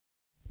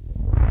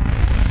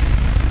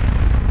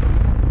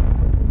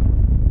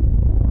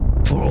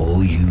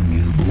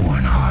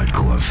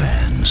hardcore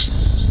fans,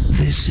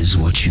 this is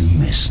what you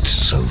missed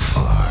so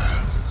far.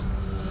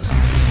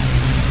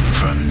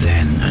 From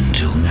then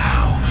until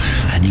now,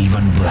 and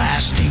even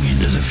blasting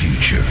into the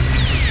future,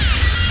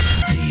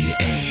 the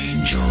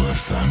Angel of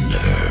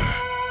Thunder.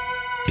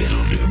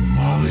 It'll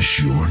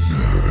demolish your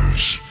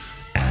nerves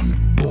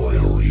and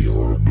boil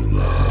your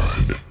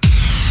blood.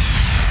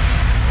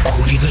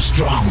 Only the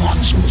strong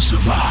ones will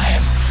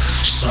survive.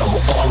 So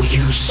all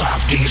you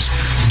softies,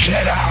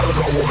 get out of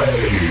the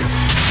way!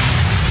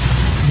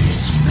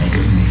 This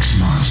mega mix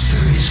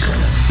monster is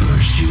gonna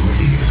burst your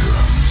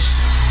eardrums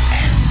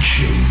and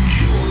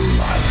change your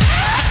life.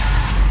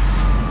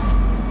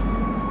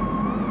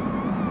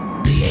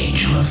 The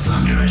Angel of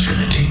Thunder is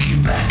gonna take you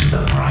back to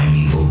the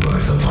primeval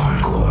birth of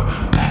hardcore,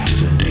 back to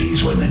the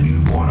days when the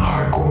newborn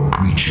hardcore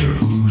creature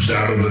oozed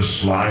out of the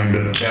slime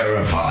to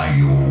terrify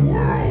your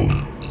world.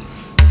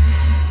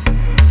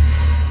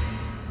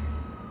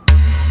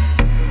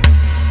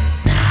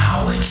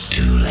 It's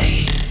too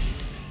late.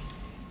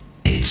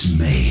 It's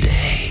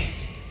Mayday.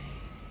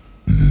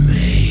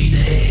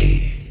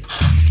 Mayday.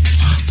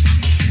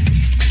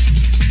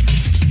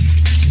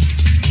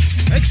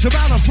 X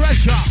amount of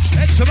pressure.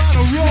 X amount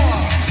of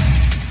roar.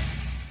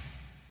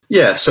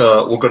 Yeah,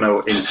 so we're going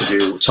to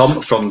interview Tom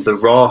from the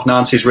Raw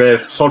 90s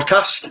Rave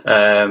podcast.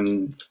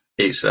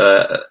 It's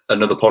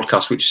another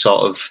podcast which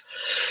sort of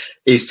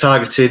is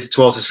targeted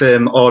towards the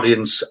same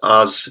audience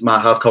as my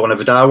Hardcore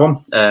Never Die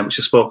one, which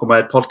is a spoken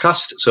word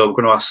podcast. So we've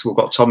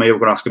got Tom here, we're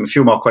going to ask him a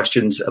few more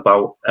questions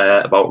about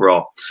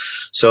Raw.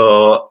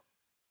 So,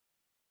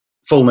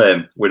 full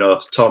name, we know,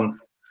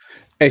 Tom.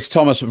 It's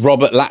Thomas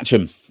Robert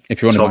Latcham,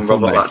 if you want to know my full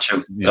Robert name.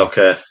 Latcham, yeah.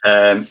 Okay.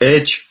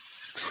 Age?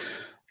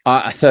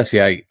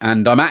 38,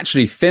 and I'm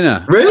actually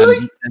thinner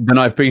than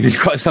I've been in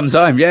quite some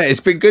time. Yeah,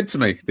 it's been good to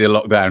me, the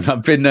lockdown.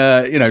 I've been,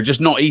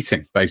 just not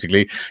eating,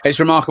 basically. It's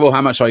remarkable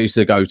how much I used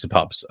to go to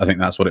pubs. I think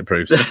that's what it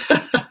proves.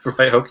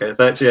 Right, okay,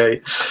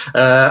 38.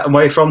 And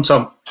where are you from,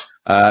 Tom?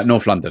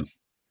 North London.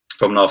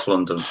 From North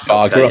London. Okay.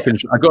 I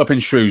grew up in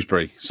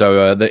Shrewsbury,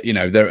 so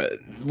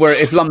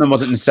if London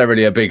wasn't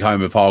necessarily a big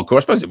home of hardcore, I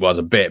suppose it was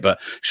a bit, but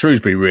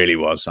Shrewsbury really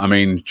was. I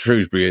mean,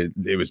 Shrewsbury,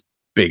 it was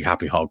big,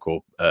 happy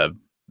hardcore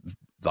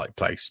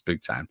place,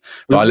 big town.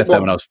 But I left there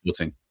when I was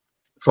 14.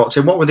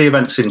 14. What were the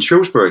events in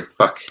Shrewsbury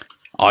back?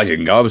 I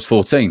didn't go. I was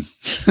 14.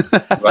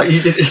 Right,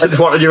 you didn't.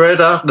 What on your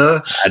radar?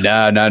 No.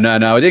 No.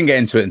 I didn't get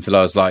into it until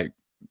I was like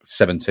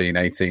 17,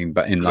 18,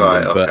 but in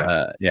London. Right,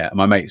 okay. But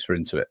my mates were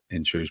into it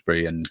in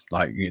Shrewsbury, and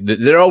like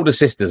they're older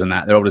sisters and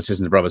that. They're older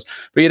sisters and brothers.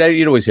 But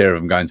you'd always hear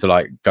of them going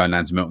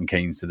down to Milton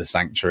Keynes to the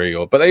Sanctuary,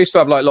 but they used to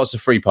have like lots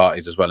of free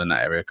parties as well in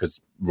that area because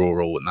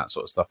rural and that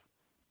sort of stuff.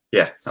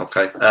 Yeah,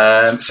 okay.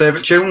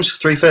 Favourite tunes?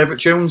 3 favourite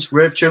tunes?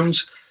 Rave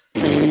tunes?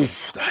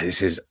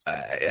 This is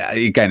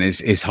again,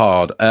 it's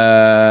hard.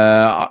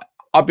 I'll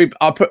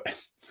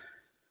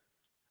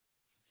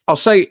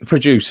say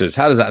producers.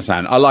 How does that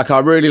sound? I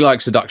really like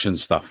Seduction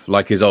stuff,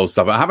 like his old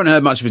stuff. I haven't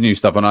heard much of his new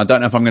stuff, and I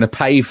don't know if I'm going to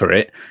pay for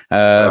it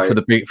for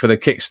the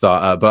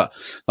Kickstarter. But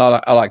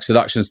I like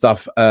Seduction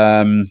stuff.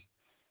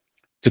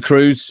 The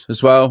Cruise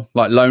as well,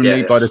 like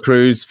Lonely by The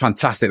Cruise.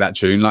 Fantastic, that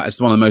tune. Like, it's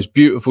one of the most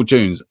beautiful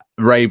tunes,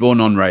 rave or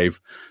non-rave,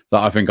 that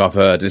I think I've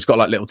heard. And it's got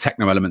like little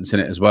techno elements in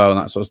it as well and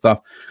that sort of stuff.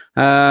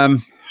 God.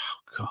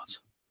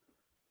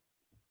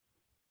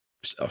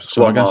 We've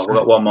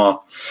got one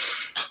more.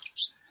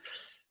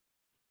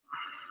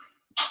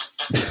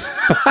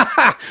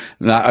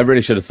 No, I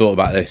really should have thought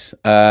about this.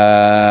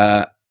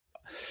 No,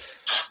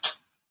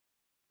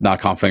 I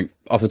can't think.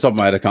 Off the top of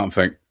my head, I can't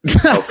think.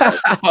 Okay.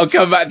 I'll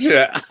come back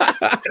to it.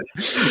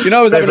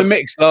 I was having a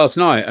mix last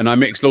night, and I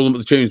mixed all of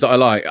the tunes that I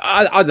like.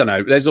 I don't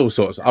know. There's all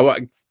sorts.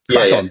 Favourite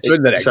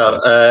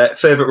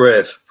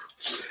rave?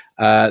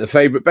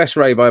 The best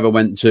rave I ever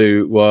went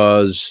to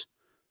was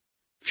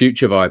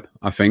Future Vibe,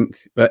 I think.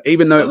 But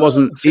even though it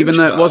wasn't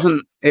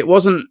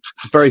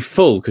very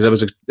full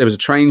because there was a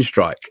train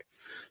strike.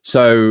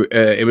 So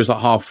it was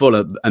like half full,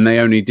 and they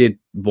only did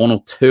 1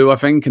 or 2, I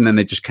think, and then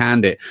they just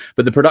canned it.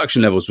 But the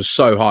production levels were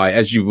so high,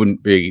 as you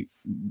wouldn't be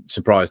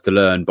surprised to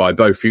learn, by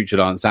both Future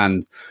Dance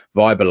and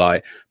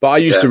Vibe-A-Light. But I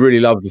used to really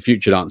love the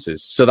Future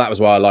Dances, so that was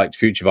why I liked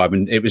Future Vibe,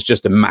 and it was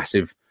just a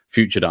massive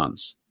Future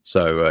Dance.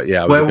 So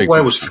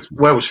where was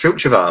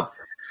Future Vibe?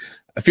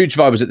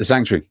 Future Vibe was at the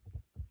Sanctuary.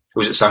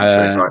 Was it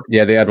Sanctuary? Right.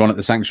 Yeah, they had one at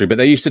the Sanctuary, but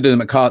they used to do them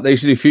at they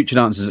used to do Future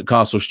Dances at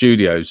Castle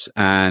Studios,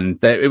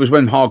 and it was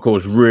when hardcore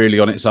was really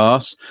on its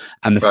arse.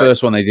 And the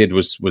first one they did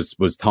was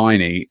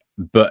tiny,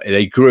 but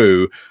they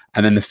grew.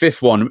 And then the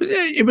 5th one,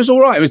 it was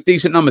all right. It was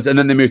decent numbers, and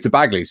then they moved to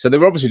Bagley's, so they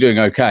were obviously doing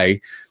okay.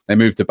 They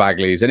moved to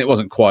Bagley's, and it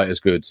wasn't quite as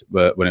good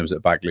when it was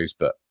at Bagley's,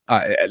 but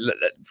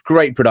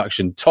great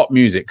production, top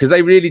music, because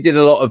they really did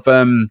a lot of.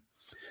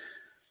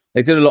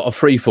 They did a lot of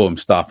freeform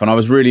stuff, and I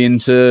was really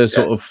into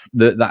sort of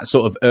that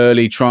sort of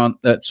early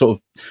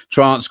trancecore,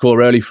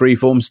 early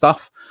freeform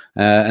stuff,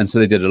 and so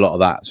they did a lot of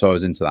that. So I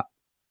was into that.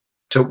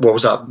 So what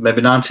was that?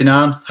 Maybe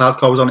 99.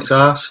 Hardcore was on its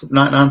ass.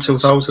 99,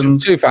 2000.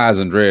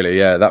 2000, really.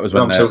 Yeah, that was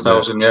when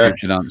 2000.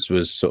 Future Dance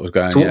was sort of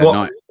going.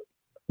 So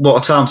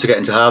what a time to get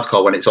into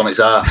hardcore when it's on its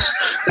ass.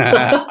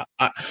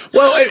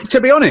 Well, to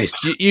be honest,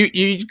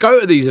 you go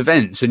to these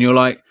events and you're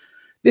like,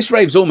 this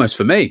rave's almost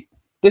for me.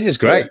 This is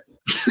great.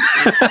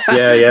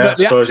 I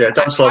suppose,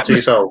 dance floor to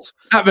yourself.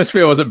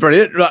 Atmosphere wasn't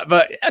brilliant, right?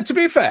 But to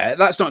be fair,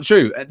 that's not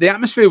true. The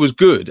atmosphere was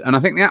good, and I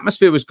think the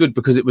atmosphere was good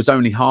because it was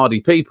only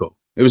hardy people.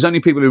 It was only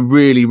people who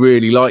really,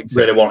 really liked it.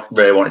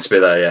 Really wanted to be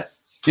there, yeah.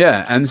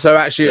 Yeah, and so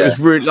actually,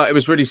 it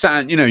was really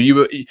sad. You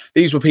know,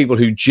 these were people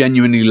who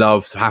genuinely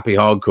loved happy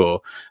hardcore,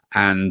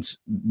 and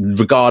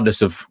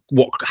regardless of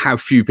how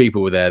few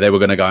people were there, they were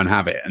going to go and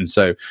have it. And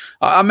so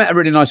I met a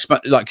really nice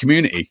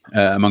community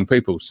among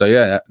people. So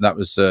yeah, that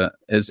was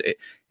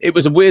it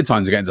was a weird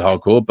time to get into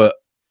hardcore, but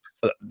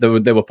there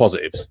were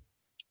positives.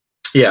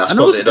 Yeah, I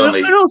suppose it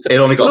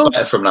only got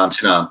better from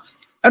 99.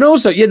 And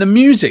also, the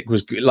music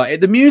was good. Like,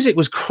 the music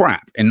was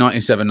crap in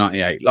 97,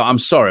 98. Like, I'm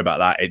sorry about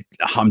that.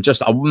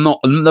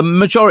 The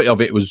majority of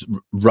it was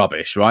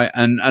rubbish, right?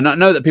 And I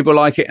know that people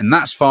like it, and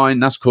that's fine,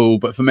 that's cool.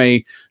 But for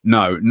me,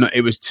 no,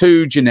 it was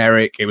too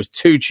generic. It was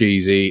too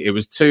cheesy.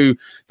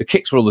 The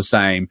kicks were all the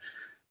same.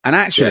 And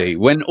actually,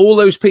 when all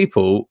those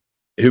people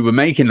who were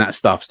making that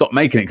stuff stopped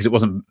making it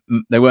because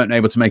they weren't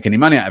able to make any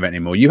money out of it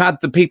anymore, you had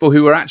the people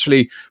who were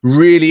actually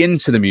really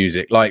into the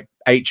music, like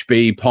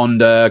HB,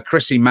 Ponder,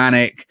 Chrissy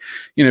Manic,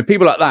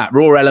 people like that,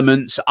 Raw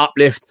Elements,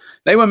 Uplift.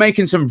 They were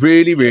making some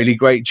really, really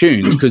great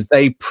tunes because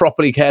they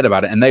properly cared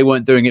about it, and they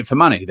weren't doing it for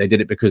money. They did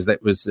it because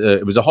it was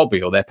a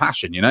hobby or their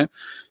passion,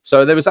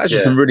 So there was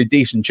actually some really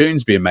decent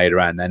tunes being made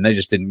around then. They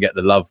just didn't get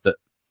the love that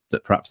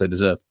perhaps they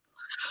deserved.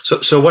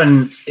 So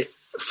when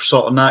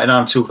sort of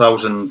 99,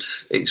 2000,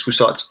 we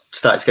started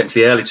to get into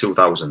the early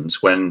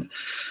 2000s when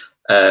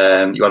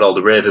you had all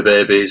the Raver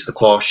Babies, the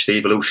Quash, the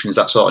Evolutions,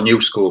 that sort of new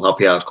school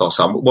happy hardcore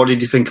sound. What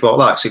did you think about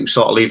that? So it was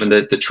sort of leaving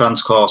the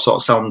transcore sort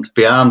of sound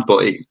behind,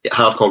 but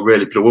hardcore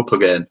really blew up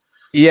again.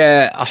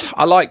 Yeah,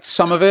 I liked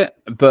some of it,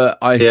 but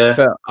I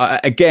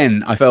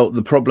felt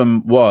the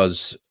problem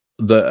was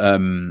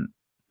that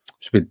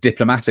to be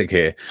diplomatic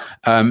here,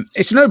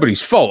 it's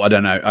nobody's fault. I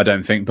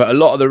don't think, but a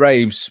lot of the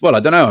raves, well, I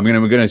don't know.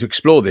 We're going to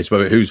explore this,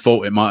 whether whose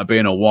fault it might have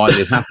been or why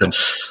this happened.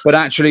 But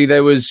actually,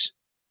 there was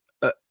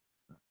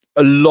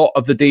a lot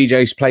of the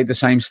DJs played the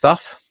same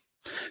stuff,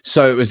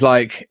 so it was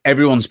like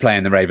everyone's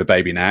playing the Raver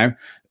Baby now,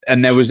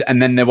 and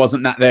then there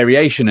wasn't that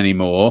variation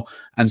anymore,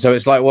 and so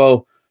it's like,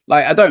 well,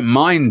 like, I don't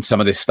mind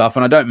some of this stuff,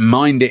 and I don't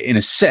mind it in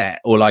a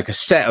set or like a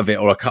set of it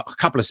or a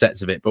couple of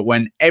sets of it, but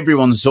when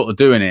everyone's sort of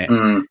doing it,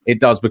 it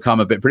does become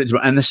a bit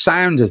predictable, and the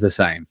sound is the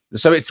same.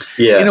 So it's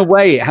in a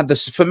way, it had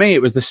this, for me,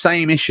 it was the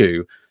same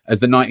issue as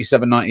the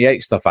 97,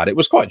 98 stuff had. It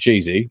was quite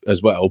cheesy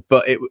as well,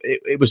 but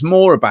it was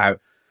more about,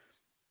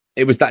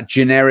 it was that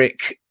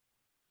generic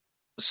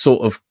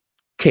sort of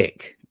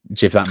kick,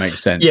 if that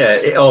makes sense. Yeah,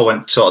 it all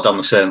went sort of down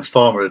the same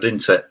formula,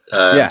 didn't it?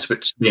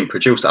 It's being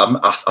produced.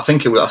 I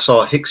think I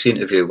saw a Hicks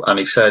interview, and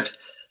he said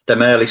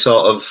them early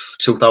sort of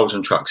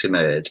 2000 tracks he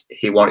made,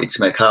 he wanted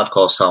to make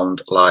hardcore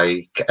sound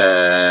like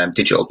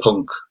Digital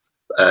Punk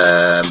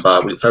by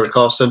Ferry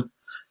Corsten,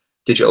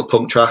 Digital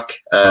Punk track.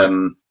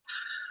 And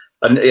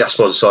I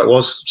suppose it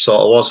was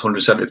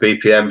 170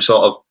 BPM,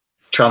 sort of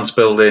trance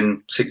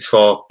building,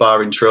 64 bar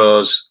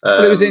intros.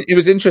 Well, it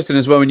was interesting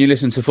as well when you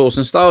listen to Force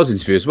and Styles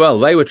interview as well.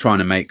 They were trying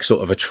to make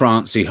sort of a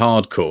trancey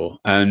hardcore,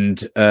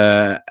 and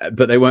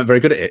but they weren't very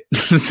good at it.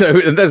 So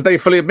as they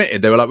fully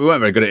admitted, they were like, we weren't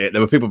very good at it.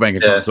 There were people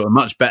making trance that were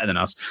much better than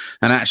us,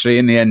 and actually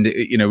in the end,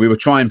 we were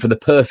trying for the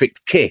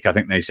perfect kick, I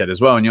think they said as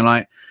well. And you're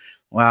like,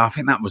 well, I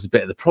think that was a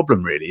bit of the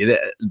problem, really.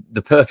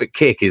 The perfect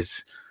kick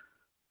is,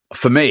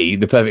 for me,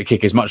 the perfect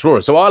kick is much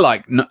rawer. So I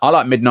like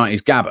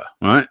mid-90s Gabba,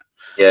 right?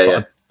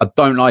 Yeah. I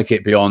don't like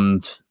it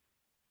beyond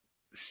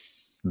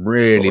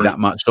really that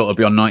much, sort of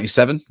beyond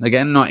 97,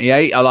 again,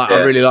 98.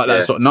 I really like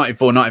that sort of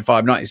 94,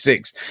 95,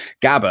 96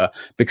 Gabba,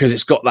 because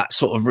it's got that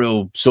sort of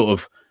real sort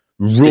of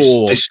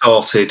raw,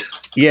 distorted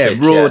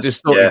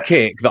distorted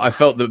kick that I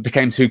felt that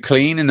became too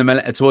clean in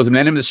towards the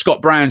millennium. That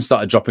Scott Brown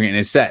started dropping it in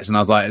his sets, and I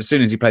was like, as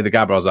soon as he played the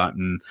Gabba, I was like,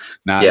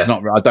 it's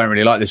not. I don't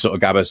really like this sort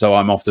of Gabba, so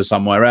I'm off to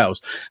somewhere else.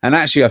 And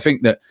actually, I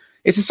think that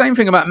it's the same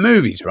thing about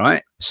movies,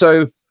 right?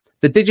 So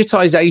the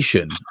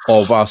digitization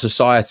of our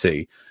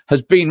society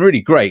has been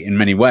really great in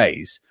many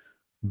ways,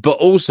 but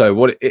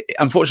also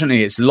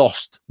unfortunately, it's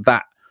lost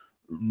that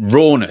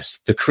rawness,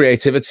 the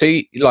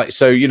creativity. Like,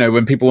 so,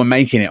 when people were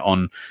making it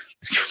on,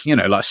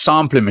 like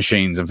sampling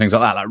machines and things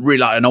like that, like really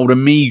like an old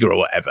Amiga or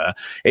whatever,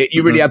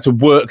 you really had to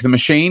work the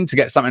machine to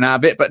get something out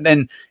of it. But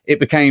then it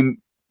became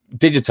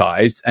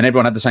digitized, and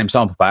everyone had the same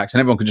sample packs, and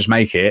everyone could just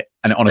make it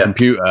and on a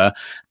computer.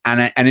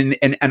 And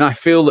I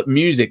feel that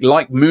music,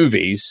 like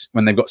movies,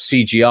 when they've got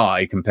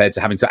CGI compared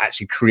to having to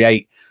actually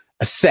create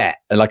a set,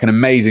 like an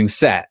amazing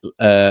set,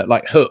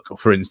 like Hook,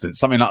 for instance,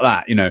 something like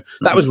that,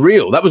 that was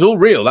real. That was all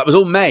real. That was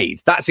all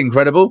made. That's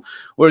incredible.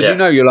 Whereas,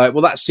 you're like,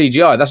 well, that's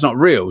CGI. That's not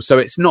real. So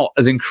it's not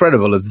as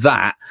incredible as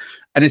that.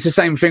 And it's the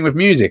same thing with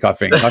music, I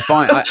think. I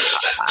find,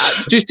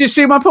 do you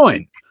see my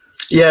point?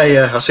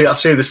 Yeah. I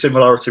see the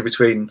similarity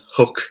between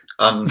Hook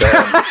And,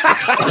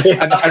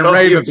 and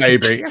Raver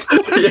Baby.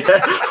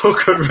 Yeah,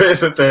 Hook and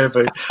Raver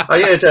Baby.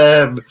 I heard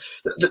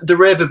the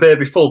Raver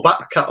Baby full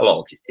back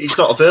catalogue. It's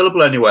not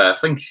available anywhere. I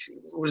think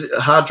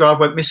a hard drive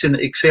went missing at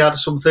Ixia or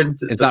something.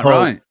 Is that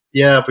right?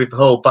 Yeah, but the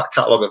whole back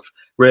catalogue of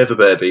Raver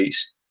Baby,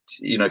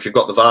 if you've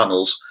got the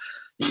vinyls,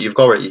 you've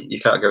got it.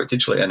 You can't get it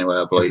digitally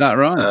anywhere, I believe. Is that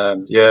right?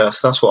 Yeah,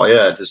 that's what I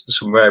heard. There's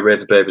some rare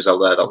Raver Babies out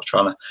there that I was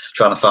trying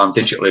to find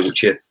digitally,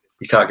 which you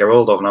can't get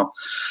hold of now.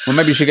 Well,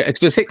 maybe you should get.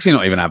 Does Hixie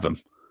not even have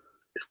them?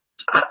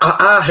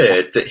 I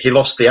heard that he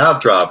lost the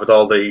hard drive with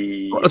all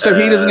the. So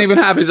he doesn't even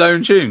have his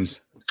own tunes.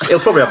 He'll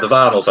probably have the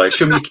vinyls. I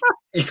assume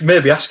you can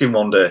maybe ask him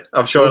one day.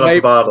 I'm sure he'll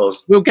have the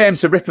vinyls. We'll get him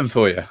to rip them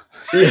for you.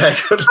 Yeah,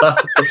 good lad.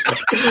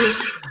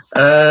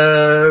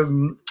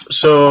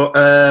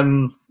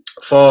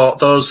 For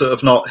those that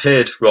have not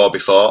heard Raw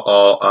before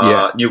or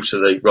are new to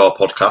the Raw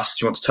podcast,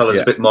 do you want to tell us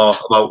a bit more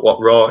about what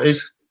Raw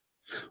is?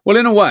 Well,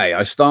 in a way,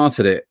 I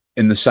started it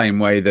in the same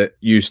way that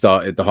you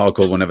started the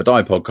Hardcore Will Never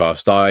Die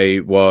podcast. I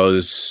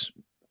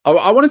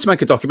wanted to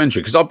make a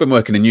documentary because I've been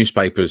working in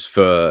newspapers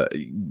for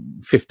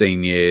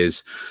 15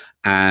 years,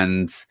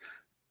 and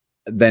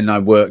then I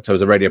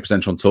was a radio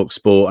presenter on Talk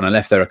Sport, and I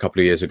left there a couple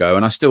of years ago,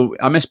 and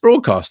I miss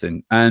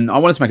broadcasting, and I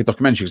wanted to make a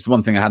documentary because the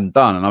one thing I hadn't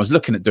done, and I was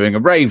looking at doing a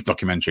rave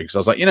documentary because I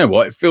was like, you know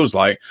what, it feels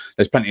like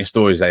there's plenty of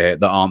stories there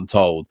that aren't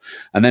told.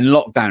 And then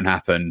lockdown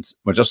happened,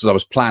 well, just as I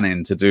was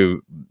planning to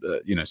do,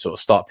 sort of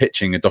start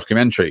pitching a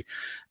documentary,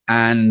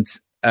 and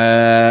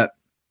I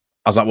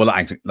was like, well,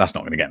 that's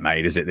not going to get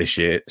made, is it, this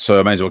year? So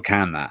I may as well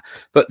can that.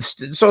 But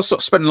so I was sort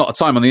of spending a lot of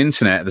time on the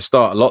internet at the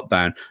start of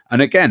lockdown.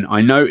 And again,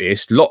 I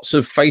noticed lots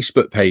of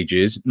Facebook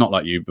pages, not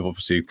like you,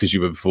 obviously, because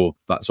you were before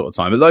that sort of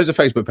time, but loads of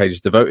Facebook pages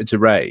devoted to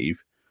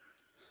rave.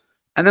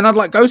 And then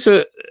I'd go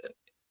to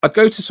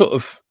sort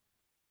of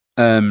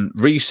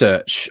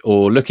research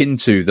or look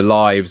into the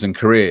lives and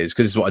careers,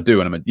 because this is what I do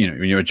when when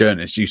you're a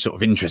journalist, you're sort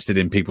of interested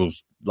in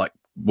people's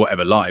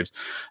whatever lives.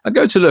 I'd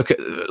go to look at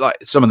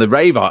some of the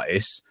rave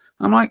artists.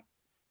 I'm like,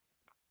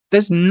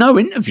 there's no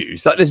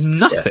interviews. There's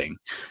nothing,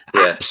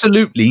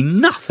 absolutely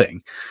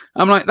nothing.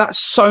 I'm like, that's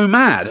so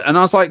mad. And I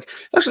was like,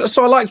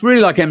 so I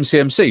really like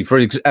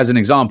MCMC as an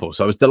example.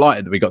 So I was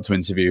delighted that we got to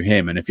interview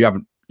him. And if you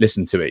haven't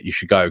listened to it, you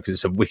should go because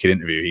it's a wicked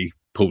interview. He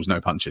pulls no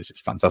punches.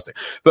 It's fantastic.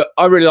 But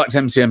I really liked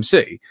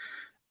MCMC.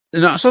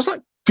 So I was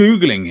like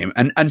Googling him,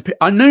 and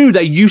I knew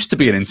there used to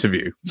be an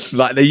interview.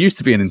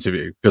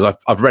 Because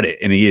I've read it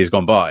in the years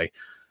gone by.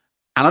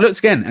 And I looked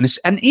again,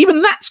 and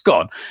even that's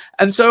gone.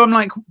 And so I'm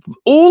like,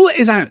 all that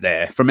is out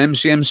there from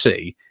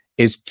MCMC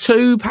is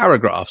 2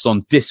 paragraphs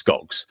on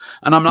Discogs.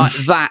 And I'm like,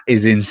 that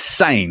is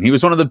insane. He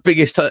was one of the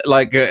biggest, jungle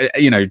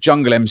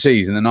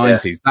MCs in the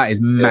 90s. Yeah. That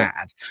is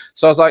mad.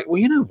 So I was like, well,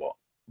 you know what?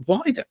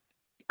 Why don't...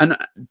 And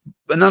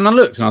then I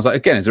looked, and I was like,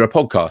 again, is there a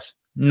podcast?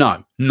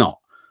 No, not.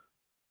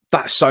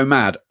 That's so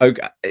mad.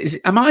 Okay,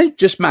 am I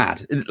just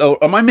mad?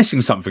 Or am I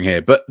missing something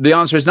here? But the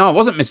answer is no, I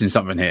wasn't missing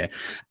something here.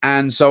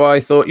 And so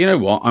I thought, you know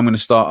what? I'm going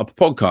to start up a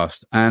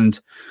podcast. And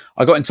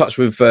I got in touch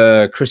with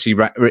Chrissy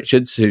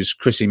Richards, who's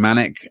Chrissy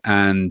Manic,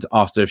 and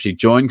asked her if she'd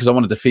join because I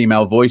wanted a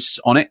female voice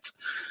on it.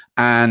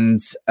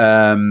 And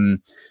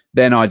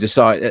then I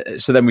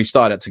decided, so then we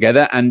started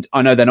together, and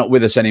I know they're not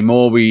with us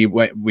anymore. We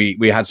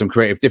had some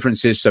creative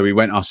differences, so we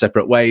went our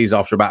separate ways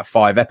after about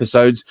 5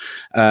 episodes,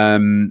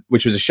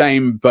 which was a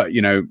shame. But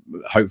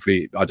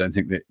hopefully, I don't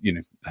think that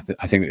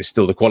I think that it's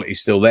still, the quality's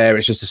still there.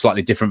 It's just a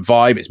slightly different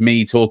vibe. It's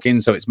me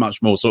talking, so it's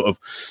much more sort of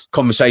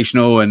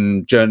conversational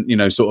and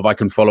sort of I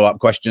can follow up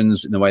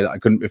questions in the way that I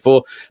couldn't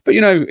before. But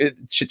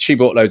she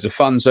brought loads of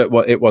fun,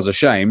 so it was a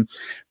shame.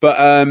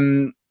 But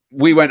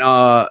we went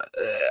our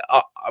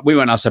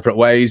separate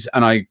ways,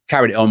 and I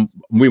carried it on.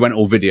 We went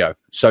all video.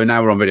 So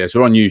now we're on video. So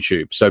we're on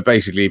YouTube. So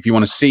basically, if you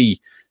want to see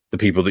the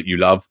people that you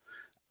love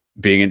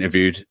being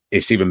interviewed,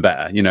 it's even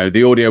better.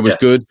 The audio was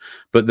good,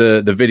 but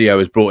the video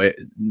has brought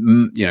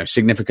it,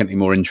 significantly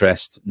more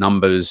interest,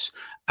 numbers.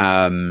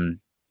 And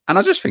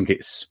I just think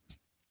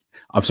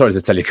I'm sorry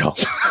to tell you, Carl,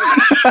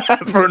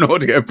 for an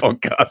audio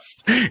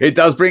podcast,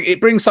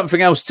 it brings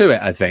something else to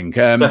it, I think.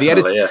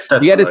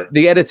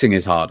 The editing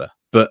is harder.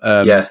 But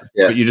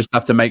you just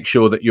have to make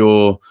sure that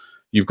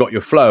you've got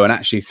your flow. And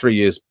actually, 3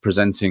 years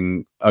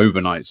presenting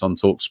overnights on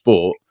Talk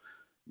Sport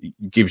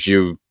gives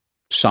you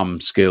some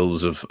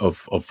skills of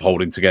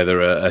holding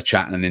together a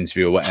chat and an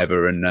interview or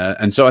whatever.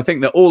 And so I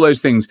think that all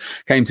those things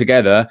came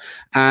together,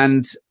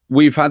 and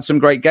we've had some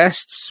great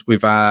guests. We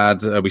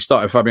started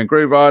with Fabian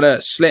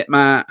Grooverider,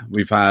 Slipmat.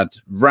 We've had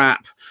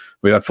Rap.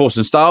 We've had Force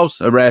and Styles,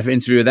 a rare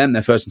interview with them,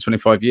 their first in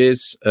 25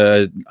 years,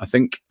 I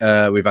think.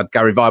 We've had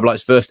Gary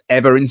Viberlight's first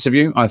ever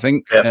interview, I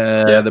think,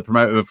 the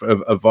promoter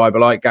of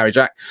Viberlight, Gary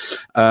Jack.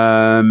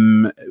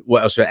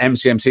 What else?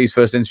 MCMC's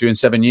first interview in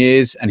 7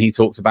 years, and he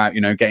talked about,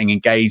 getting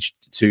engaged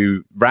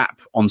to rap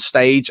on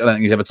stage. I don't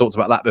think he's ever talked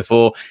about that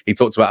before. He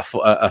talked about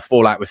a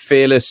fallout with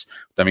Fearless,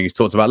 Don't think he's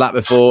talked about that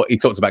before. He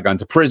talked about going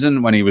to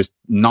prison when he was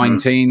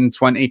 19,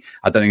 20.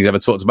 I don't think he's ever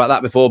talked about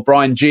that before.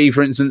 Brian G,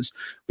 for instance,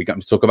 we got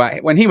him to talk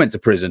about when he went to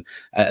prison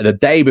the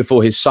day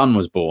before his son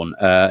was born.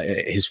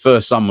 His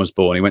first son was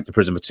born. He went to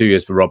prison for 2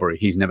 years for robbery.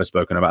 He's never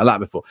spoken about that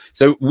before.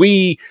 So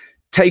we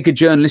take a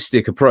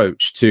journalistic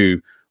approach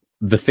to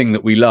the thing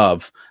that we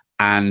love,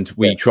 and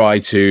we try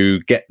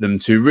to get them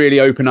to really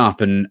open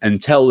up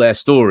and tell their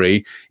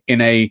story in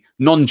a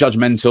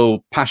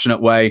non-judgmental,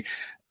 passionate way.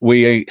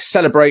 We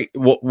celebrate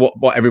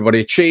what everybody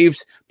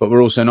achieved, but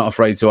we're also not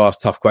afraid to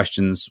ask tough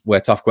questions where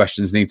tough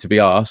questions need to be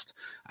asked.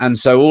 And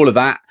so all of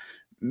that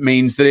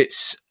means that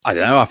it's, I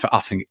don't know, I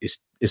think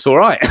it's all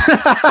right. We'd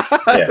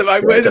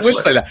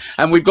say that.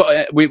 And we've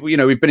got,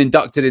 we've been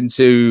inducted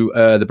into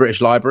the British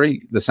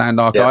Library, the Sound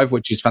Archive,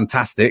 which is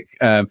fantastic.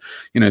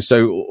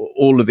 So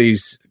all of the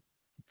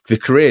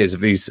careers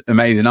of these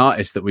amazing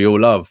artists that we all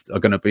love are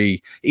going to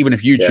be, even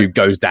if YouTube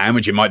goes down,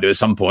 which it might do at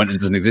some point and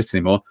doesn't exist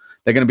anymore,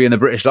 they're going to be in the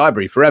British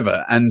Library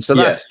forever. And so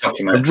that's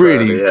a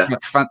really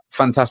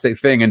fantastic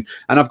thing. And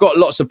I've got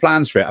lots of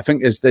plans for it. I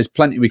think there's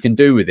plenty we can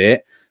do with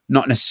it,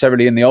 not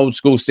necessarily in the old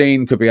school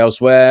scene, could be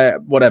elsewhere,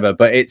 whatever.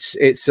 But I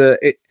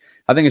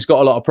think it's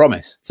got a lot of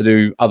promise to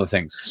do other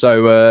things.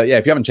 So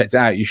if you haven't checked it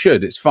out, you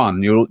should. It's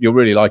fun. You'll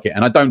really like it.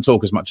 And I don't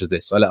talk as much as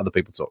this. I let other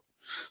people talk.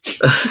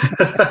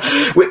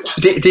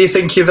 Do you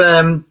think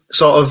you've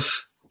sort of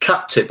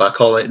capped it by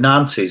calling it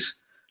Nancy's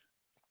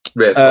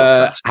Rave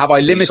Podcast? Have I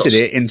limited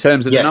it in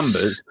terms of the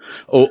numbers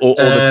or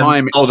the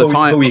time? Or the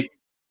time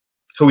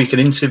who we can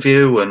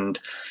interview and...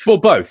 Well,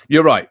 both.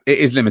 You're right. It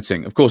is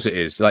limiting. Of course it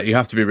is. Like, you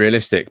have to be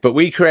realistic. But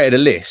we created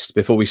a list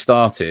before we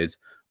started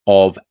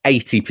of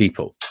 80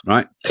 people,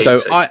 right? 80.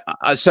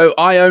 So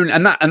I own,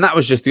 and that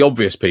was just the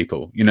obvious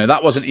people,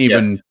 that wasn't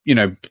even,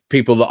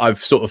 people that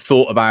I've sort of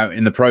thought about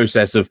in the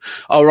process of,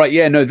 oh, right,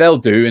 yeah, no, they'll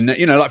do. And,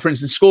 like, for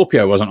instance,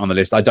 Scorpio wasn't on the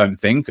list. I don't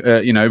think,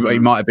 he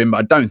might have been, but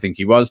I don't think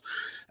he was.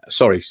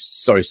 Sorry,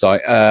 Si.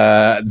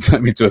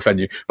 Don't mean to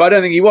offend you, but I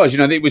don't think he was.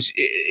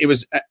 It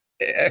was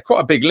quite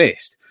a big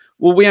list.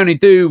 Well, we only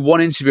do one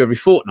interview every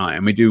fortnight,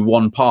 and we do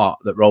one part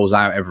that rolls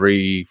out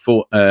every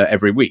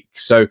week.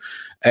 So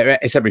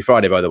it's every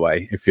Friday, by the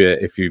way, if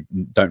you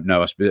don't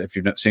know us, if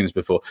you've not seen us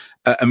before.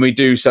 And we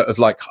do sort of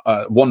like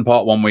one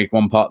part 1 week,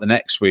 one part the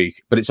next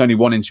week, but it's only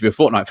one interview a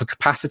fortnight for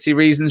capacity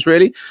reasons,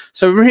 really.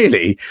 So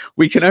really,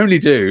 we can only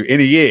do, in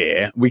a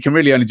year, we can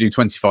really only do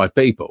 25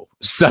 people.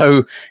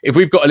 So if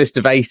we've got a list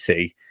of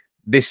 80,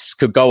 this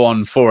could go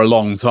on for a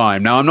long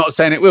time. Now, I'm not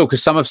saying it will,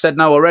 because some have said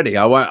no already.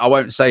 I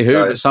won't say who,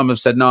 but some have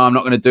said, no, I'm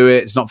not going to do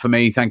it. It's not for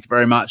me. Thank you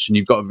very much. And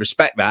you've got to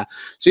respect that.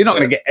 So you're not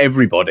going to get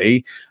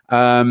everybody.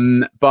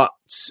 But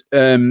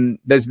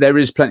there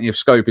is plenty of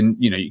scope, and,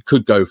 you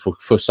could go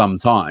for some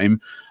time.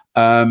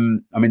 I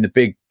mean, the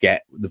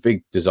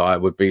big desire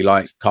would be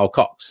like Carl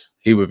Cox.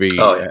 He would be,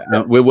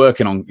 we're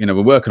working on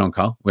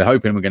Carl. We're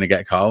hoping we're going to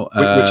get Carl.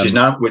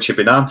 Which would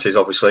be Nantes,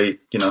 obviously,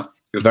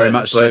 Very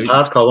much so.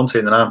 Hardcore, wasn't he,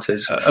 in the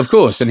 90s? Of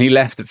course, and he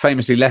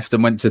famously left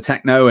and went to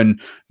techno, and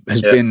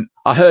has been.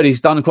 I heard he's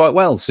done quite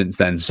well since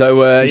then.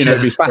 So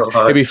it'd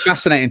be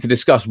fascinating to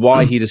discuss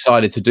why he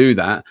decided to do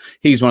that.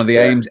 He's one of the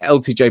aims.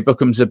 LTJ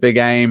Bookham's a big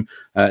aim.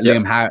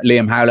 Liam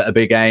Howlett a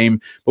big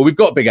aim. But we've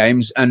got big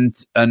aims, and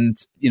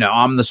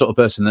I'm the sort of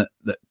person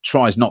that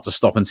tries not to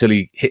stop until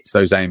he hits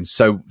those aims.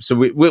 So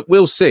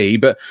we'll see.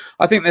 But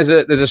I think there's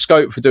a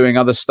scope for doing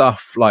other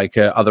stuff, like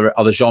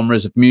other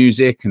genres of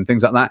music and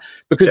things like that,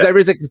 because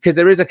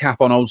there is a cap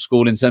on old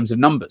school in terms of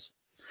numbers.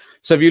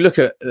 So if you look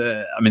at,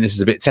 this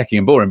is a bit techie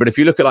and boring, but if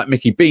you look at like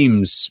Mickey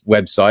Beam's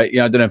website,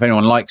 I don't know if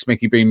anyone likes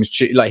Mickey Beam's,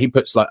 like he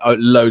puts like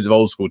loads of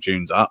old school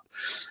tunes up.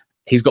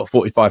 He's got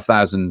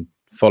 45,000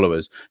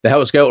 followers. The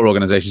Helter Skelter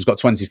organization's got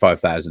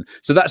 25,000.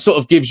 So that sort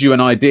of gives you an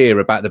idea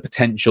about the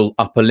potential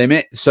upper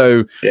limit.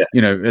 So,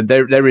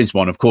 there is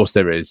one, of course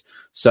there is.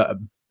 So,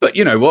 but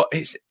you know what?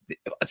 It's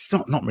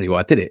not really why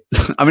I did it.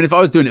 I mean, if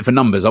I was doing it for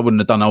numbers, I wouldn't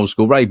have done old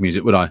school rave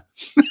music, would I?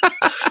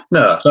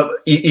 No.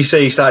 You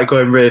say you started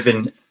going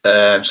raving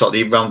sort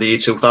of around the year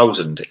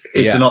 2000.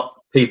 Is there not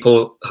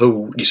people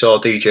who you saw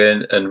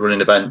DJing and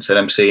running events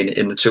and MCing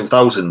in the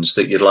 2000s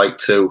that you'd like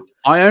to?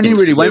 I only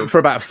really went for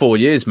about 4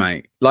 years,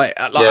 mate.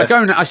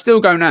 I still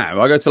go now.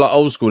 I go to like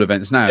old school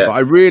events now, but I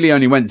really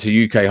only went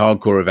to UK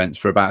hardcore events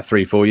for about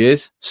 3-4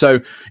 years. So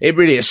it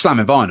really is Slam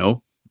and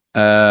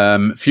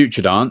Vinyl,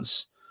 Future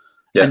Dance.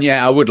 Yeah. And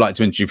I would like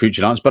to interview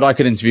Future Dance, but I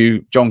could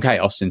interview John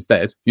Chaos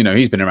instead.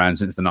 He's been around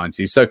since the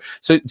 90s.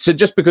 So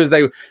just because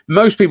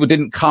most people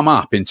didn't come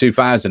up in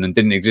 2000 and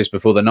didn't exist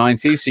before the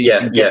 90s.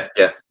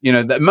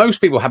 So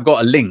most people have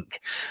got a link.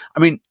 I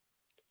mean,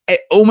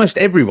 almost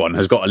everyone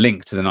has got a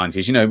link to the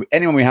 90s.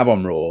 Anyone we have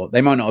on Raw,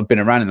 they might not have been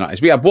around in the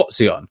 90s. We have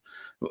Watsy on.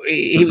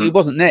 He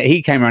wasn't there.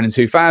 He came around in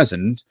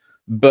 2000.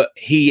 But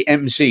he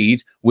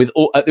MC'd with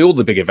all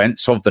the big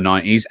events of the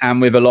 90s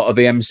and with a lot of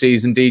the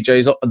MCs and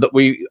DJs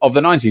of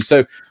the 90s.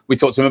 So we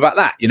talked to him about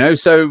that,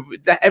 so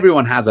that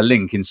everyone has a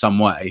link in some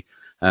way.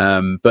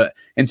 But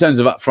in terms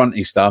of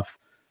upfronty stuff,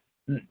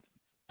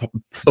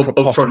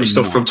 upfronty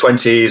stuff from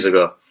 20 years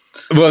ago.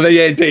 Well,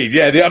 yeah, indeed.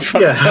 Yeah, the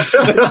upfront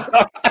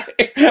stuff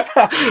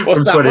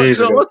What's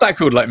that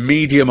called? Like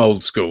medium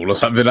old school or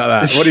something like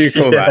that? What do you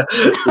call that?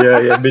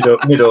 Yeah,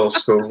 mid old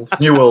school,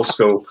 new old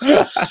school.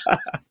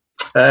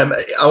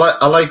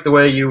 I like the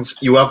way you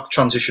have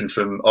transitioned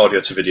from audio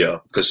to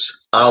video, because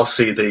I'll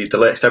see the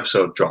latest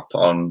episode drop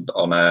on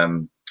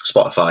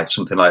Spotify,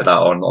 something like that,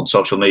 on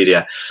social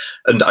media,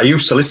 and I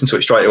used to listen to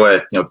it straight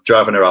away,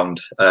 driving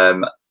around.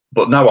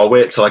 But now I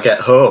wait till I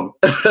get home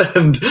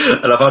and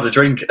I've had a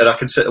drink and I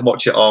can sit and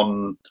watch it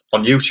on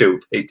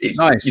YouTube. It's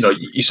nice.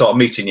 You sort of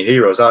meeting your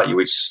heroes, aren't you?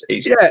 It's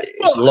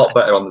a lot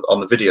better on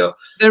the video.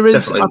 There is.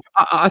 Definitely.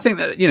 I think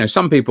that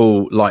some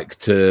people like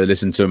to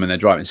listen to them when they're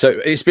driving. So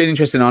it's been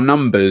interesting. Our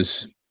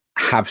numbers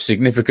have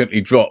significantly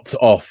dropped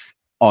off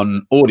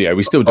on audio.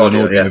 We still do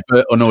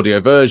an audio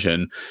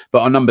version,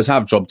 but our numbers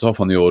have dropped off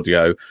on the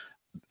audio.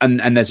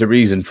 And there's a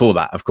reason for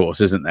that, of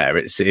course, isn't there?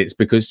 It's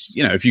because,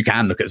 if you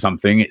can look at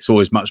something, it's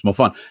always much more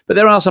fun. But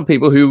there are some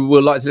people who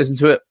will like to listen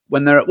to it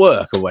when they're at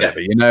work or whatever,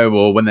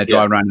 or when they're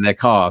driving around in their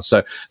car.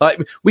 So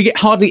we get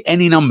hardly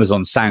any numbers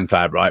on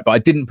SoundCloud, right? But I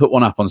didn't put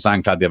one up on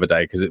SoundCloud the other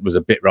day because it was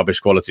a bit rubbish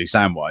quality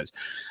sound-wise.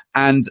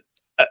 And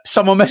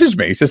someone messaged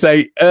me to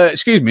say,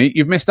 excuse me,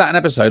 you've missed out an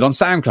episode on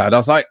SoundCloud. I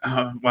was like,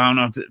 oh, well,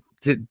 no,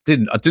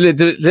 I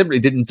deliberately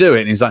didn't do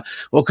it. And he's like,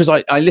 well, because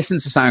I listen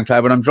to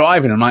SoundCloud when I'm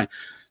driving. I'm like,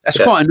 that's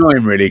quite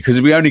annoying, really,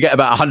 because we only get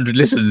about 100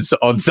 listens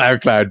on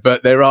SoundCloud,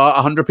 but there are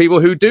 100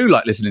 people who do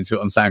like listening to it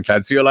on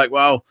SoundCloud. So you're like,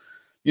 well,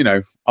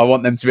 I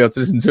want them to be able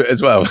to listen to it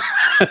as well.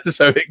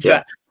 So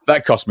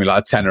that cost me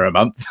like $10 a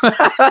month.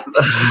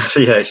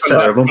 It's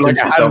 $10 a month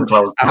into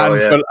SoundCloud.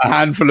 A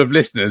handful of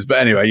listeners, but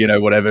anyway,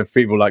 whatever. If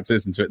people like to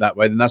listen to it that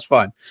way, then that's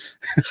fine.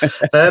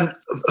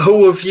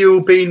 Who have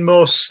you been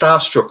most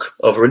starstruck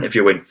over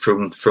interviewing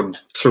from through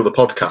the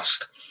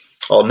podcast,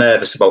 or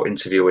nervous about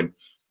interviewing?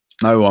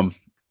 No one.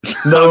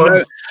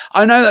 No,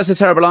 I know that's a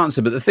terrible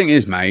answer, but the thing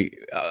is, mate,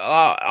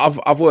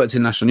 I've worked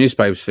in national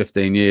newspapers for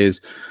 15 years.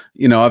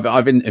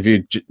 I've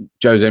interviewed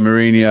Jose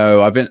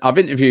Mourinho. I've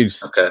interviewed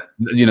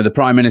the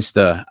Prime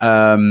Minister.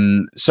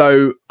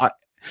 So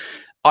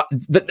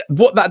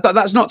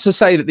that's not to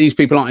say that these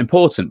people aren't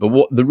important,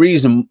 but the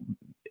reason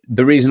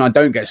I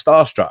don't get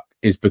starstruck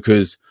is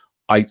because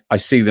I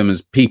see them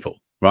as people.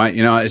 Right.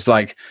 It's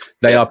like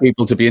they are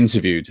people to be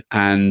interviewed,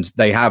 and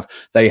they have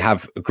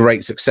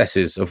great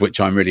successes of which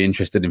I'm really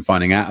interested in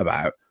finding out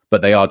about.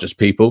 But they are just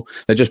people.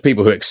 They're just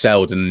people who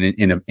excelled in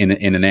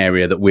an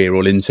area that we're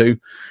all into,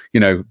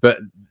 But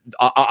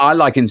I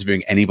like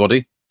interviewing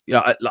anybody.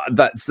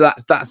 That's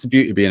the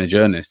beauty of being a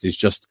journalist, is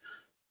just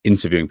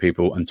interviewing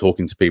people and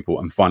talking to people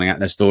and finding out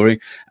their story.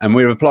 And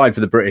we've applied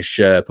for the British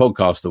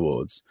Podcast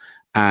Awards.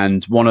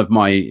 And one of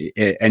my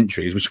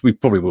entries, which we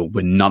probably will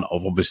win none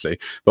of, obviously,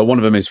 but one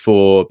of them is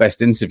for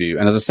best interview.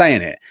 And as I say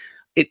in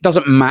it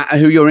doesn't matter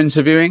who you're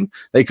interviewing.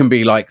 They can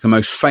be like the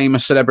most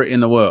famous celebrity in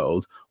the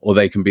world, or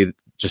they can be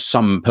just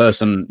some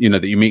person,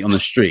 that you meet on the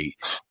street.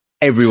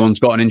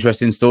 Everyone's got an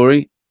interesting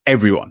story.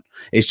 Everyone.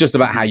 It's just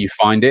about how you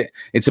find it.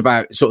 It's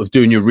about sort of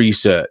doing your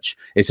research.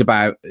 It's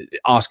about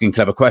asking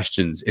clever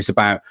questions. It's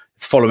about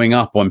following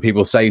up when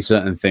people say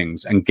certain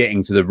things and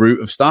getting to the root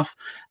of stuff.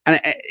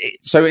 And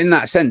so in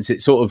that sense,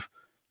 it's sort of,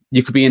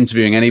 you could be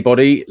interviewing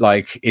anybody.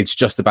 Like, it's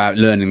just about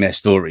learning their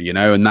story,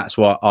 and that's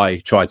what I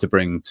try to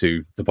bring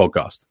to the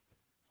podcast.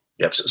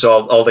 Yep.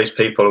 So all these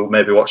people who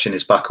may be watching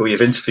this back, who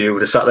you've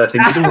interviewed, are sat there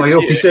thinking, "Oh, I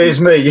hope he says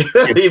me."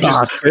 You've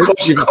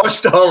just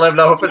crushed all them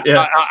now, haven't you?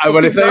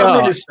 Well, if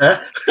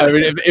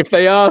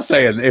they are,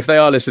 if they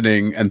are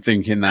listening and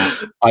thinking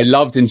that, I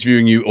loved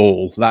interviewing you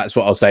all. That's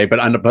what I'll say. But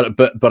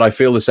I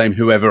feel the same.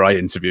 Whoever I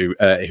interview,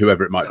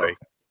 whoever it might be.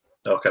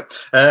 Okay.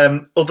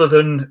 Other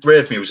than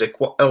rave music,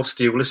 what else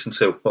do you listen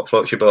to? What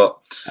floats your boat?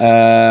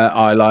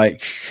 I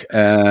like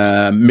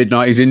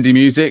mid-90s indie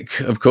music,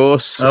 of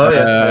course. Oh,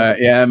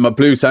 yeah. My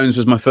Blue Tones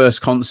was my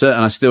first concert,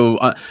 and I still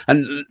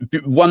and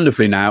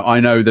wonderfully now I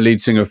know the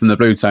lead singer from the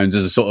Blue Tones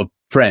as a sort of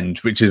friend,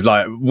 which is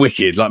like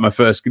wicked. Like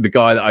the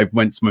guy that I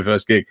went to my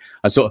first gig,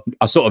 I sort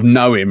of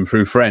know him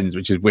through friends,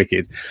 which is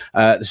wicked.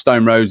 The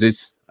Stone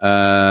Roses,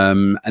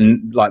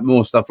 and like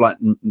more stuff like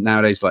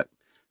nowadays, like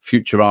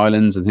Future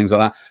Islands and things like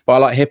that. But I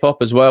like hip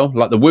hop as well,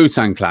 like the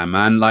Wu-Tang Clan,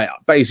 man. Like,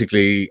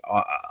 basically,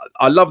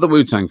 I love the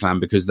Wu-Tang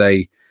Clan because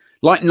they,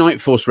 like Night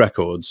Force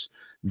Records,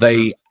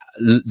 they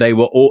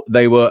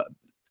were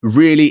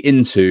really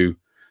into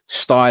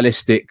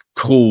stylistic,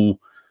 cool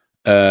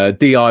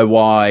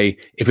DIY.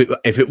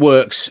 If it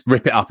works,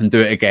 rip it up and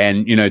do it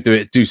again.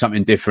 Do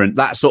something different.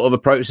 That sort of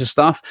approach to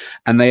stuff.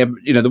 And they,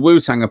 the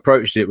Wu-Tang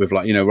approached it with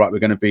like, right, we're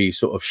going to be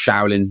sort of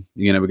Shaolin.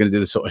 We're going to do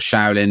the sort of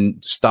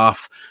Shaolin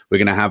stuff. We're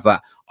going to have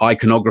that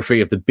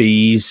iconography of the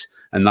bees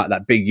and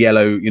that big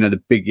yellow,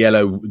 the big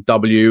yellow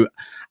W.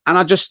 And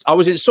I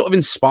was sort of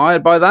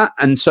inspired by that.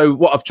 And so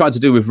what I've tried to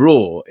do with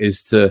Raw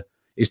is to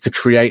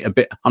create a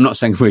bit. I'm not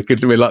saying we're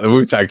like the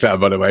Wu-Tang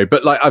Clan, by the way,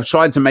 but like I've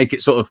tried to make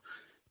it sort of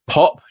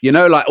pop,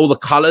 like all the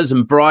colors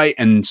and bright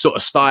and sort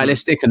of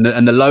stylistic, and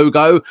the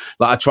logo.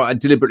 Like I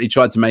deliberately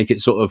tried to make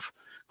it sort of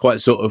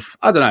quite sort of,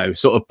 I don't know,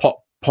 sort of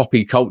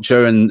poppy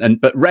culture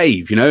but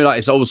rave, like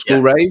it's old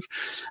school rave,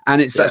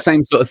 and it's that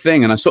same sort of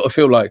thing. And I sort of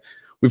feel like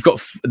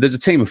there's a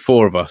team of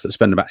 4 of us that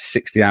spend about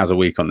 60 hours a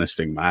week on this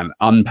thing, man,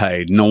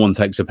 unpaid. No one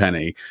takes a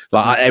penny.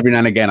 Like every now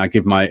and again, I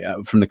give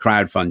from the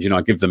crowd fund,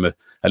 I give them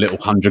a little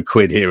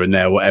 £100 here and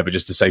there, whatever,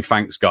 just to say,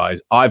 thanks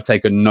guys. I've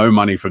taken no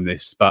money from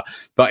this, but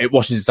it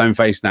washes its own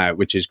face now,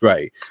 which is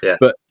great. Yeah.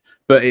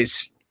 But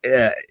it's,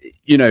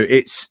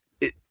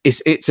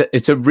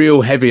 it's a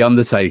real heavy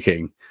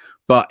undertaking,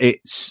 but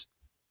it's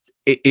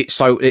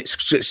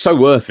so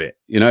worth it.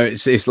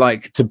 It's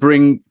like to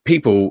bring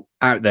people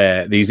out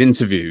there, these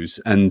interviews,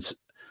 and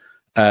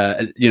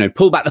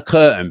pull back the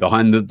curtain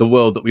behind the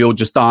world that we all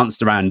just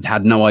danced around,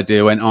 had no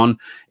idea went on.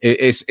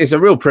 It's a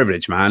real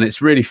privilege, man.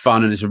 It's really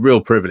fun, and it's a real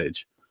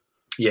privilege.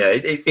 Yeah,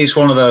 it's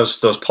one of those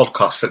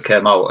podcasts that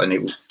came out,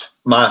 and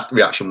my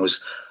reaction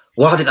was,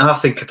 why didn't I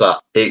think of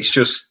that? It's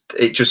just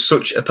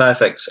such a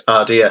perfect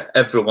idea.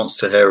 Everyone wants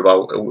to hear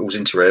about who's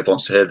into rave,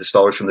 wants to hear the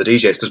stories from the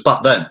DJs, because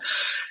back then,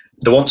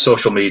 there wasn't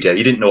social media.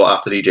 You didn't know what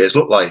half the DJs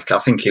looked like. I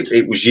think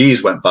it was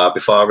years went by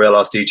before I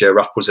realised DJ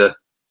Rap was a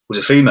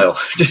female.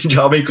 Do you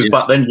know what I mean? Because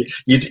back then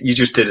you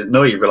just didn't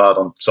know. You relied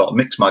on sort of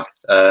Mixmag.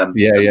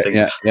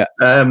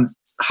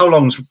 How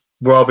long's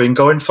Raw been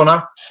going for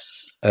now?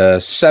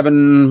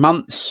 7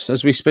 months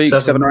as we speak.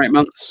 7 or 8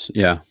 months.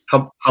 Yeah.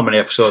 How many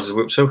episodes are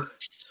we up to?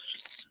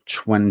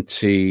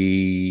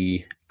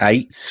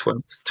 28.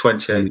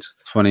 28.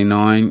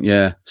 29,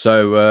 yeah.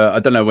 So I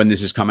don't know when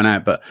this is coming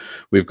out, but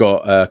we've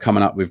got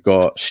coming up, we've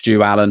got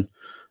Stu Allen,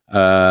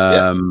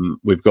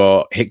 we've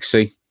got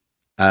Hixie,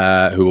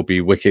 who will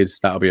be wicked.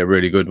 That'll be a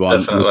really good one.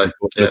 Definitely.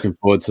 Looking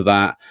forward to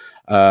that.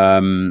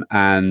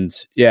 And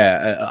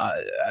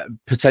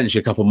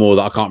potentially a couple more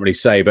that I can't really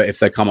say, but if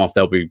they come off,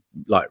 they'll be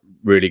like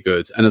really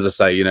good. And as I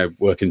say,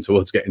 working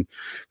towards getting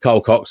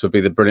Carl Cox would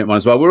be the brilliant one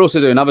as well. We're also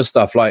doing other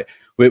stuff, like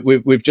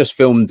we've just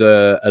filmed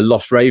a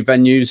Lost Rave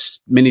Venues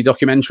mini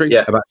documentary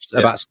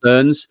about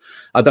Stearns.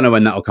 I don't know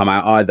when that'll come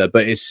out either,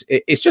 but it's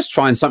just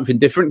trying something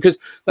different, because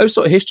those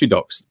sort of history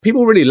docs,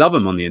 people really love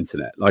them on the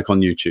internet, like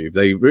on YouTube.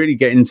 They really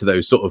get into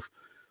those sort of,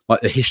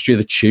 like the history of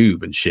the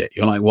tube and shit.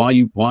 You're like,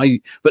 why?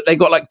 But they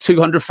got like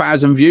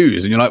 200,000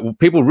 views, and you're like, well,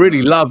 people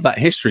really love that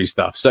history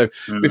stuff. So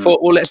we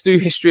thought, well, let's do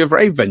history of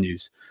rave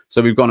venues.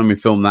 So we've gone and we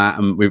filmed that,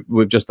 and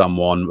we've just done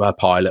a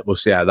pilot. We'll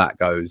see how that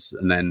goes,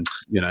 and then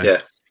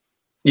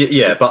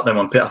Yeah, back then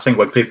when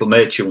people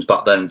made tunes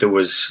back then, there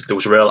was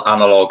a real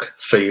analog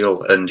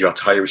feel, and you had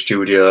to hire a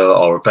studio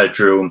or a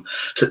bedroom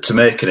to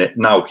making it.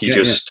 Now you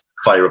just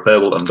fire up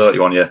Ableton,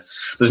 don't you?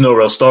 There's no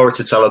real story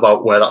to tell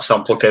about where that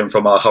sample came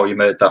from or how you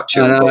made that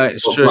tune. But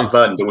back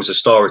then there was a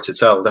story to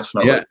tell,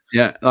 definitely.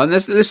 Yeah. And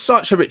there's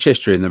such a rich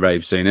history in the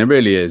rave scene. It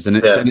really is, and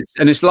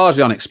it's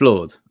largely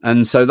unexplored.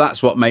 And so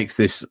that's what makes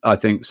this, I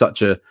think,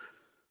 such a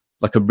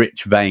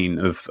rich vein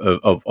of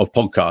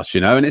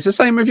podcasts, and it's the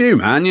same with you,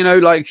 man.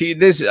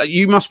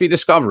 You must be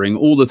discovering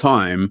all the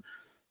time,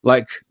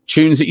 like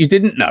tunes that you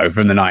didn't know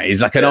from the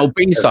 90s, like an old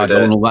B-side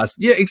and all that.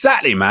 Yeah,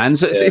 exactly, man.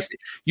 So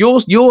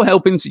you're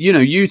helping to,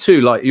 you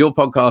too, like your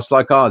podcast,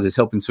 like ours, is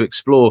helping to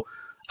explore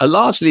a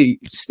largely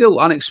still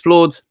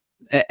unexplored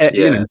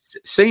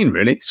scene.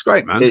 Really, it's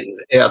great, man. It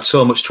had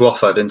so much to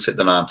offer, didn't it?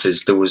 The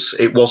 90s,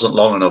 it wasn't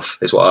long enough,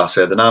 is what I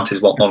say. The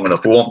 90s weren't long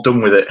enough. We weren't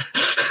done with it.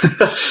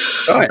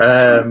 Right.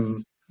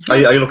 Are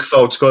you looking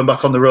forward to going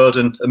back on the road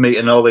and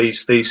meeting all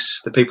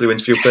the people you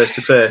interview face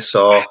to face?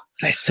 Or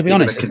to be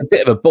honest, it's a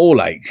bit of a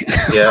ball ache.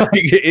 Yeah,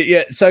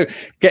 So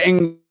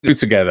getting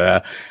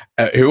together,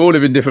 who all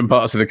live in different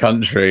parts of the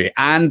country,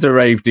 and a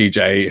rave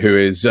DJ who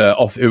is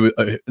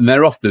and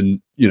they're often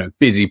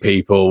busy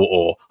people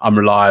or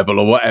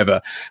unreliable or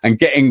whatever, and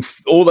getting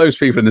all those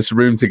people in this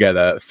room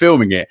together,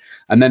 filming it,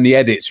 and then the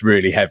edit's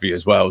really heavy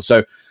as well.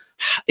 So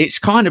it's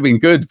kind of been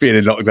good being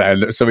in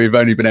lockdown, so we've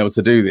only been able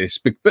to do this.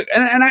 But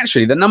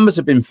actually, the numbers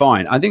have been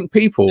fine. I think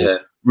people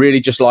really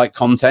just like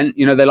content.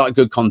 They like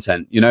good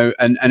content.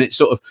 And it's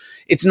sort of,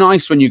 it's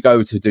nice when you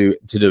go to do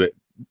it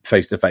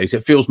face to face.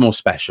 It feels more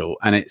special,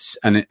 and it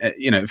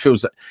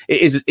feels that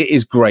it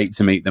is great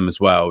to meet them as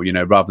well.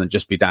 Rather than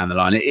just be down the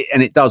line.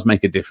 And it does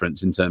make a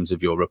difference in terms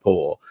of your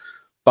rapport.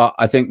 But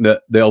I think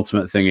that the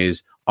ultimate thing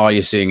is, are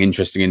you seeing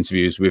interesting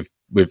interviews with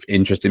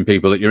interesting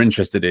people that you're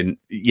interested in?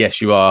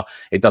 Yes, you are.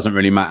 It doesn't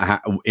really matter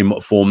in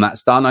what form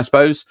that's done, I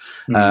suppose.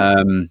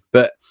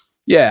 But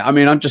yeah, I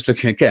mean, I'm just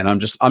looking again. I'm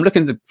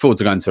looking forward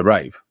to going to a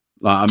rave.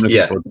 Like, I'm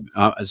looking forward.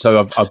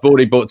 So I've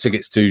already bought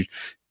tickets to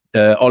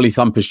Ollie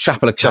Thumper's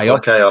Chapel of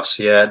Chaos.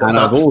 Yeah,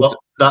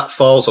 that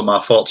falls on my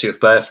 40th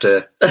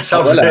birthday.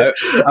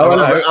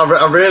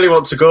 I really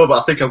want to go, but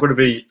I think I'm going to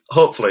be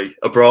hopefully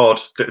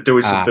abroad,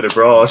 doing something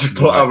abroad.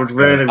 But I would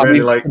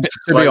really like to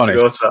be honest, to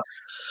go to that.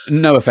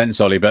 No offense,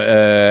 Ollie,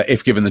 but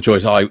if given the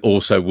choice, I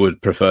also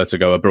would prefer to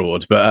go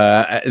abroad.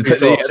 But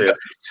indeed,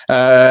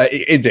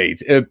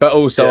 but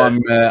also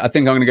I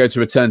think I'm going to go to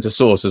Return to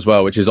Source as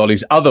well, which is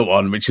Ollie's other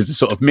one, which is a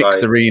sort of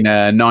mixed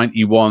arena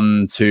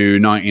 91 to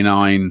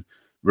 99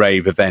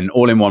 rave event,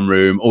 all in one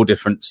room, all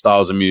different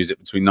styles of music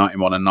between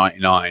 91 and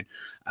 99.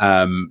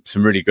 Some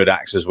really good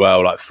acts as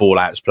well, like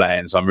Fallout's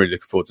playing, so I'm really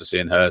looking forward to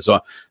seeing her. So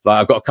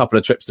I've got a couple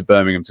of trips to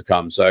Birmingham to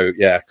come, so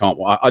yeah,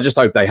 I just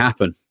hope they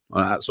happen.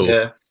 That's all.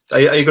 Yeah, Are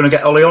you going to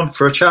get Ollie on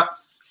for a chat?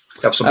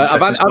 Have some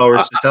interesting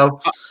stories to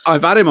tell.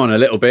 I've had him on a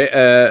little bit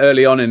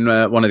early on in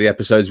one of the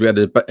episodes. We had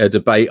a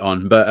debate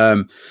on,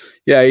 but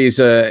yeah, he's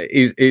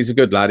a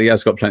good lad. He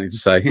has got plenty to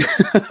say.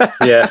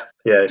 yeah,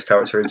 his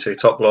character into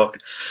top bloke.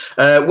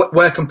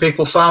 Where can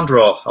people find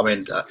Raw? I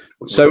mean,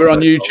 so we're on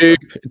YouTube.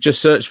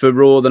 Just search for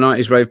Raw, the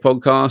 90s Rave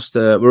podcast.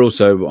 We're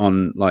also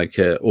on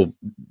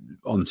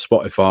on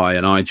Spotify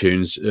and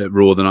iTunes,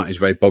 Raw, the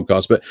 90s Rave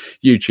podcast. But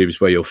YouTube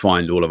is where you'll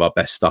find all of our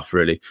best stuff,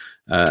 really.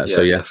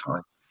 So yeah.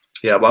 Definitely.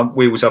 Yeah, well,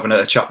 we was having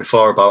a chat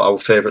before about our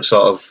favourite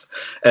sort of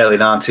early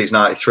 90s,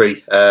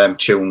 93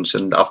 tunes,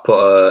 and I've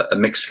put a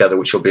mix together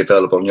which will be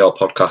available on your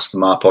podcast and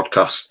my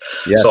podcast.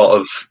 Yes. Sort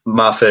of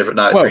my favourite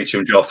 93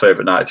 tunes, your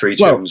favourite 93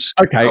 tunes.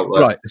 Okay,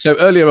 right. So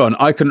earlier on,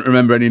 I couldn't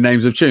remember any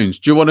names of tunes.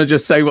 Do you want to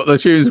just say what the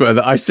tunes were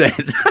that I said?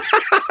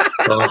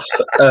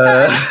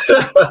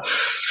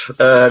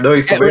 No,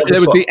 you forgot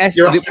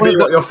You're asking me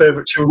what your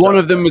favourite tunes One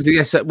of them was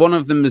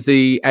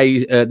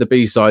the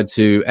B-side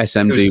to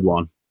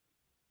SMD1.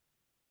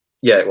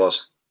 Yeah, it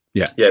was.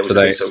 Yeah, it was.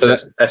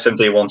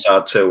 SMD one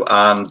side too,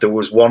 and there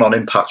was one on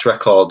Impact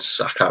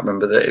Records. I can't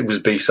remember it was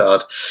B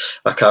side.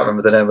 I can't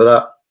remember the name of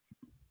that.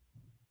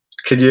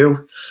 Can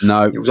you?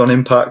 No, it was on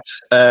Impact,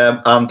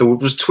 and there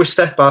was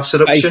Twister by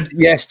Seduction.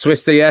 Yes,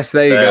 Twister. Yes,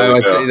 there you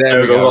go. There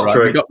we go.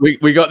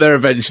 Right. We got there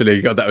eventually.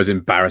 God, that was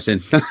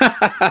embarrassing.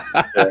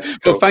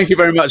 Well, thank you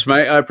very much,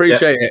 mate. I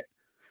appreciate it.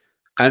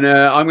 And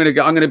I'm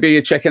gonna be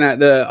checking out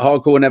the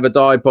Hardcore Never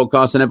Die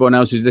podcast, and everyone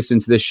else who's listening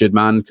to this should,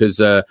 man, because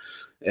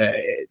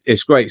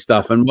it's great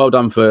stuff. And well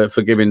done for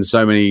giving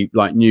so many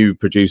new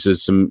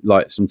producers some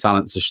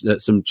talent,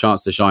 some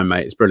chance to shine,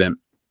 mate. It's brilliant.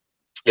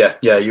 Yeah,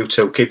 you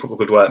too. Keep up the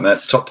good work, mate.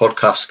 Top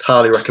podcast,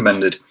 highly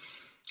recommended.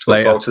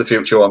 Look forward to the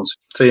future ones.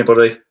 See you,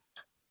 buddy.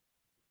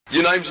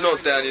 Your name's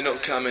not down. You're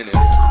not coming in.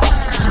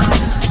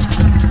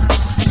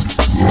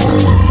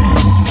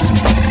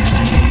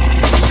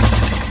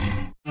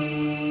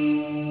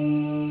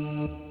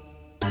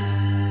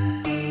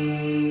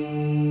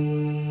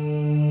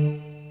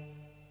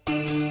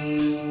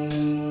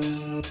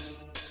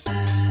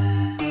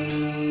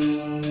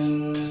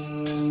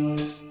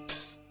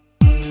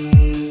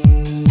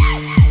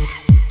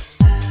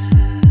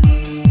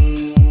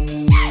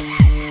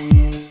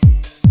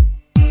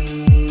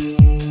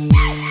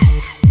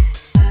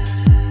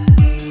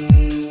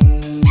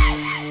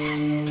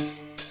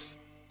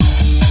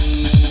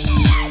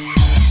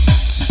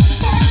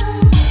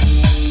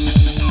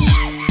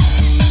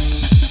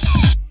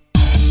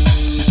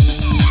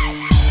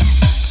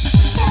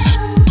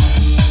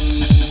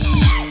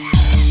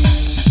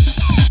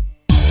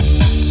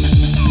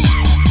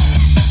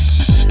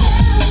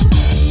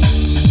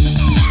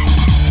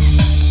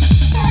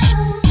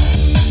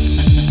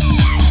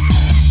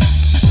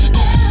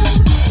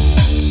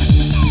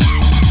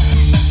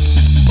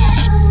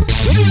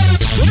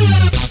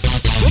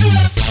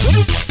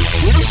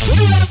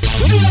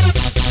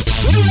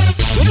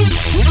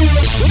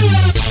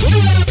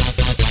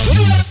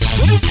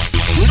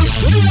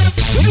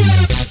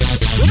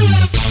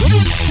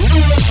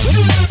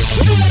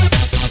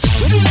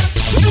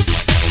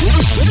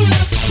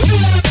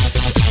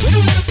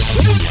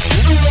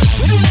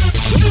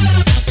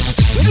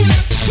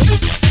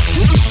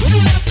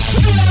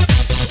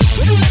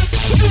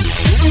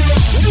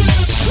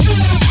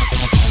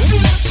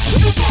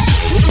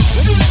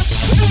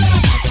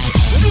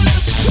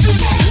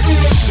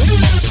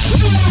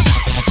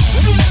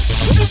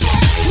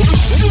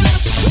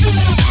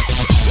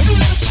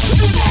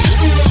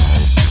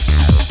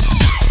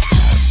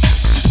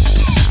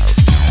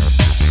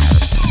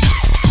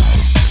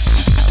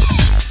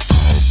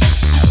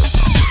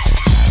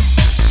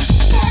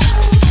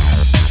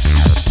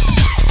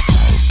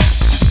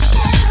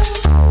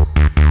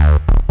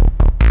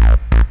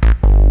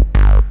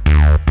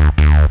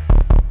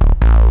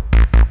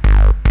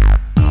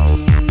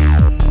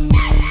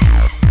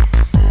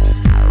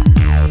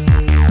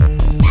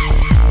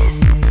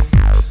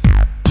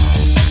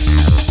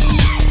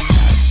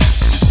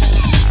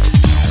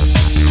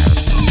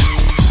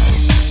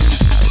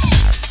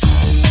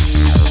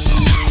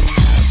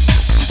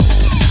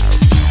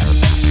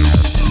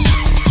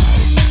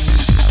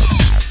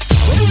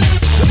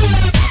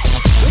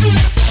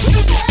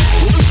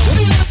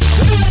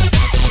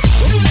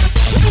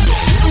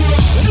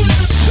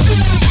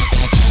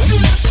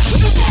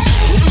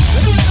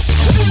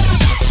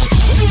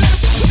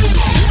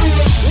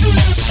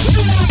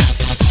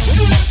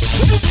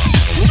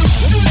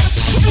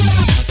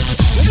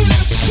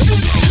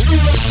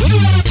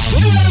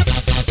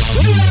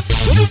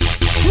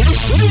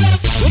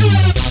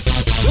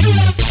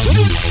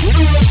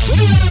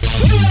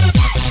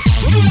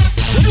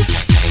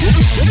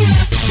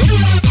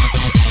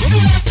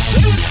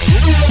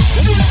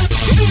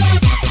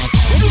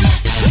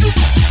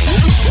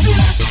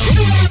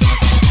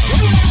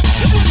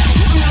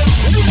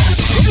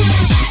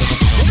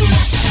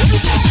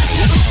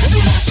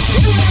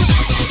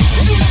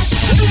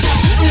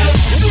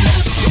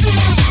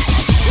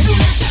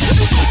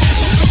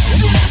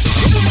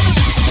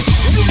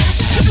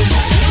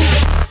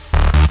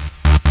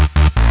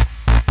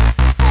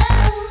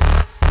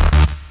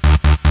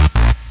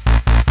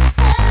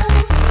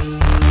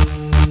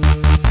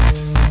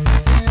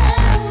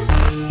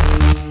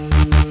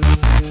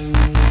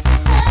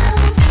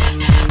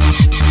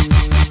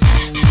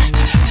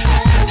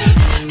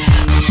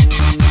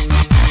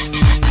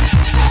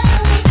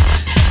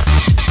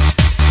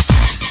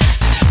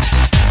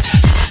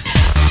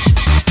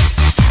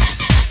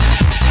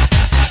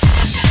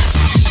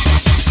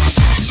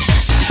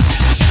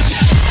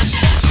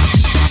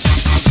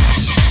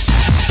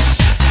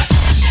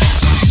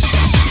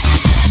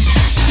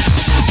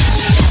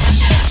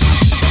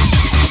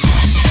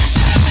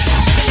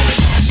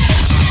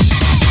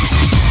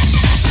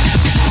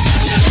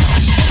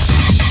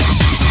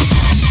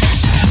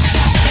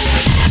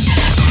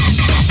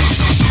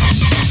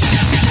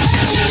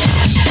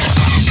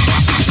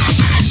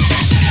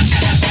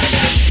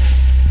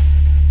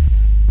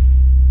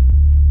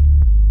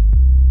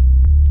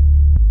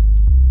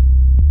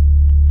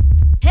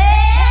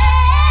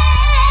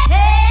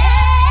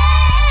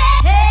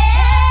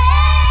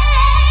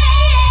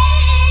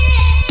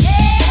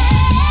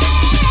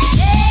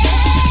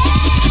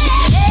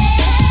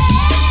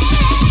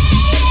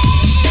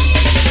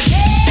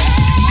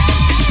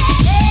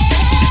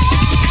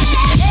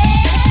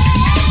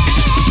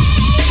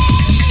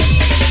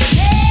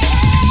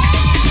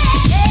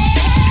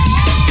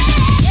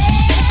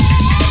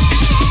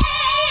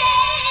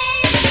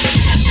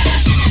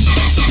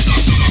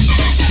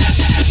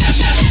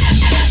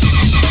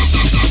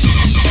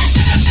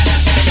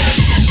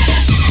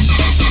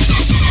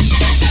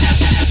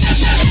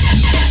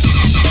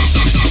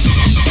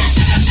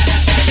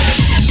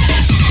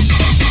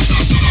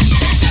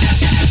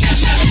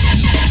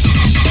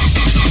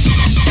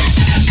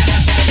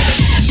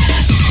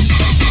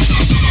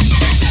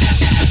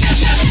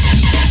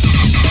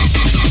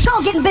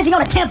 busy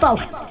on a tempo.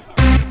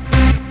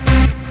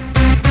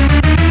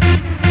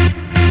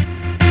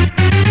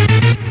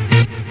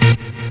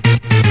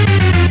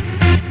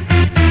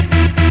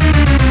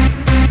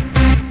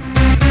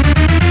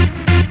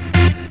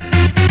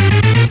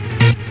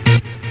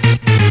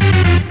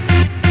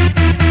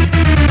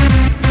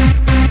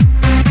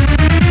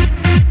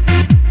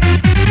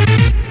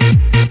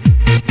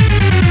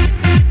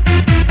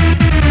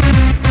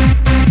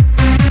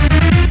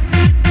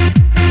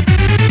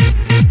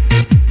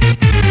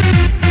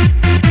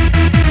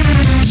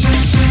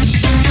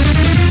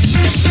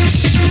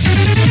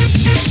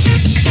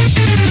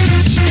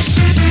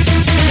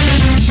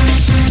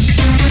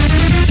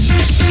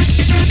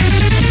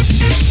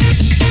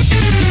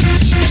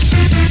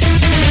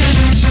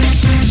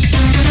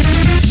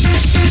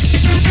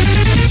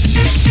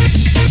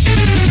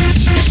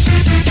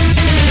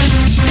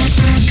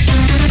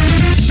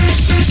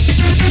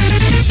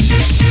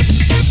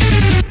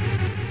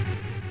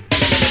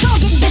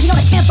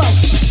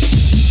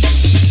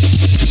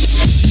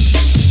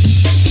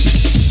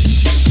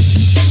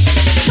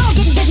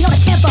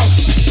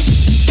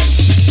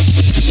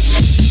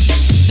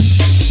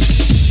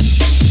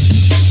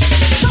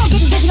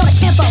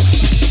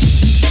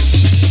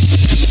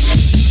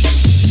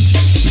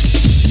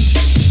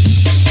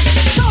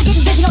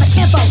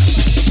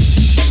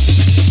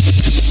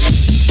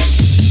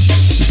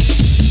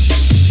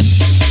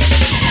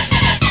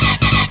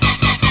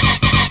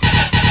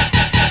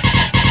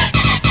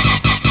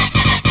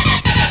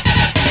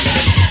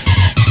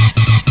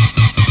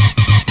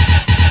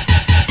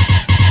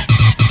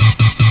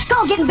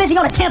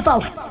 On a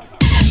tempo.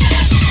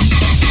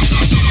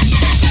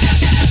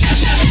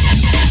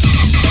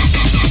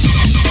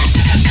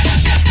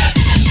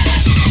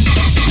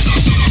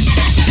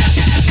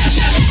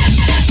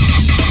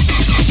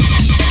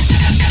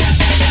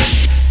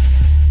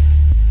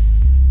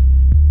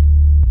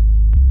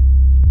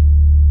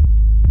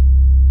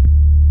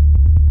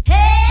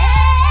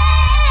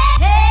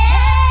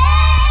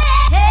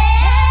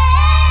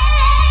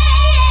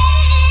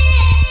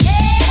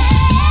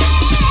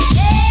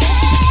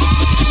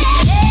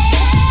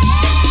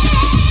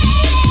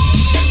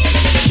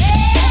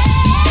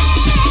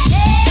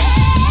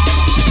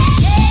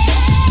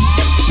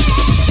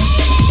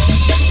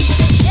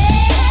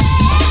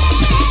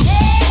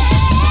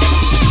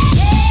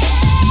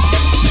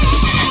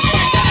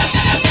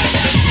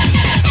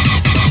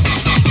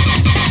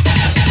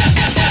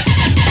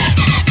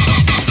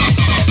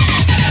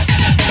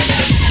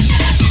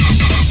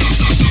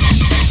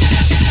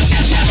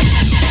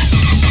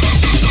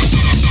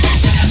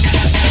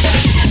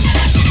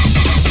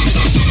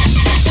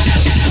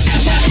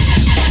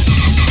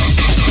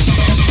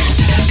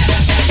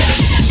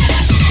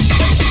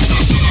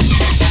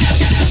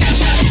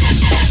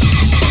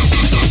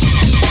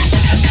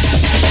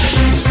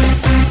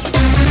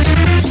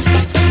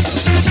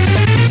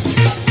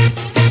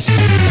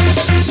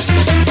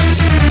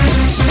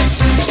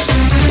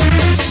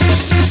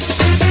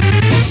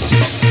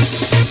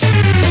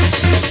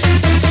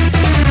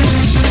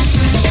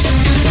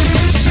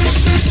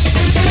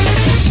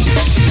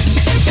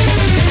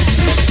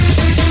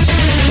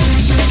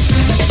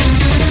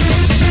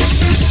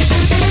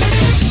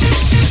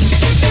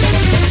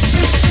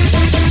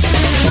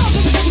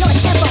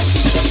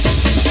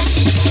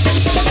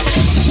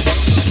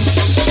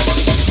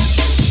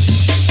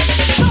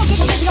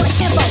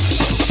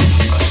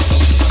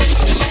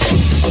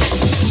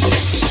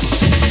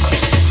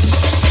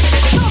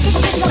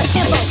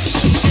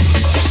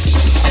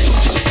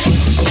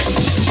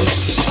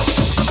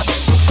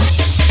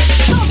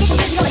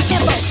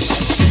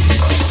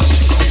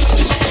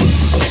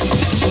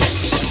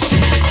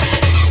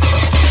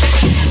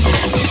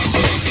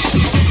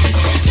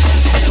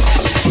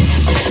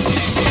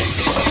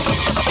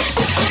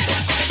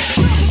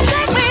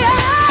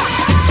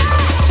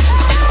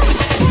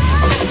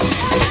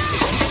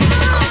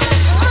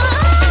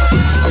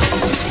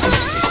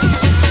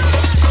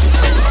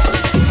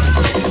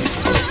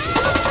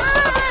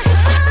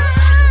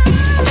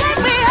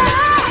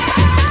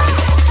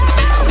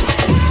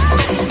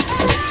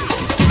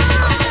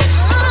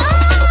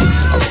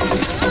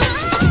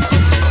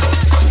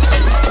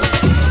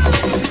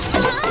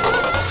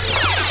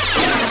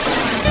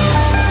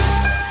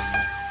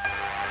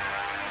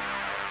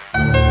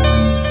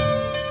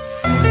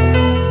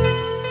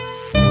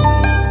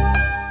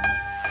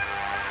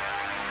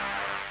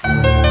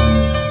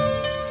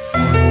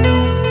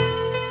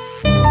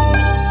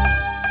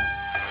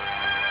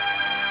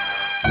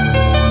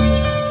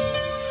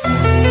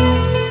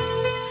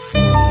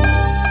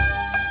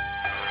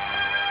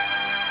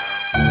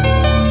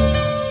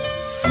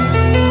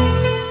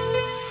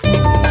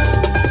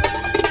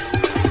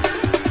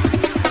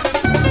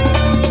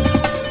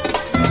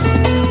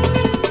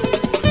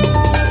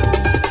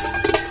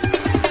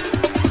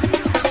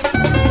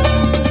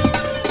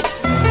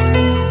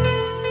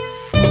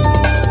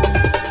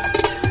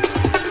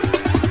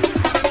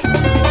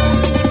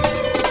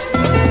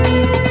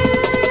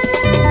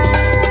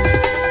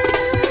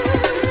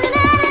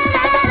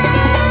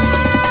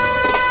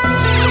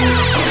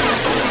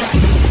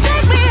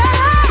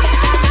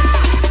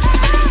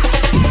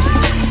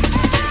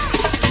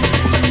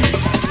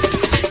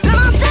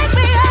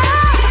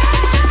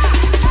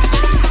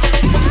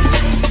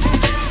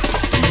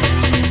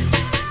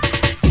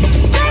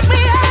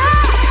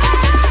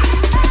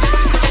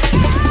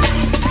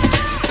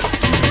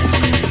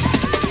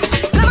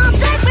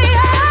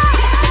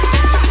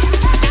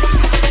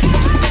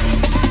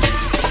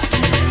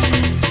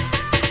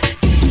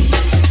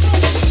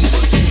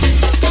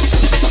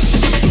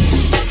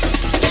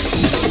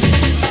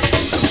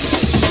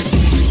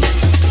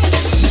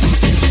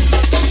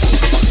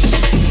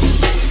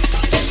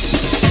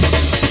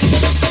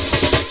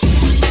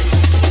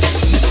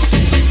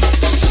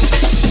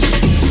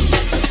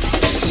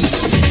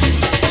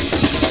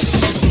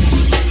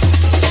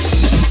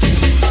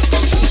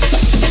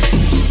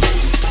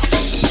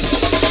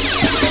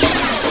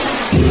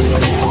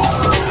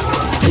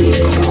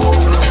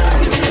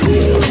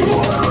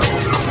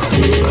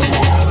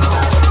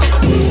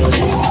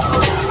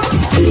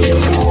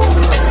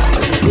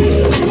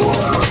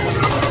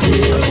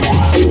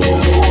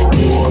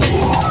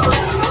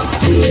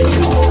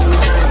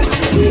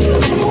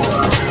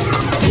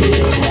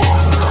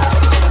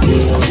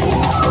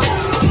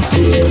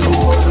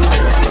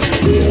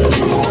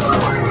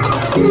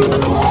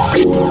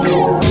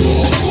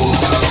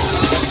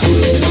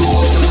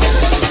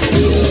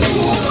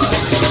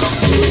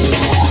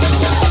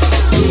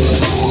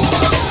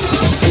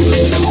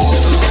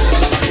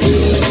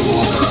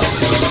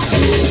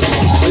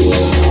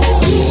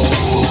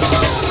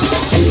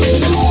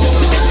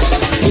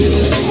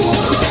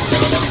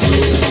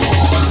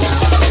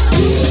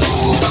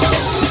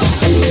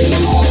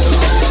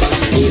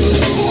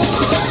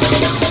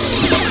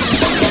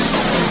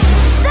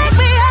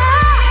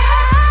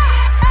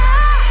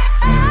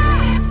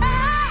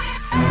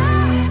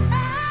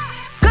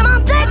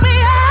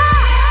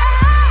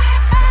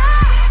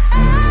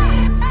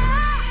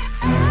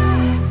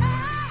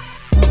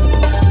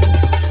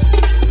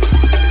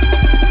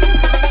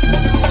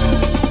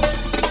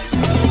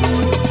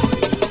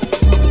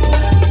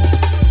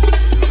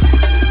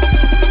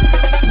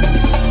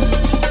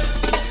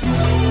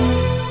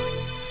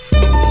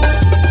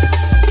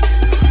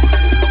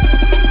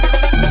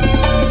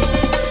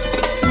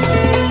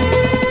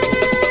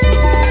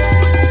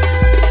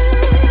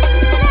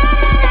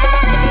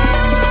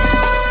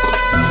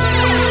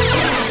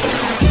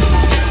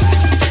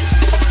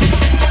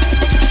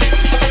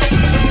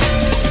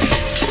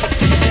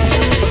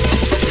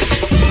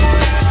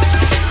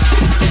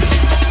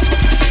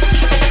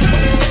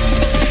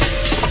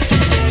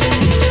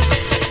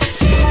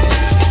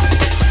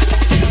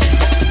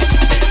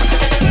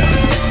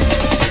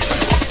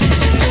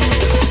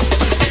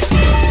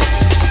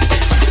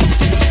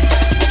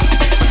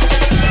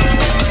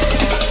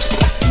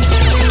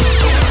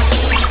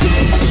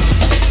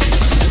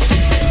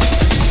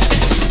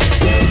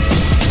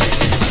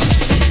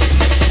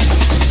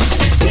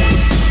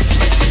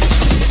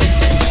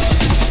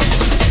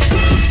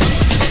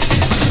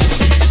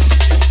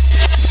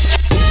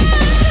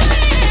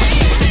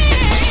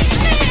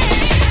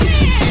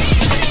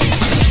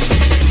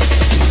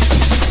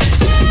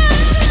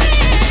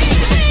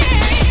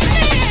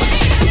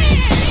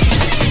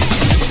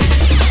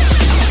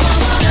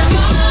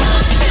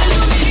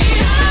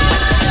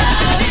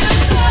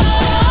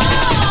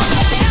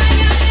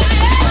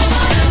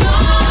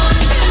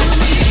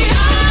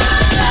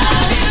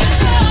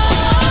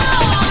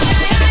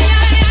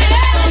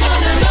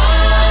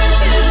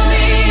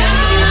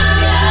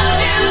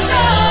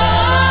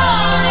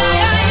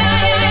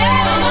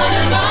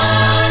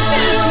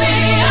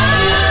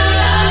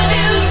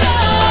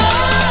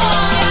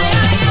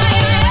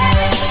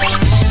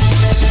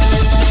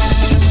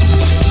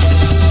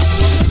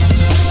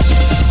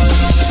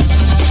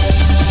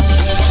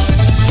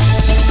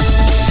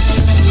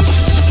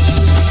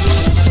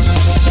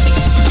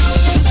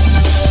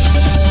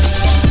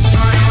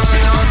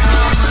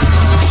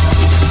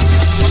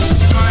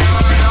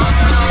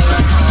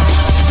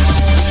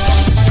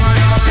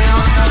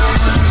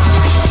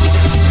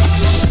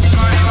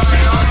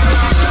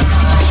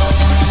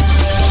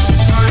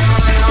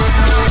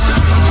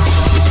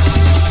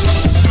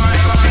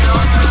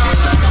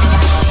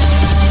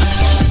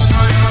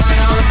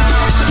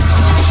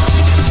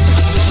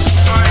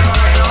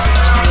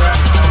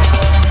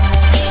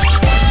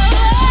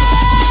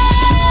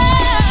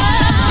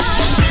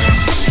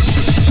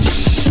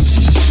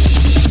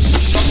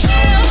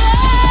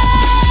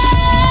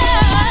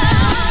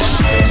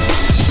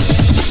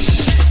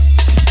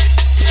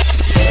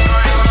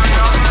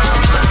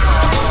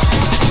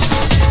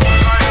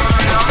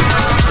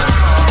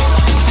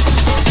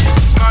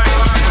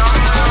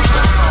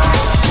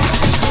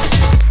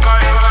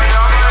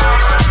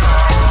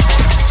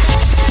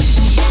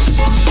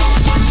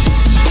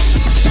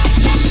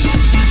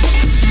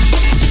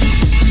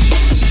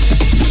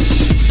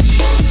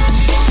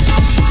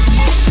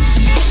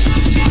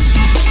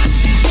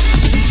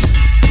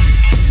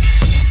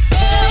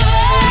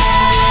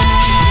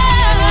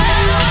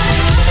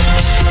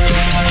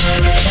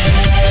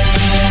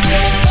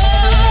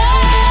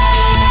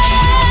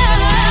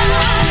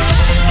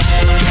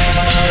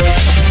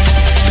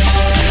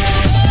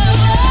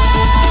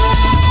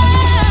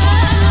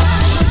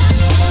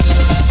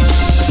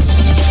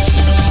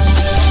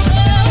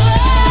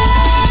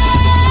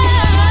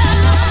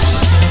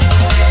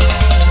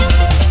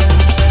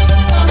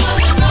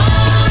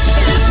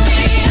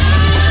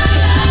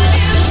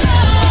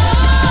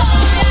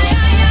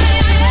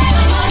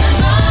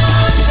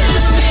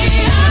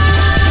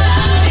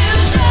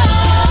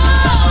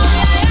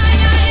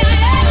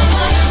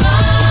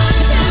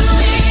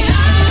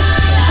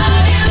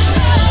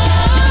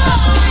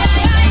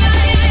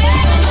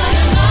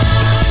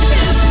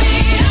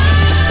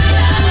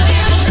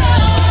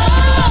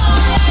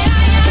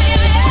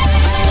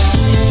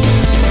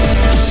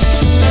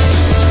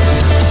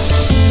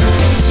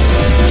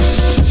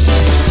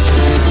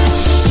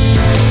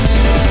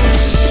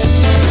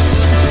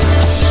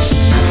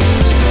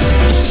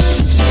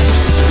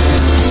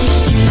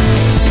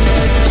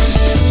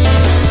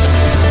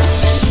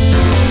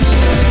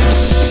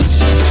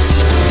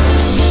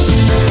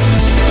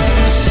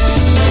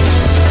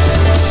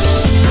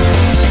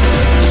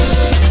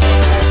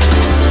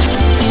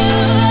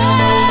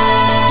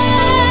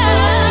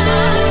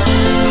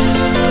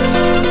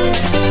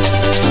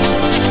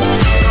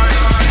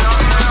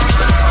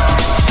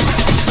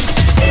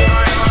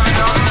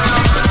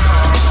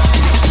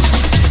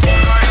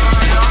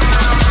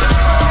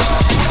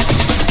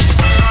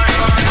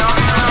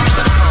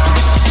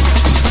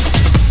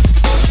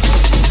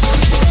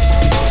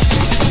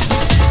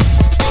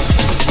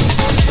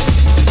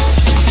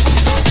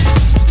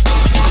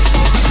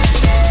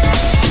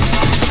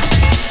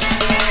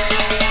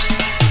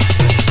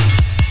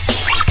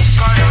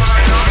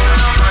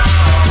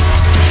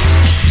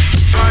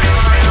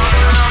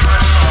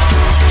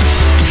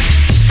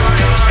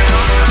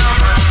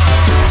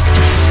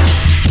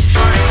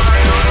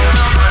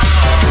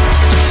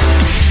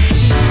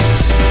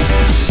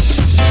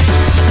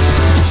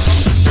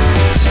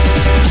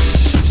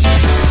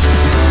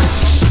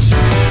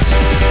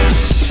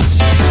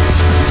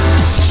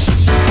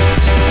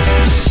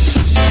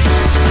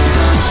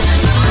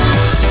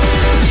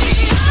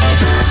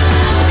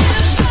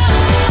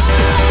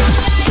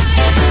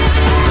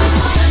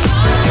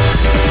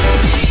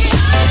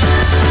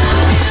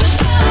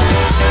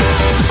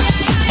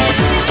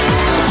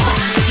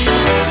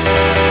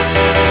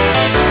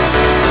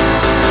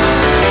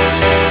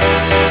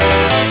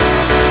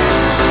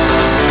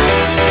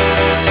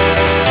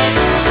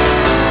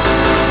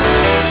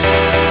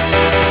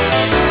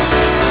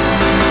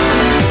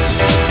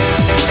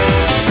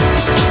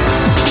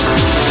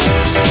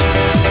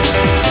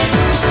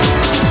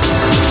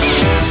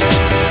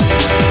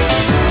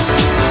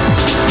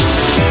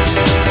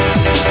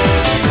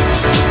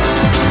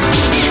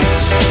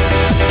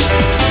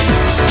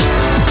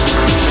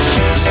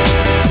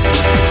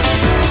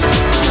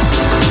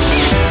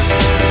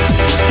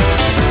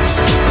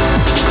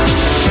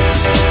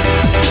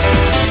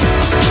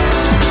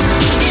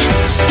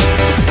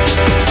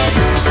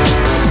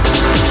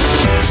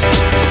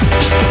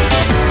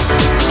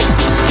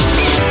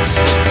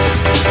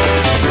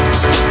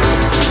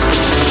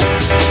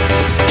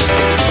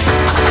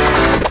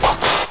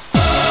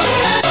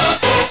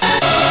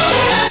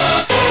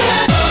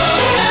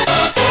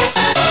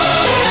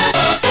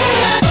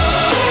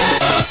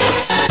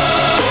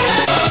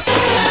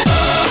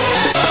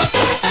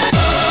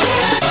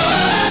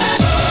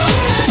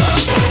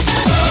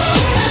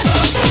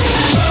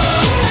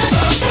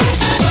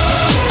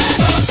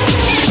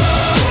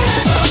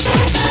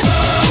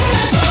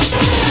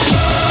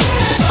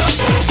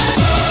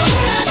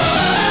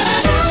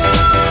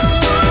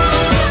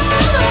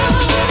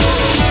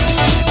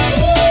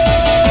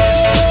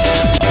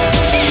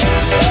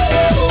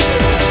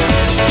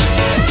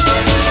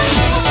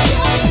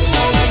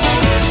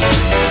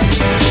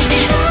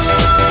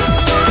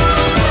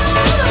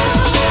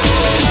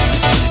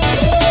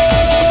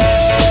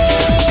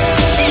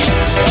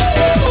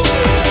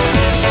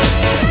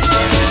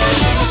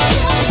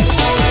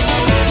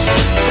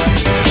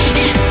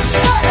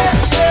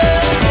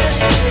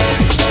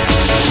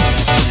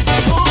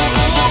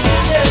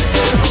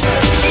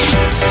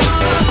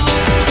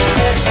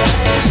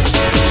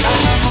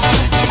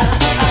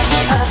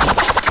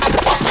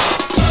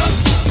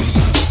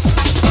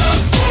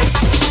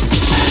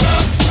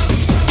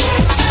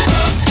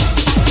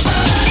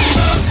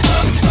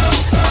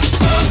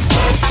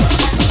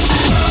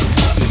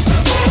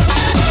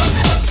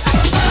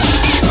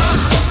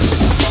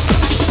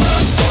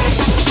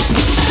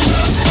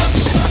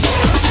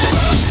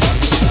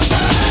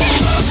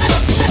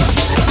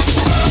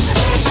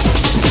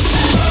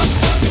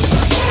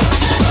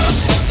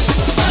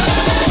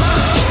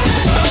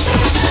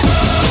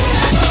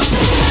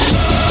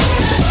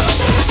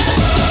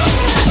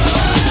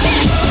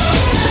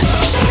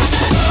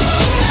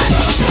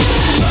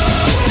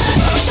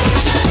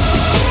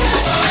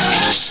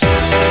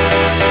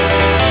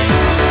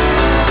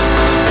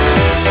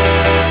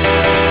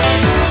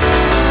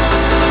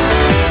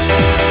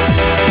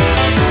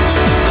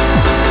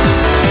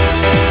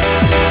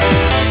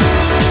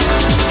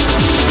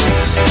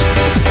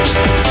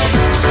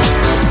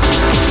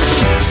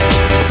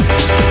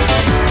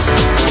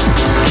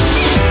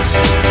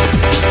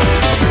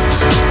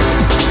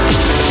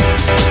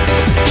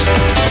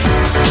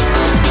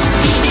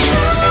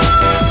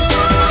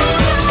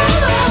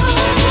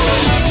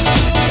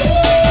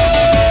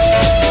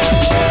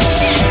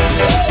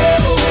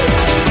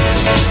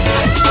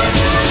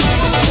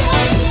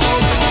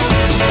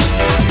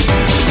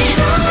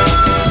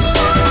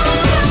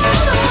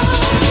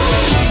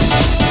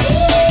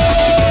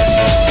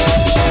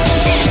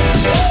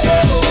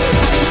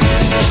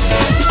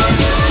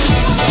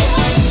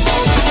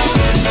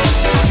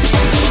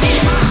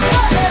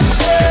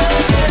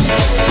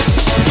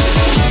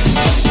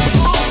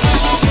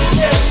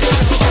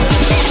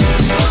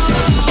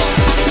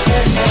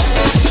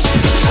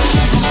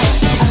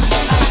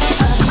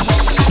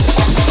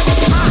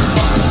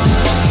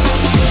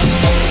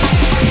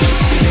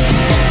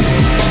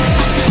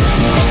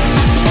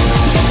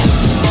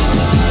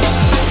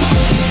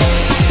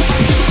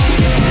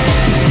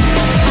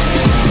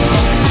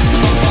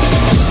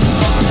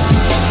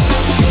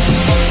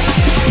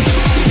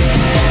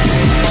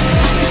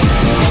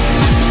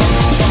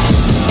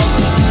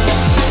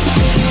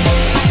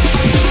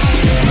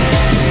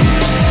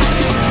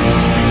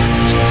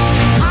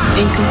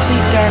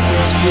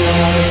 darkness, we are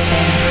all the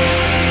same.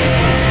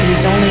 It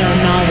is only our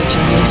knowledge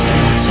and wisdom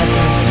that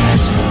separates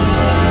us.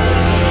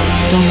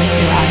 Don't let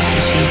your eyes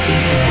deceive you.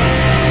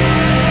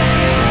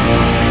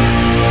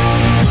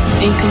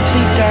 In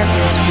complete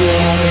darkness, we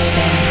are all the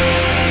same.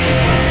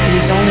 It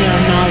is only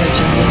our knowledge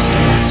and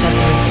wisdom that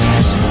separates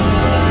us.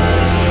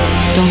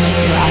 Don't let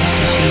your eyes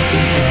deceive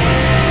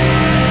you.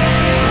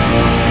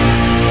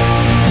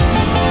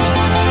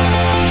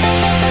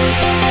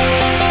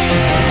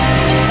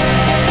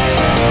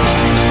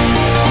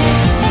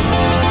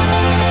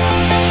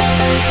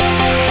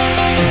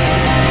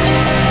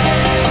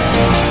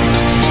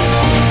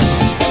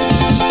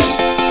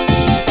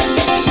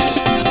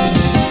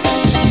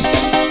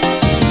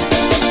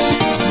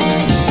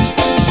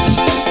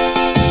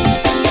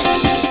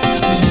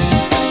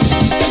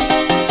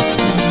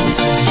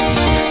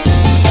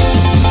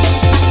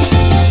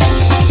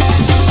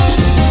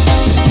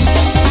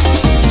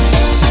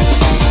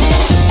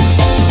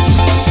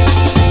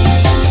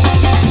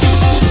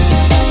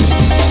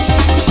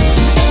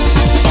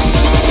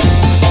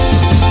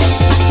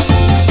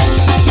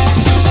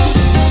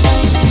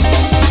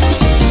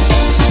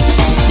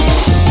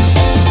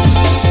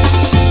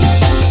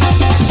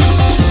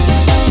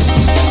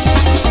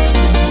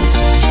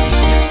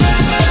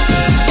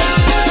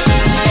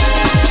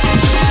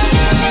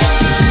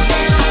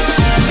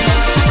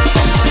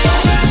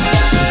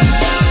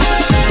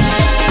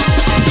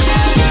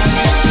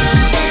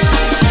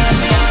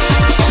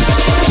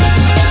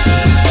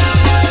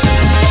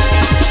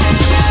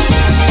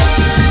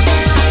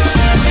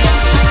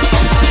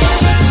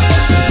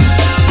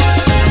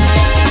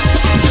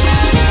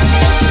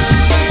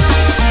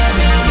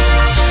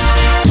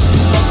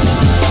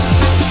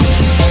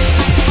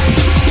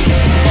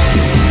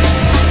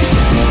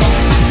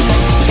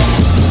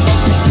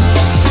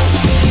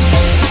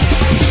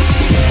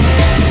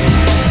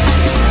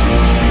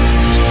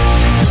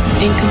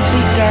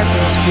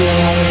 We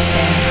are all the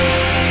same.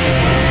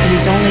 It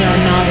is only our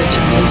knowledge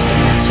and wisdom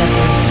that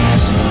separates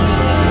us.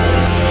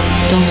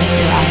 Don't let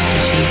your eyes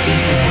deceive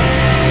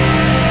you.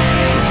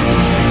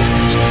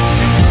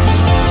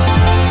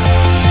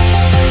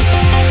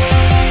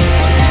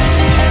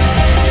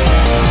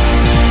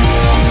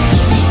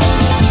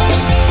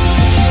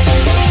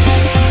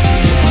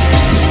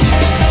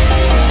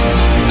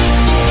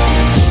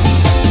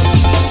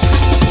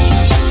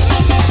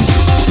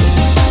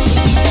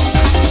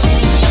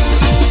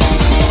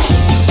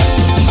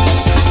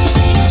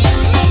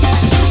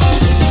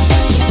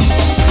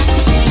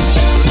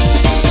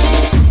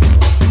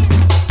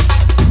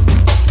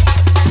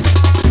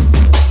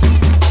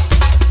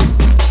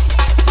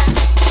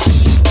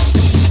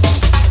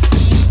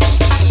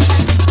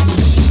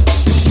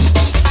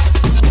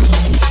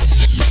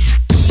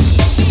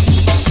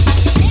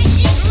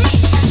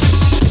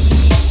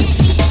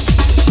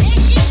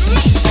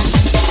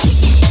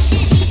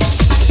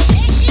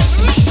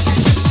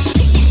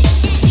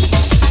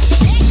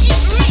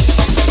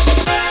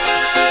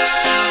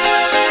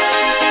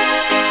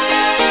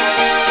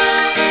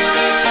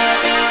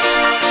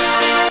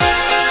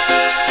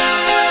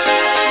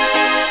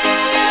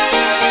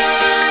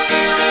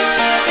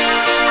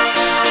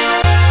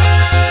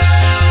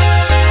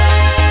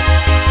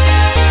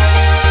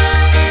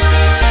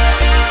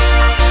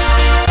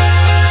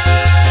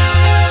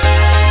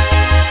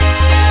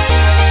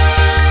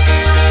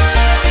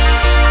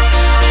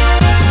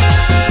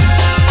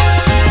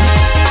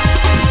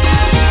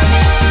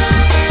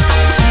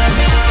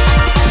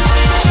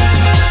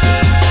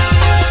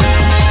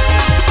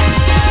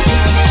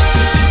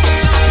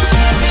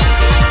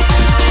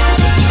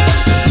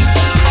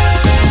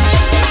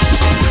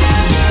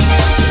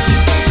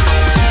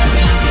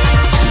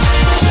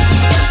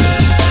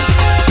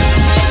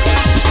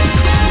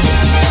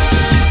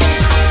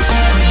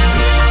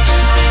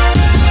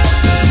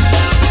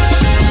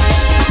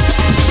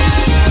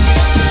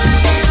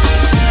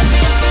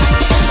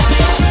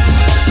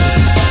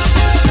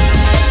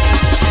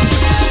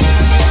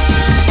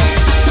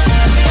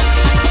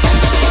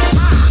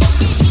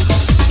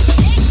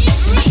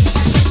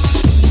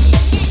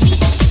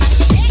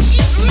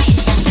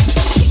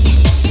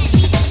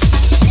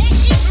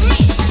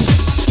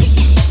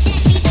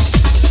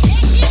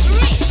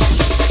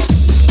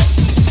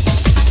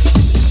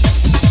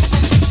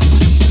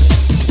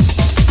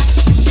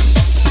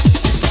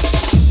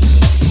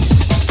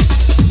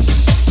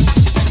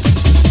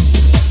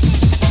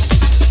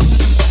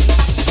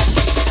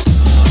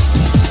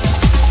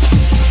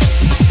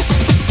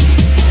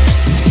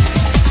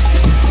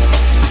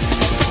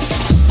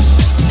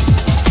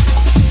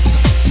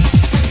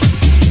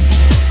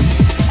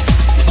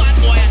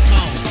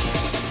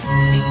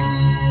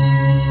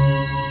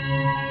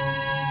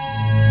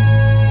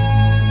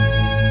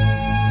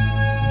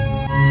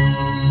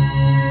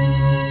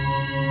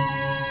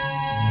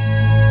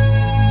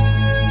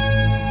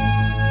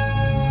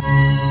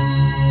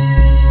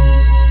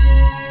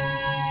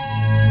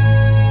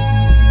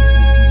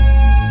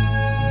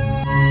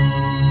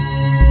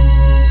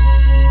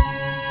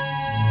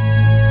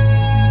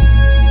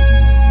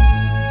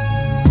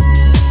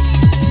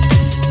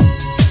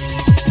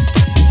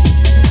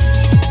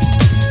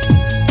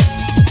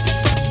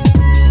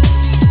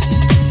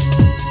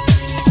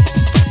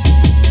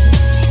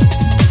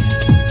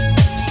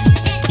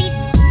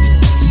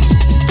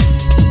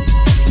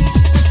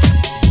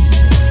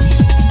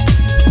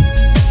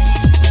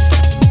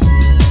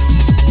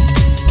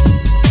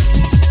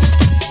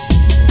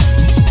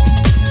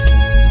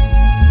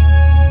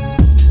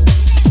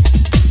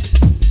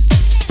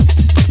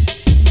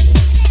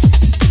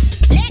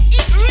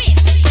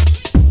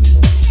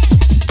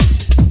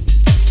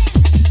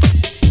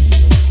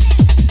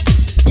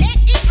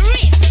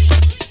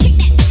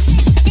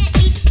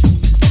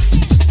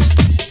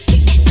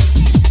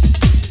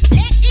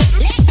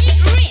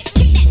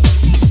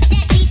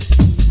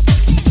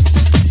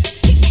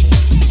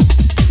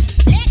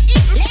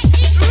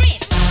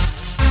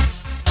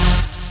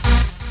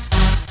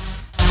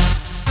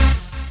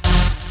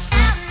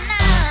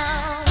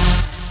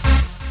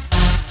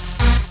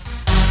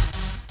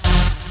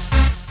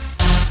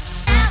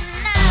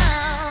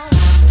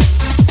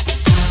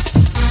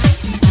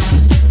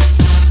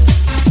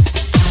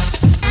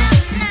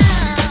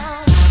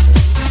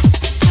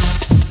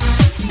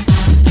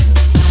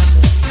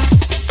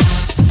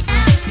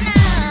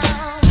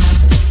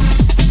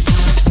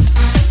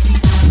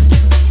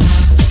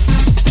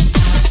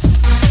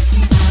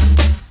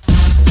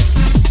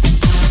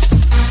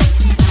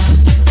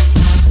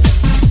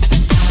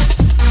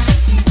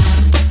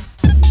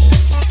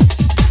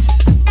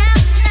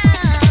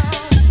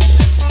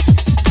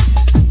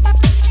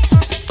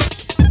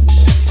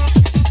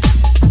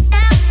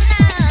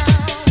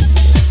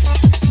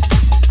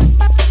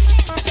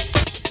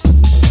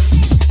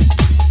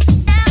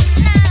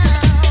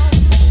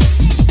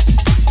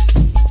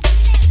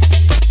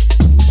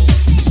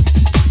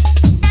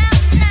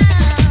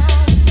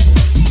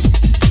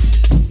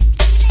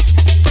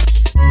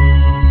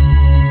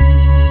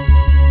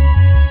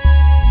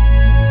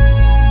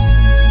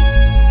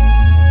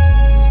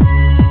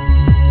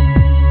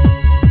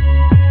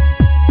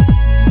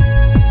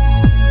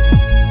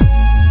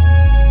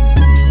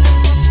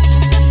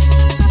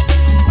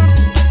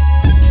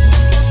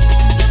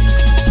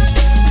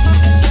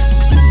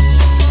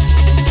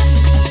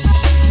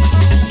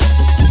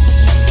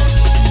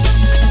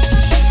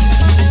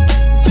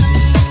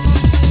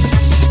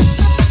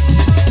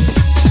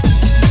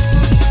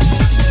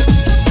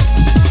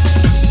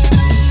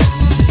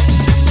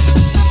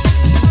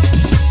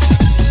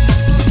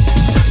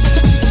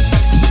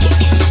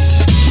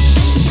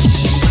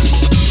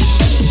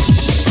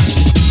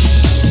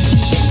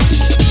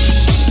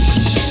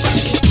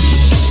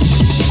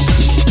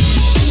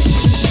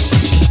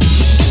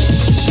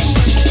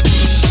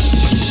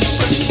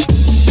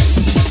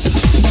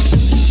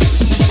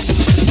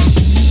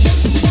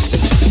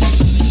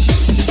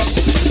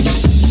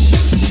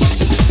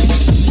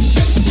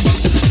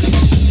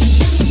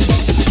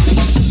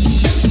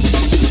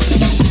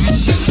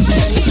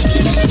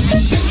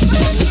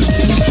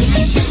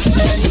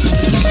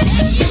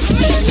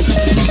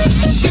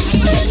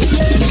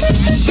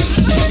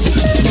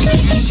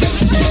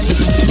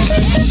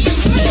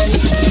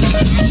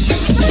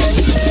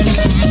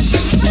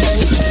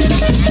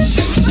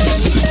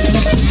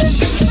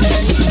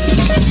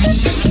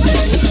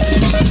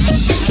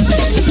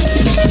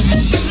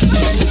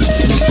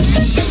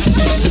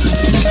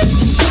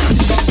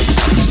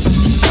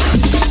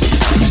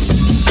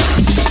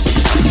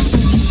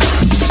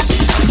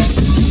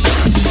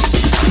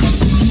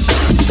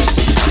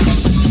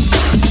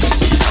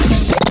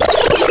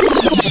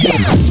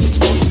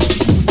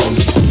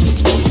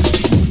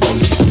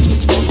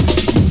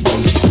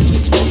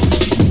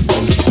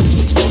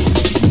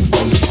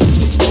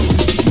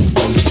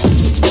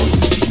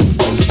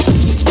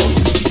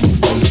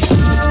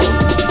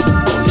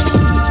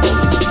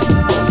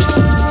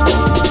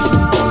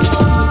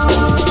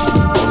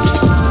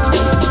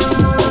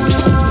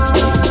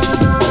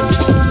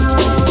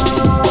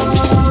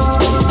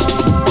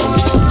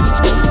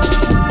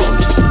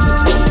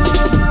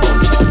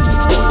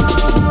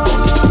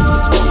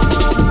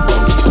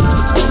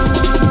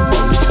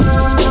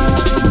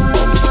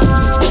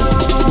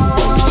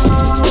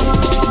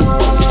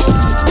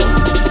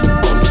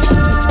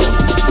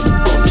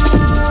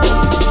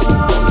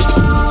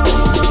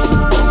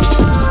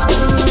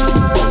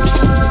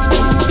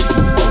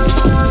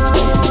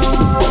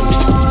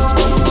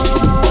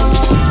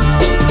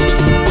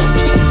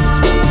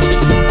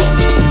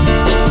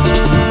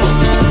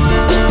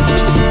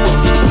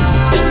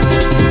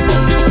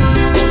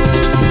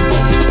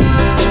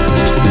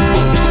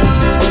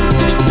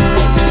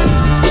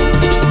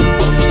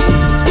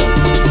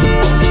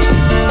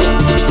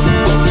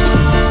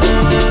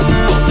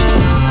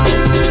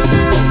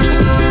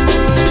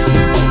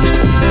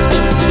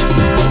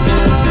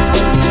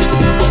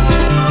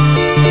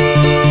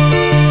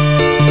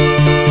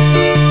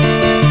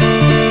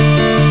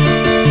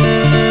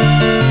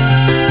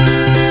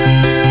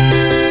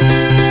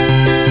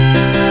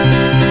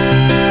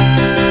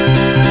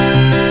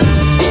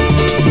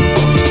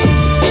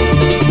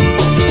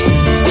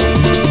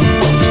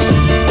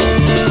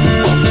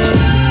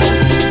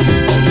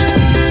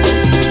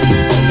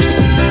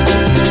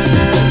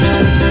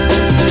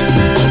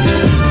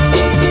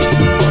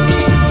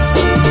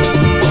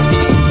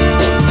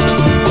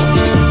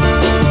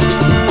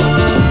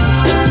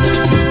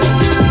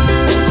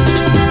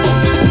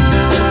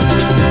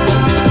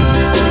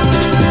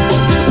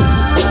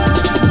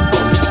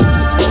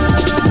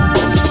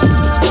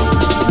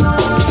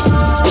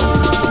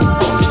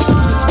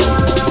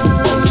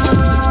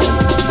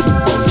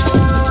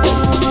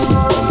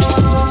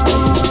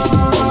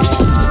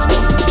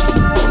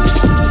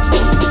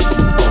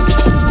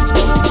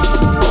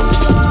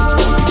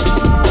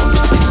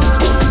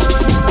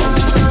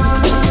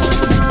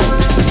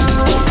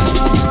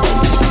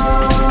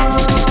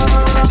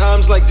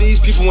 these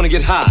people want to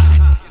get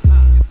high.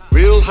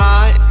 Real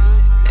high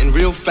and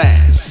real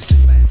fast.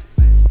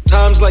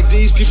 Times like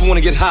these people want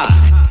to get high.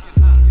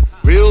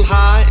 Real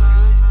high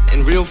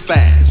and real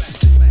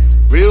fast.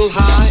 Real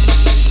high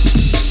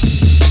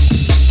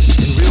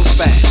and real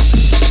fast.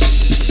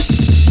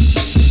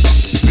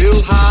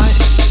 Real high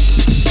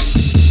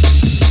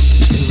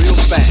and real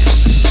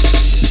fast.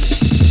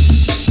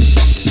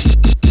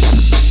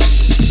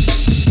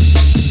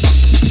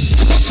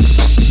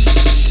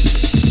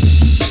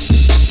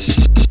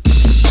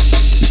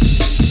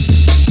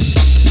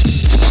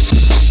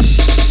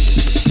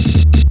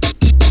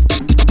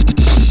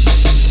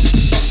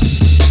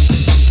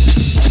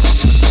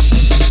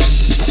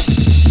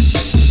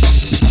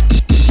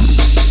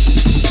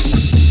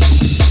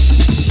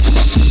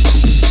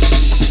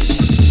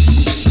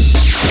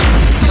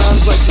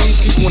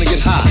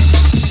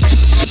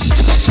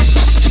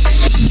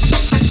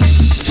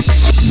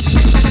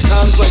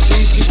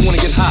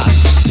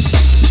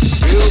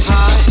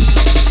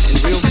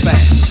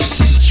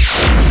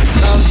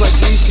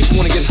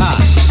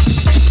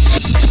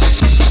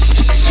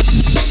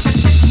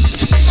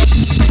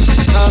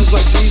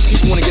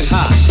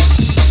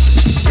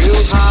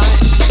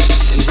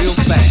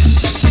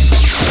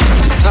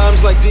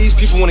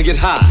 Get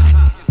high,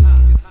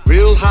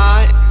 real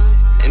high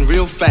and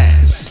real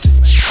fast.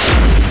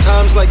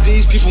 Times like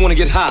these people want to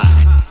get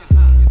high,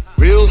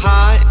 real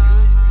high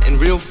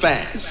and real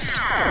fast.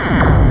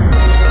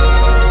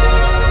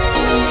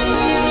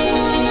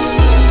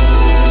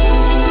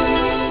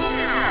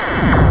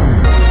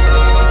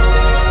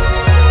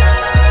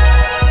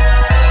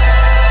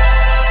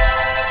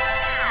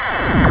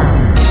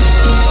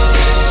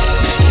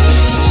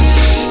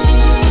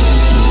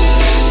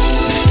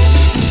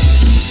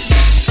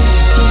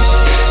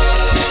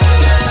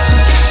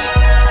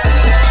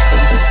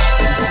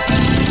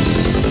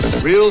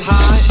 Real high and real fast. Real high and real fast. Real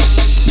high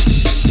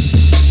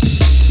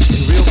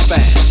and real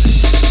fast.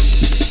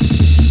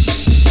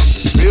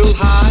 Real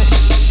high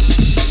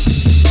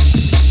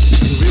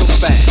and real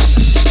fast.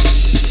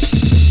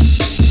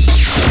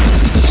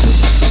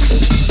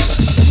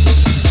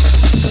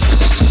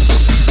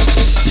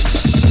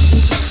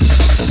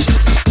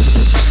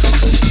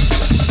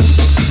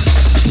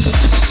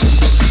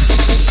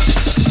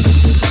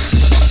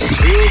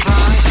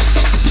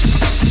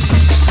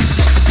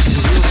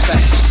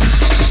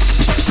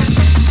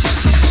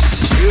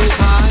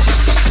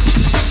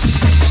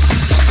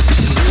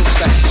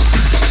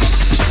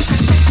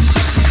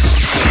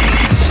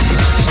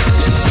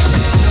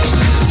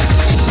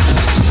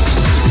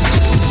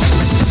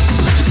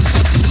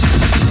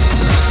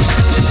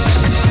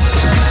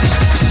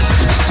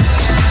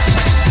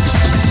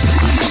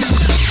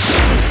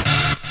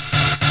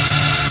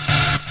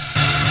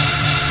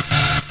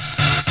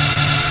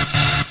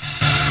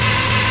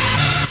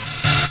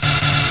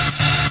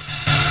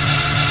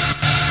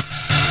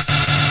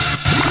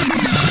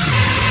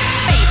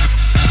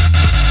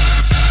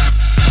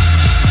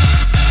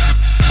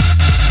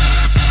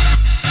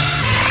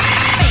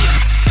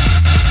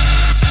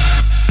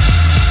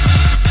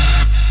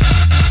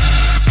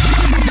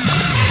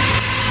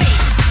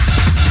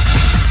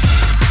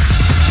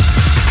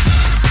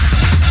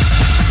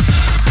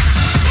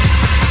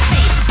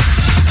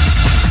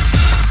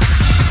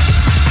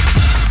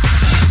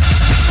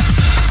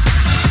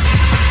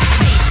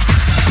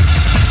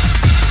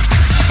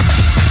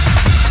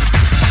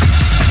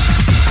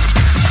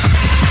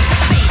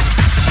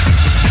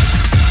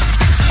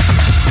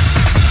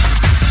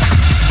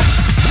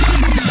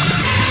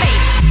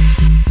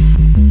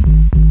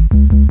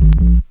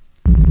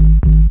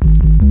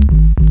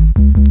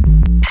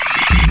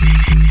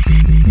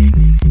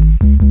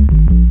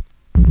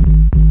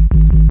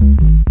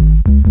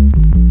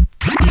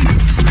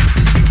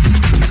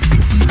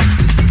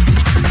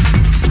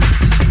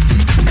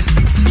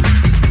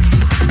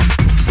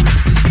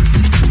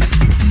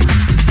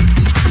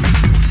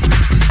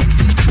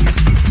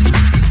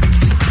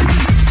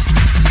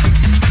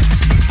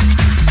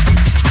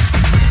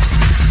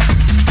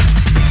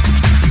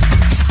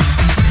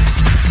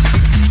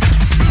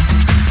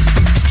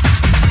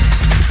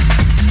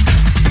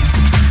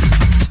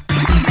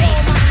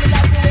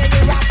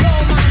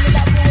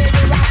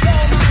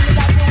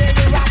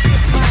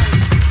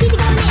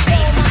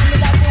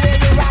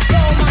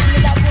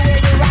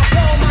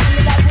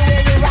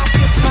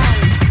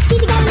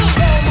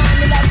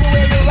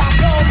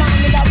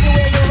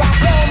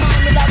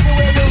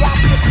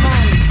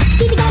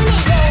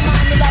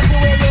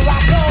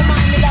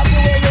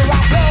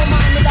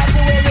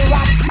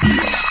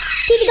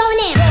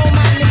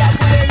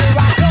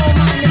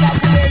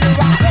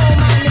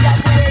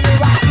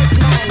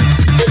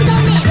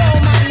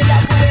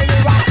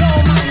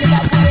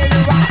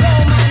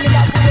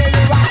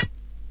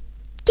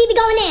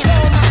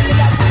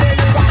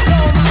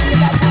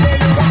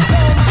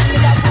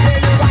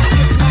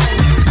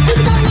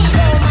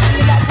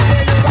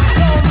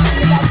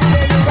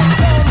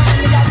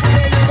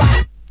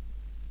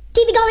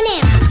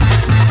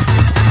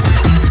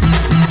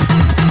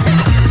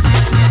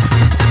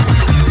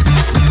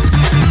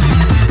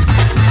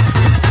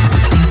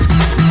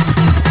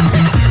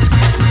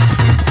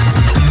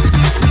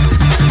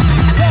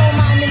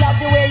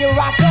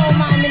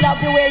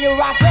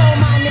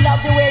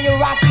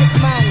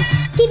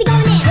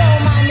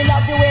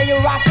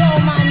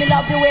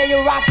 love the way you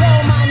rock.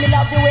 Oh man, me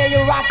love the way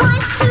you rock. 1,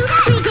 2,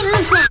 3, get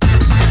loose now.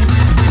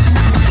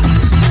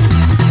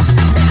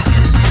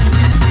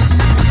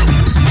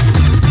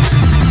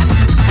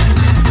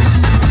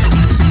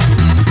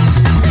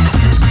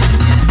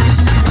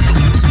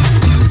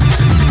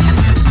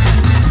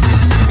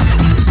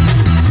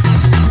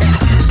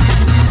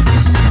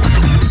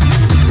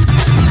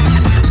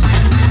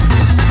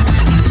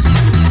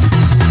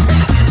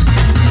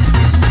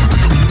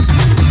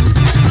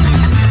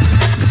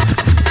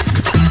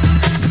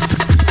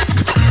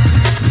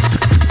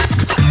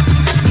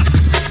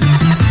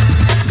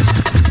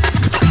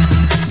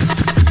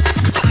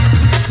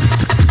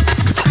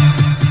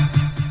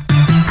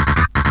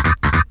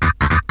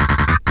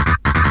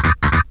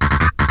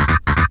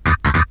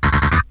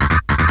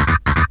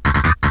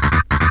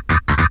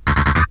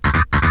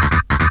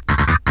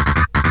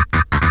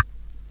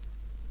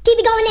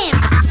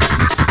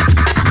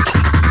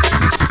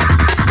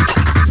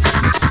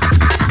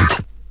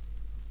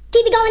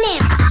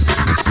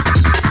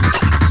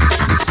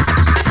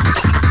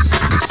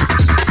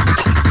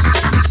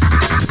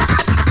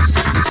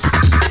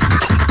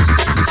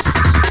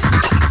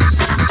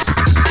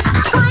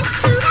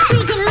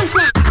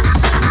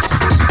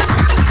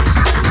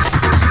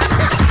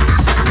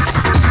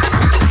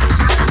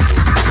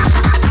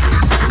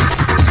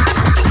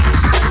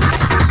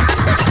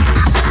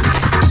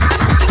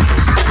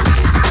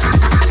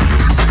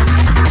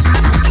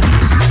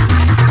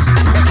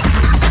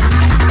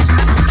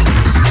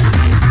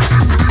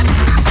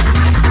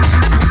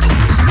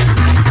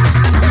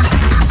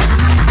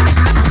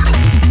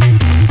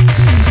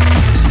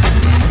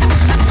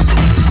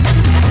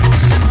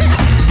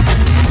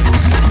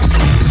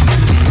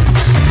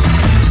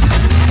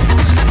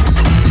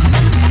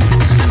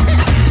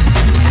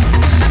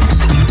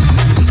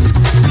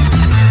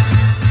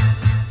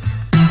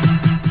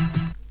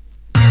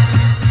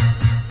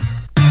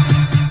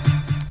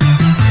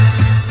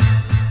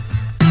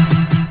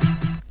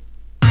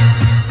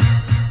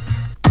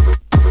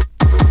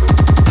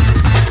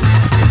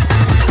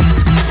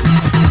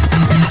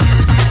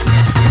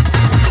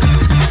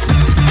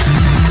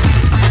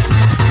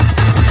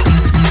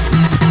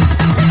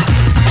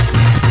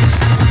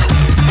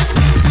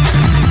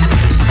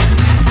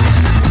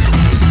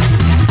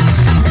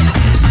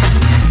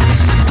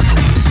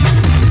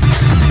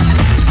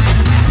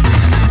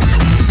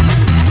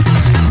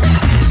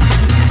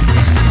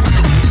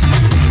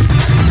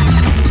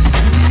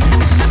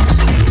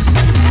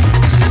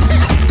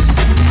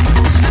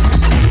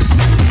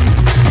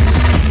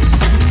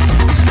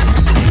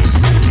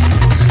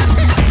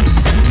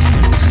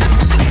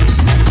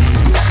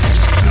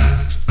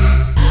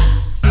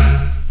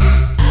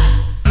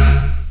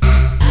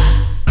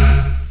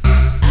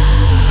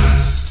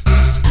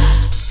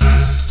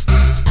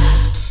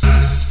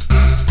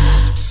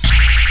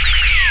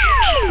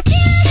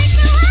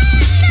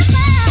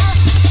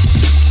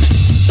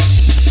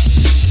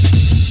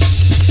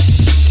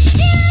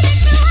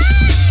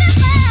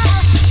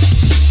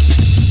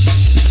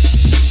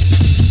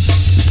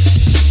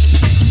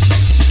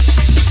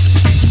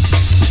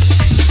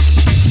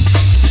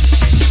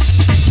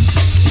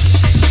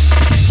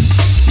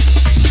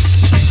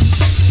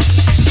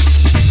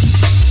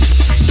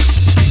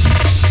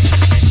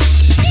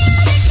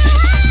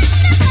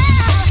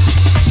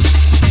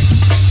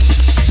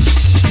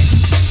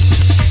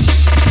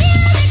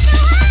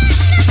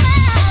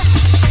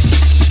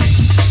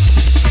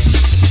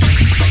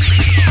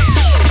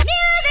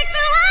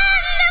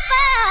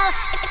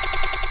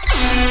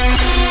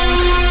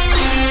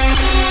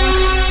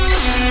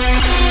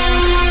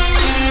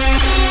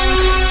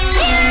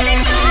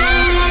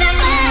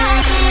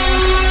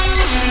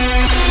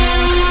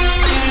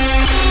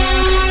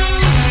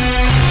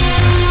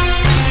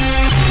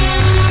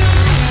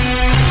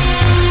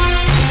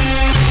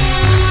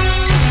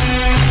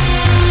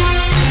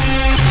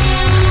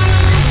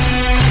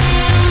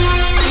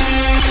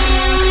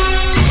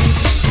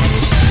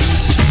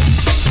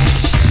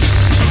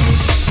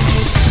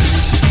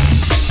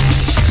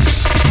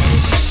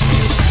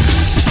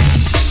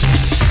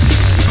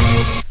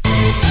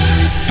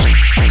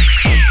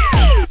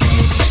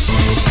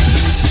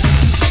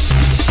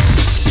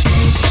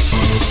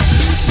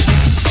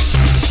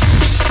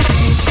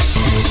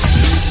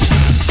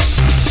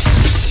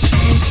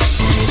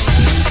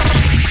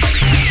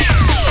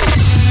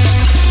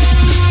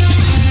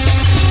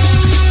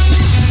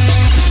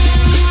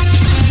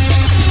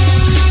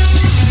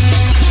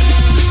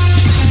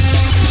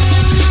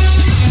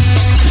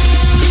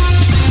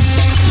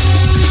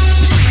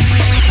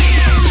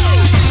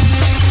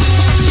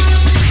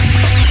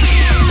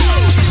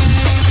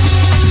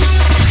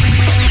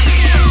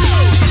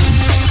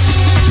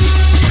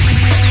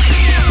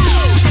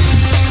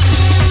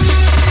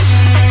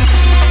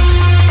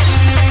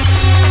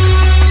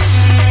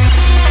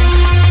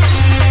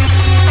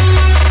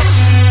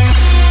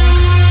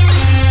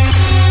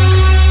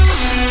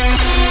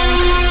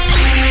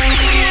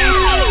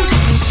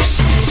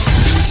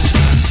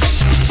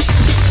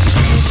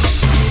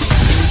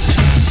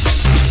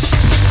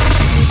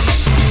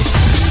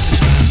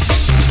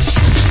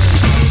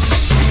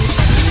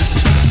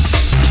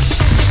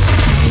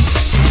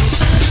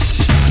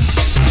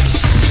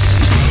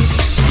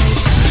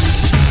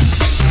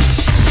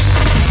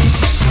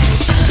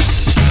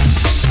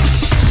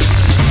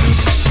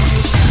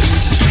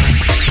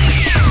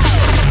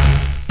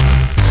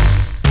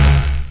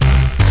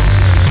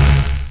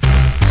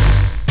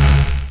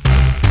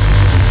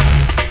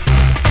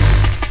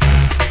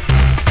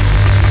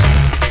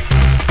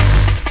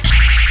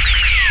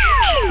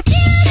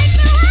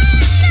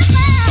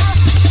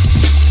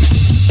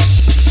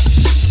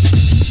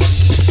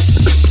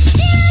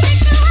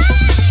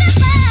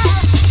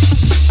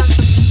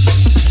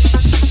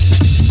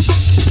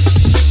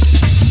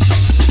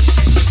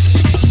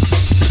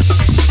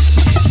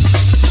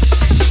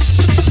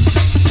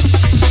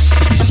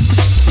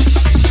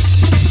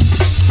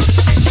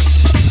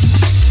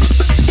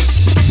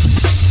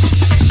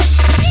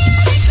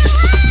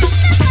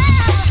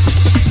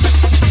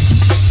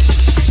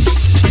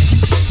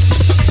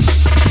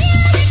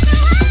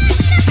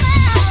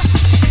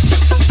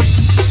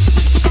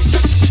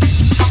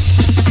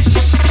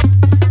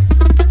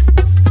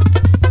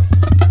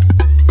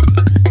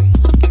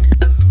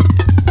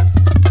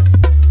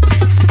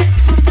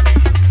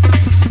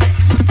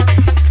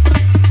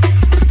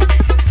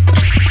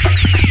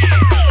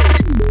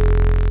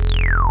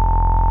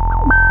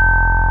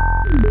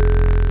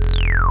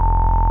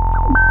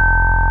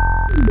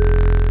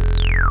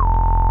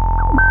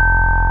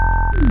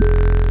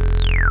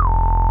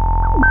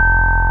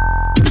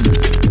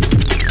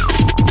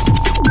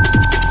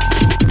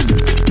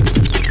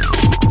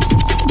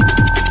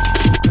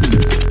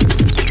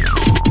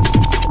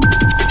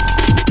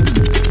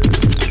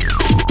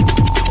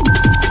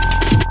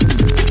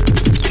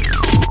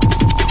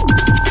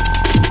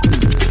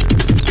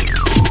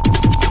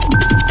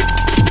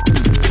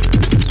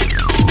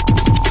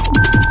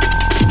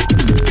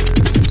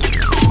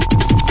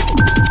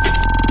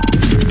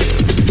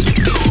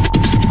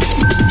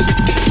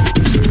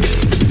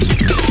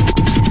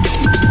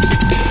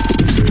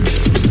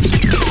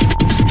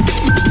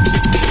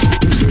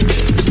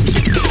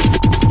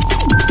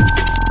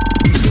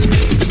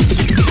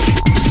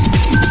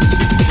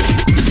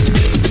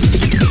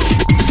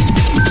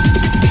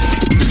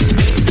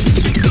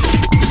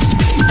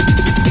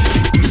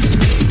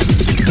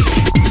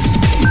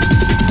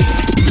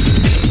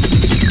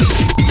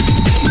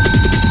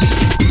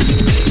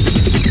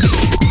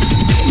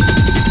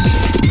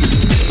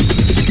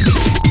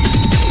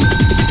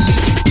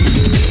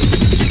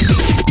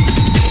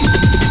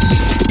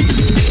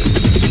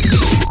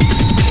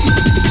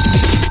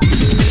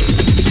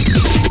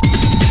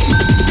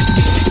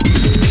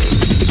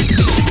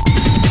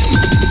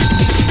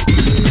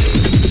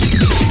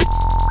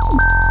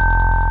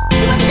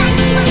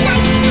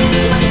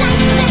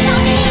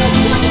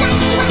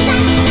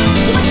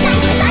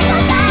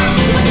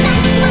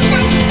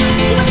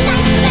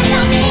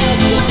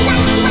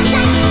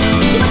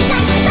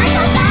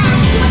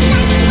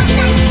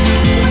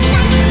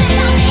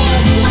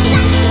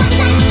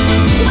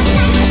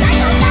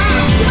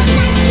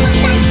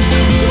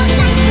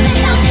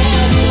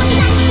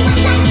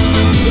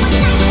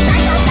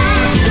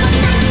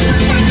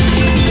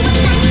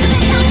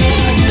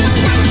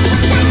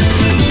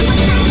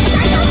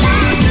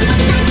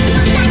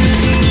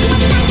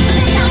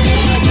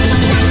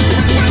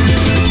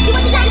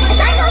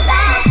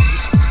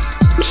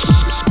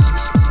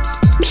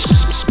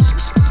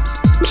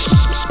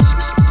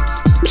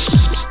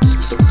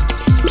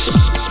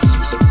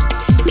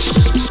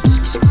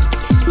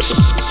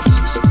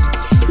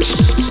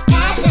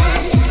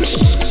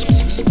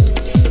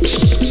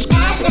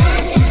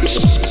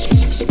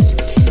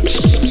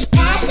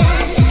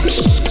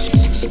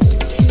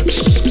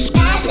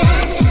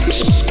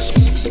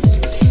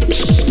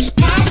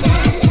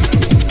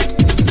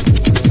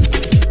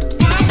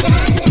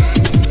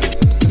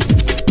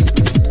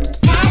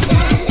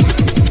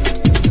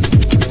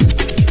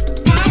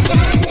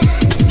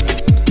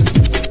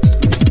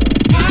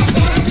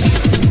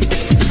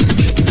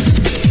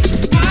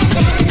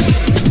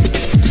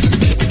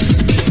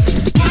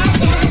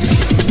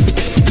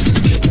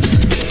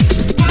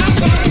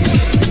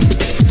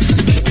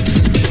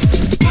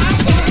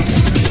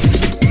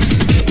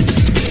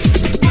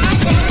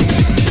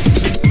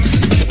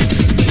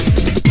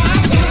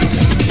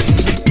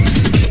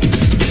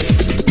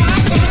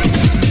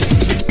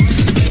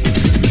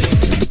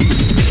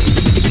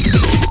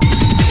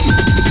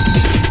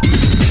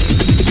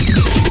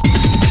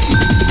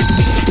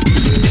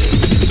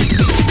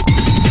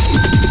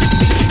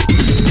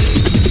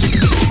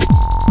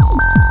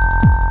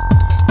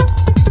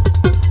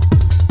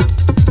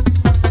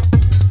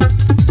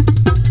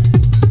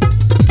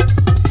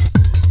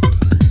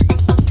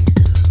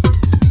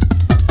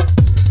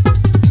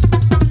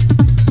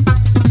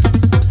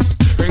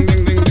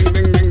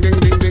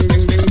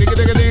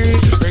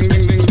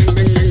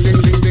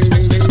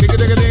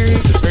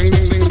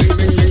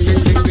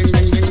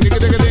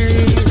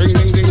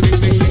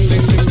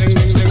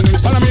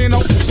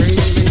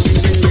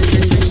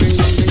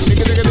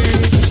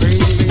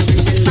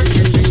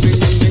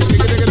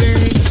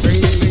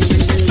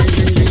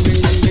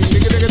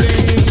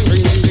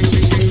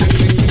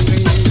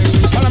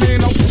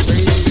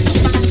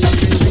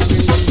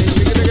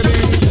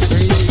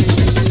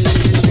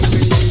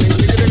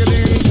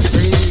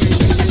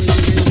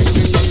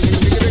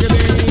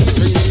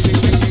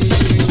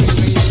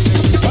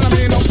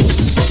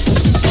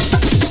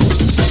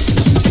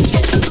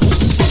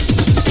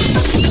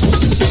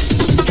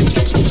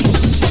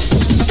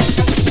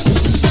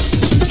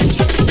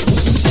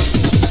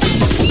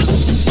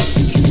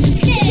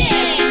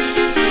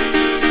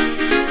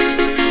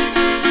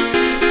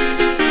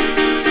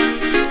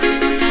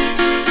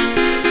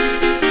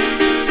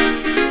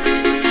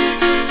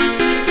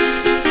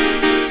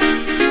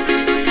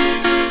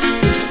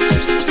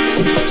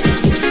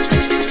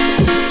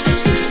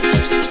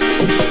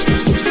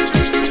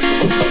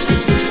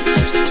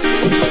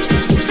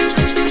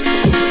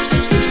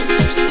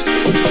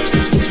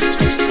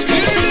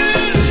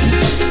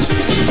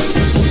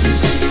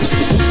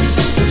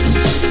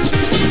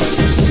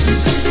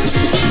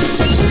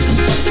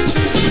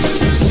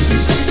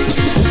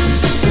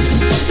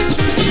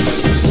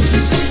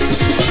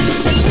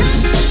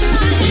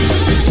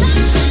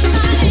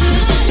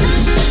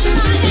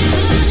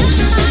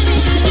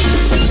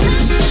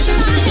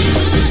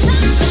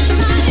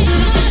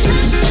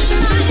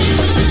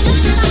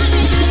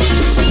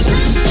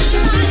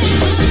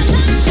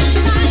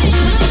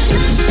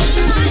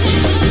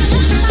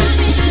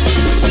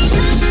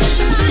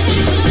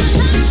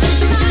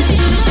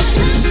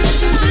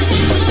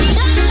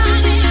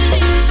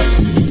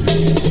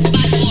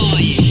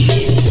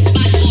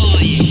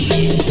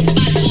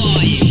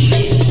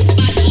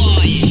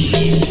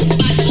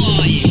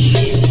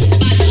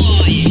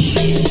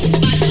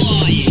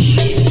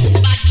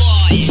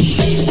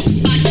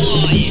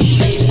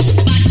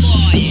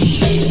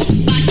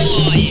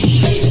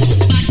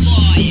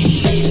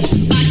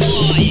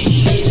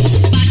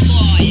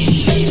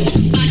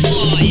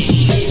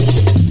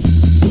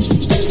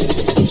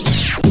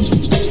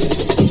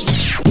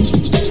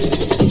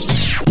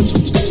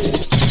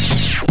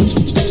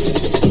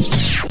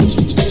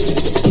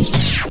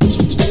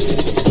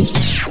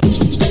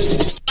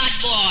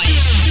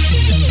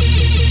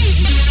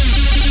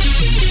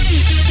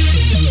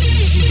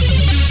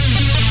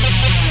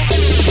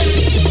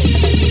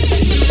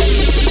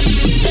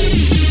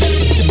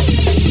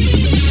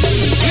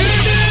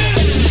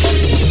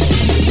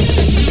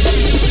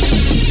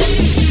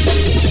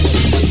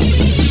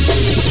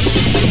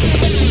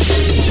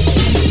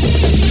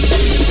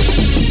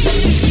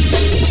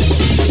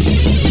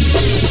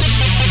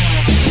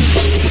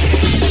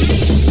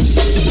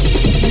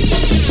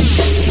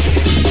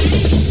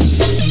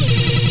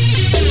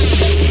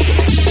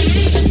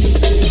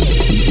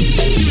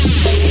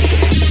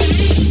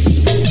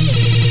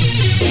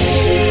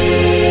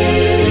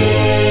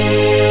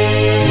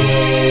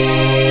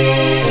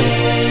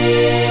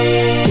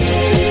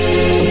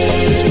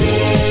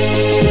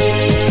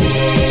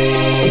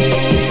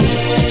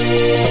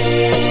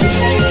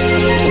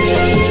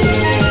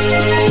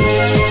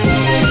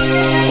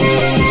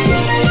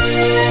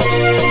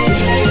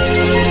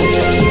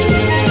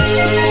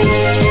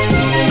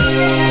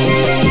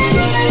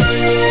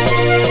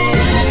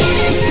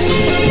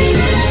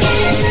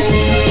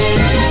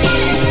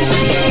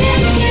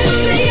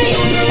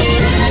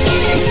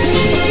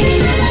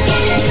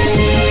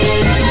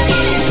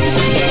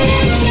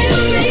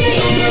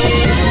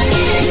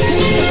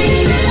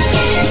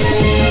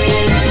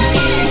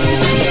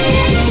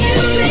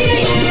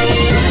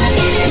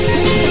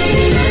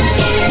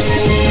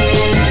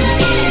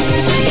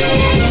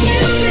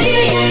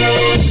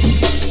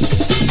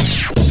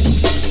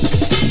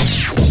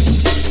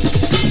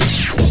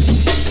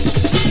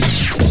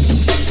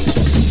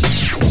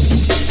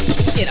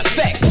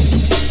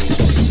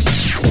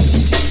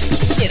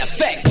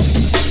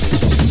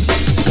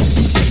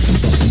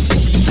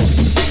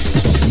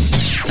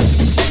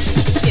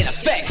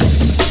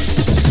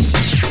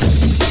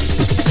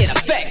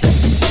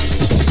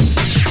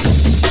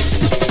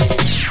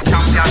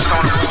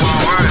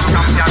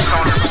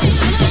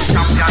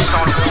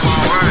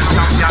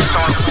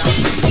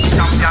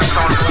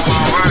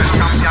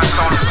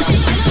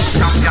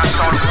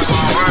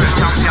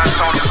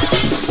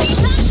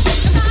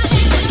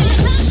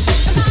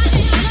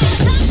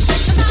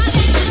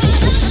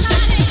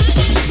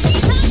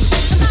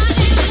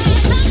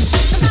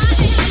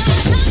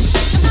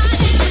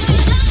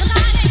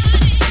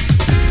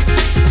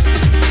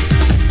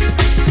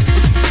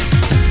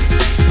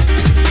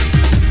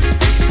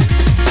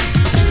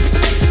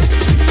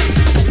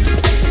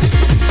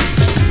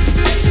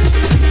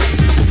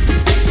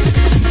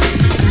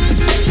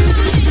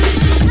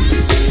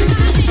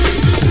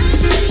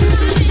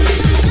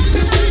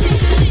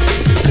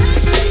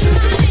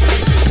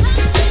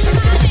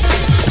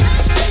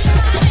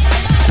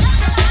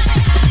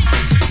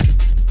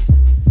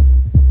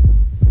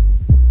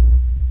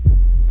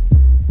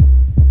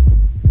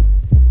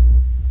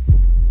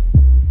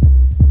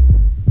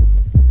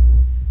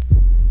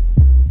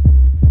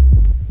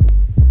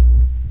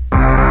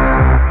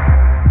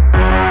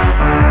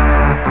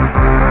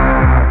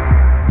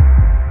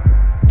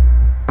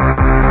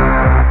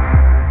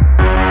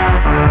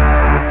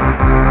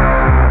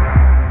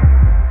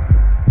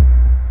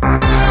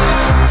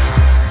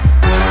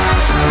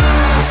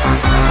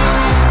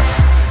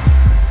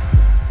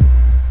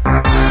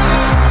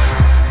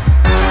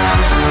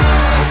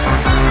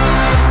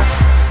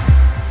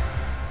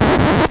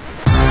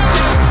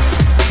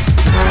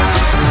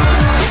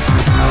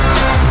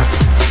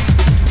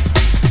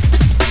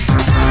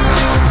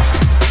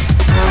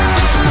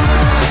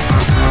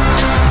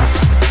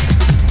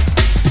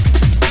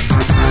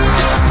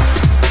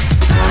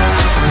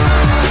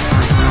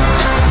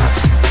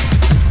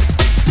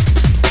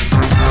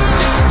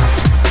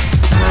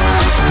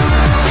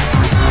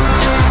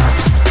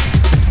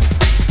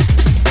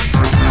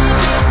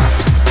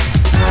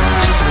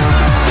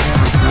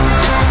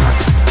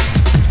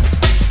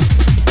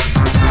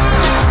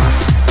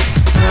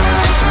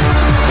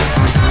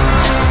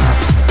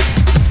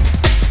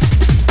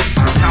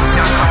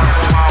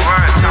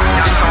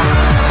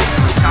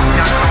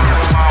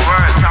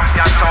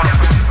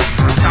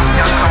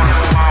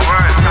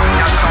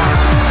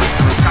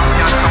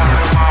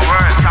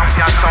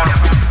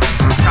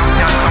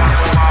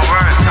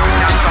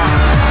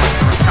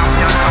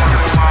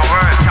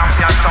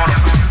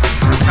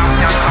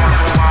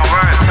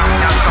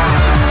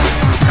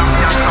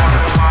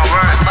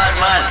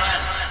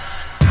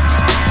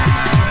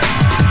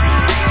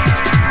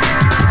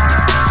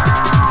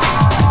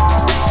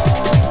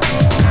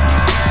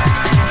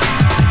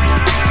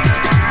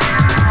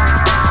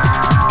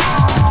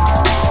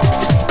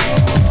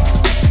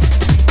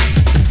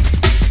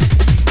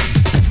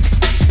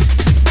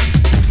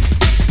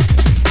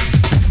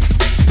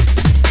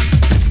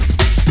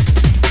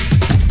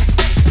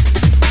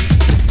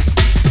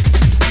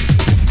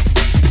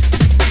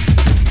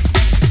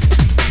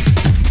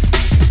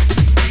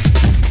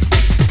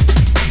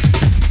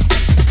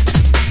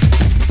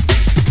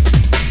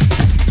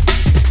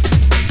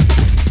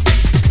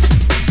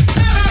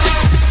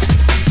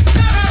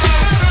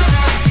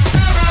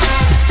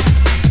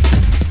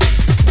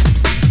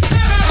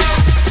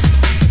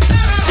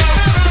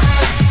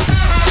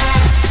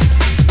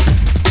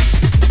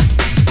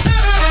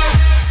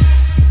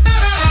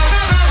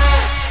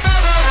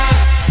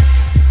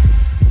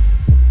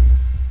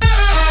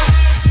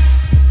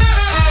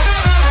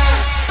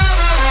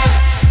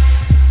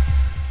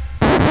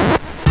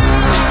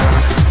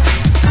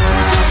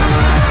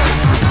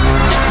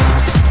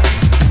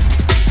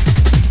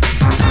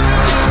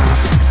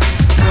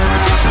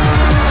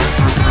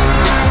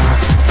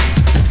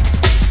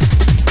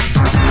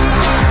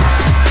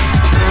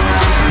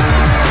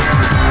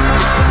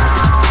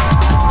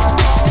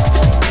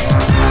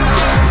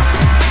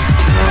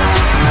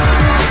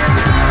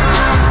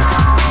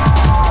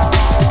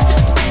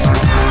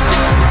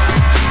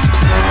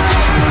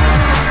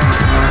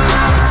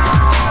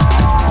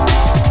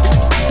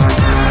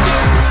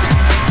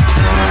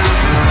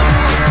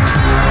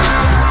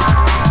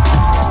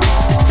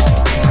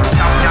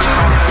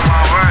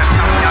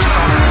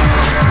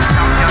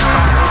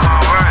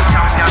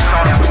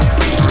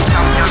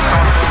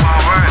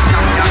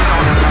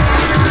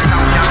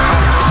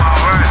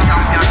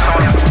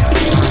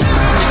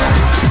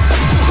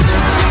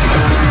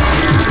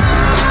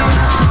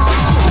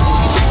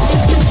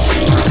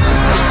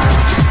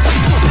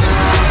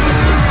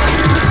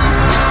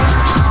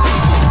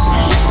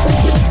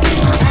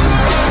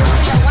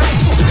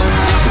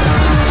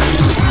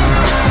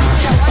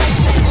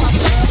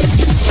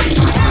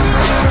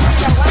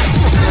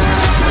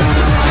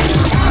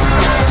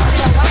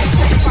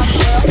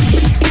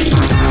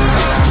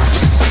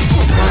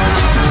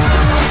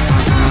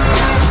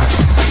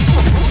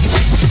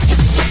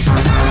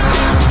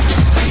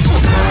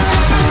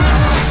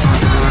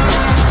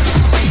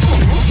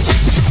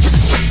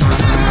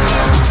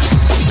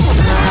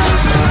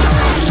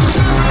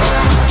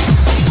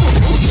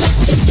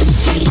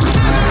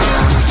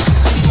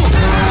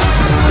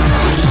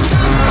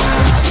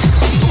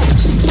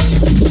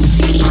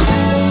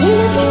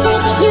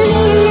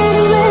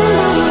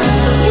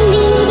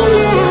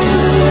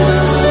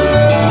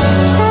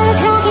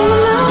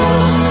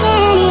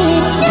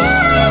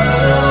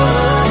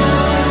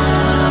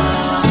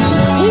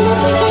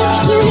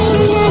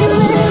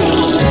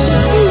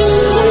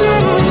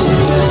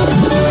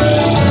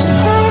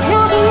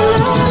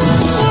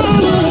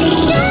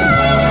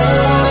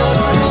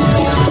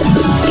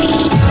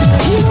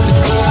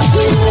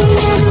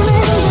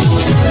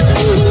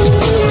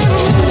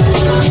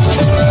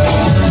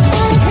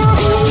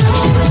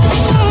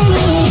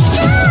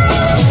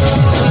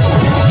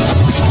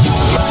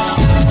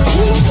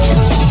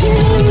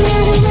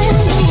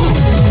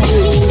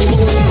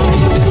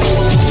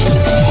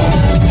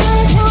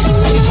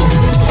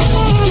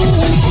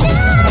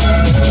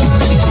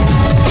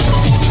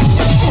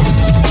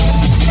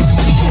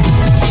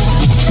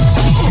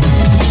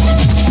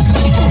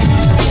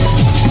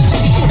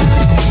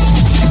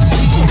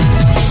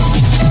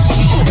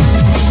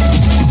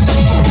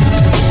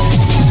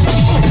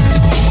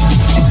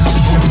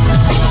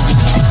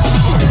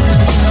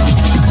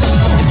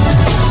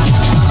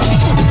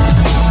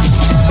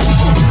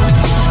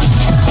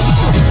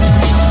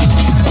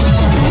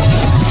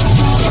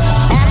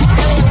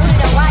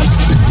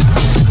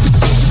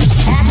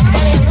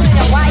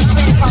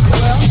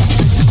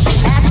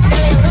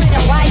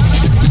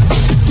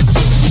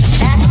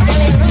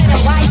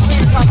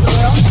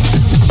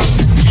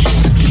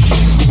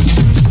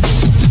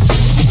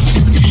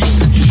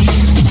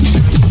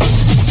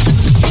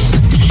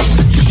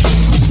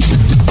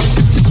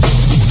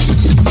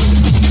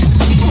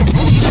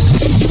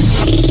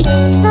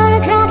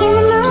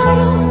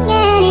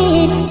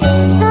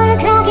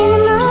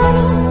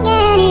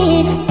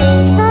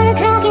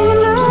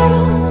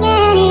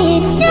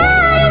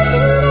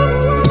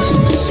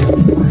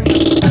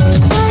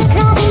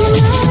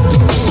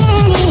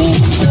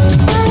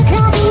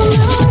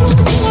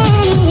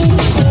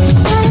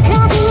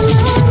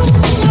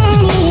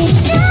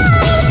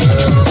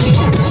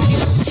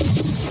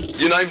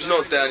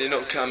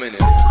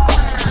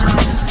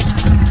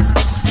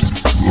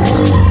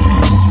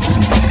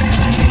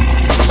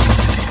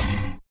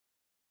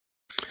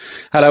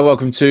 Hello,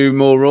 welcome to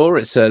more Raw.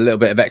 It's a little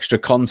bit of extra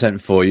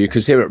content for you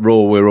because here at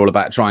Raw, we're all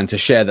about trying to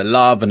share the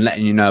love and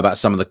letting you know about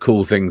some of the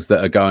cool things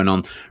that are going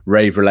on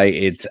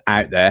rave-related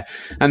out there.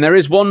 And there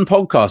is one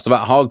podcast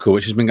about hardcore,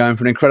 which has been going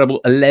for an incredible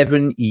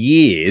 11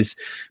 years,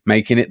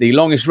 making it the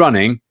longest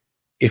running,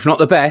 if not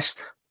the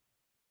best,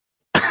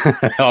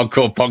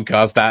 hardcore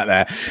podcast out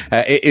there.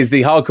 It is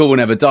the Hardcore Will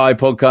Never Die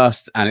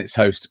podcast, and its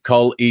host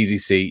Cole Easy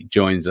C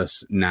joins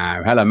us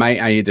now. Hello, mate.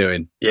 How you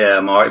doing? Yeah,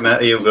 I'm all right,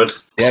 mate. Are you good?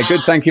 Yeah,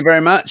 good. Thank you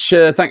very much.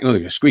 Thank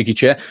you, squeaky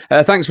chair.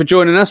 Thanks for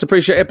joining us.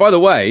 Appreciate it. By the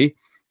way,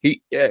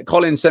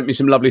 Colin sent me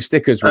some lovely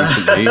stickers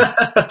recently.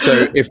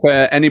 So if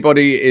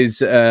anybody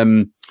is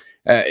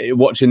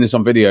watching this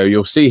on video,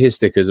 you'll see his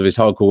stickers of his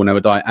Hardcore Will Never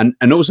Die.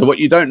 And also what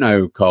you don't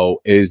know,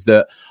 Cole, is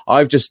that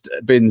I've just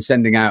been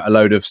sending out a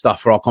load of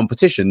stuff for our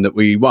competition that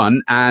we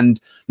won.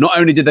 And not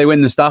only did they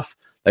win the stuff,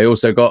 they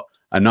also got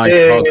a nice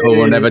Hardcore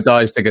Will Never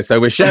Die sticker. So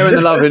we're sharing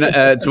the love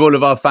to all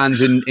of our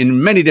fans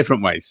in many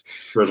different ways.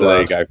 So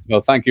there you go.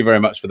 Well, thank you very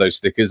much for those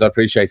stickers. I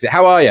appreciate it.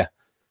 How are you?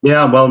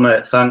 Yeah, I'm well,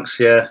 mate. Thanks.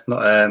 Yeah,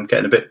 not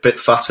getting a bit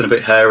fat and a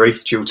bit hairy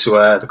due to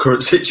the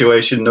current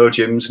situation. No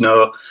gyms,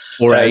 no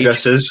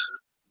hairdressers.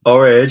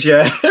 Or age,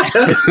 yeah.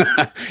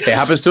 It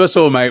happens to us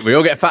all, mate. We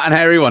all get fat and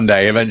hairy one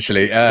day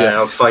eventually.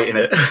 Yeah, I'm fighting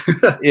it.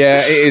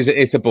 Yeah, it is.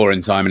 It's a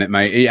boring time, isn't it,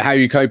 mate? How are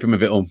you coping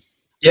with it all?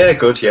 Yeah,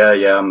 good.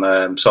 Yeah.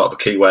 I'm sort of a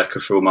key worker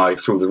through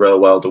the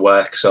real world of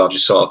work, so I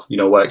just sort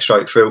of work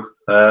straight through.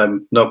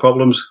 No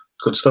problems.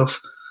 Good stuff.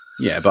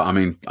 Yeah, but I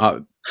mean,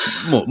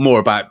 more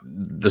about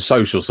the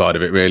social side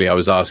of it. Really, I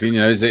was asking.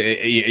 Are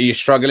you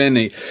struggling?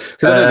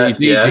 Because I know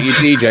you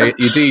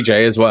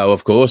DJ as well,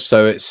 of course.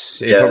 So it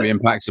probably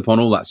impacts upon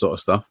all that sort of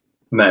stuff.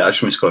 Mate, I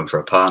just miss going for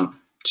a pint.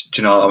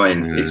 Do you know what I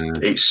mean?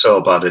 It's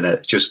so bad, isn't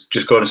it?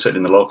 Just going and sitting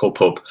in the local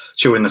pub,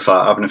 chewing the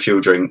fat, having a few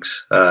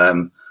drinks.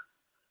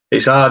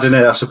 It's hard, isn't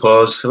it? I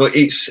suppose. But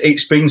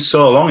it's been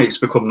so long; it's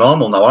become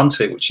normal now, hasn't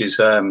it? Which is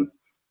a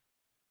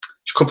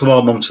couple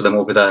more months and then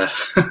we'll be there.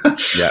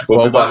 Yeah.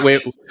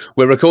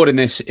 We're recording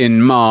this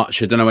in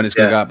March. I don't know when it's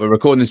going to go out, but we're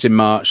recording this in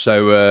March.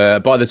 So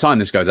by the time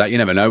this goes out, you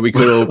never know. We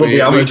could all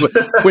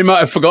we might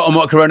have forgotten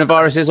what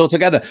coronavirus is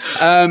altogether.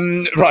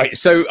 Right.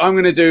 So I'm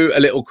going to do a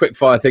little quick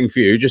fire thing for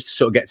you, just to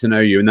sort of get to know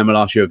you, and then we'll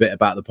ask you a bit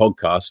about the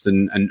podcast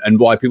and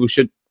why people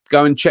should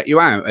go and check you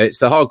out. It's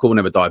the Hardcore Will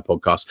Never Die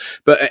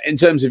podcast. But in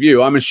terms of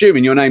you, I'm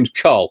assuming your name's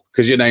Cole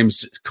because your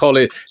name's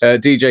Colin,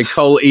 DJ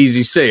Cole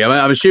Easy C.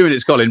 I'm assuming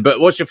it's Colin, but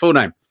what's your full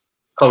name?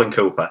 Colin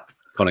Cooper.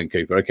 Colin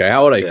Cooper. Okay.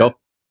 How old are you, Cole?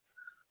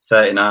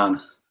 39.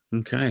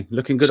 Okay.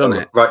 Looking good on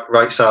it.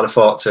 Right side of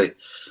 40.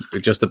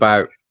 Just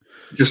about.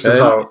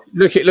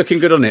 Looking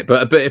good on it.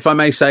 But if I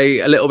may say,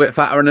 a little bit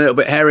fatter and a little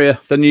bit hairier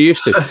than you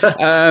used to.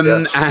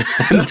 And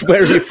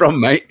where are you from,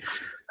 mate?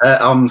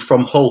 I'm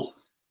from Hull.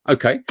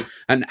 Okay.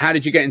 And how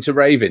did you get into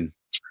raving?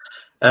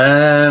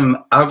 I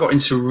got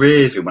into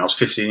raving when I was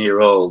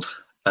 15-year-old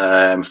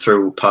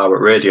through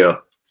Pirate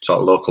Radio, sort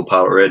of local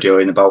Pirate Radio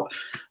in about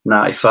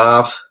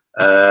 95.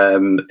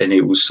 And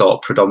it was sort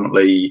of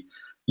predominantly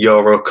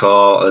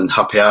Eurocore and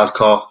happy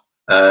hardcore.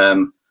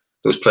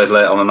 It was played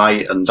late on a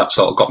night, and that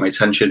sort of got my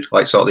attention,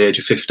 like sort of the age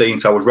of 15.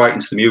 So I was right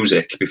into the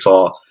music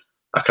before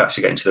I could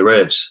actually get into the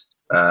raves.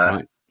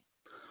 Right.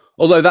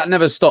 Although that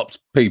never stopped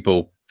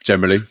people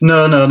generally.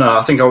 No.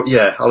 I think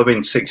I'll have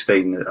been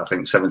 16, I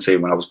think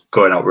 17 when I was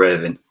going out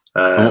raving.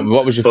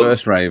 What was your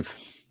first rave?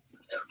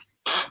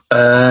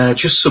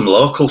 Just some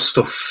local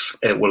stuff.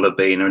 It will have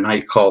been a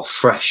night called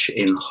Fresh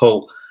in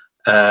Hull.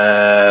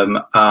 And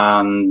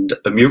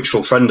a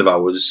mutual friend of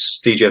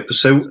ours, DJ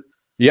Pursuit.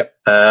 Yep.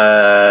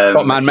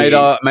 Top man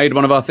made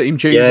one of our theme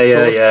tunes.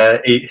 Yeah.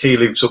 He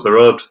lives up the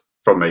road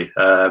from me,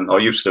 or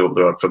used to live up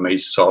the road from me.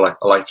 Sort of like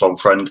a lifelong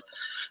friend.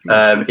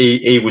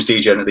 He was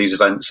DJing at these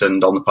events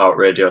and on the Pirate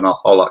Radio and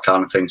all that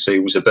kind of thing. So he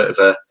was a bit of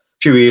a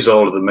few years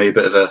older than me, a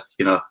bit of a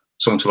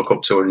someone to look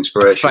up to, an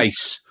inspiration. A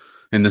face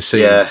in the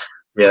scene. Yeah.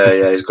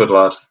 He's a good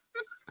lad.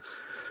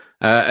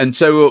 And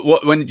so,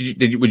 when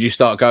would you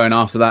start going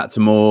after that to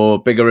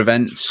more bigger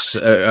events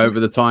over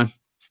the time?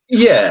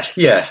 Yeah.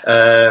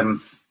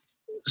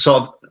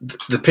 Sort of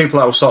the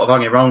people I was sort of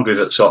hanging around with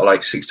at sort of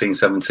like 16,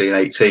 17,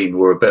 18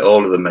 were a bit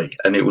older than me,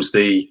 and it was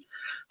the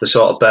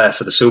sort of bear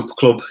for the Super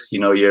Club.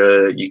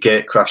 Your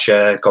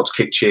Gatecrasher, God's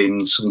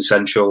Kitchen, Sun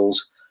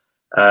Essentials,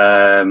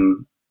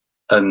 and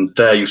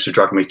they used to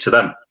drag me to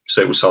them.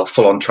 So it was sort of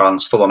full on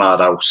trance, full on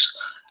hard house,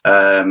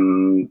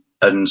 and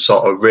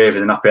sort of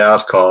raving and happy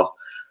hardcore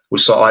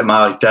was sort of like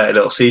my dirty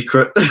little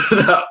secret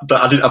that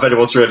I didn't have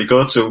anyone to really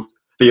go to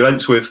the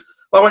events with.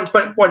 I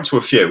went to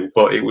a few,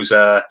 but it was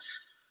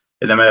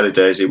in them early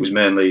days. It was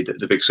mainly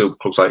the big super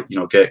clubs like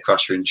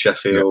Gatecrasher in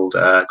Sheffield,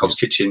 God's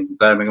Kitchen,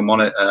 Birmingham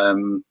on it.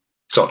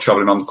 Sort of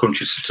travelling around the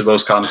country to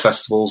those kind of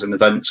festivals and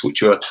events,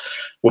 which were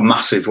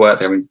massive.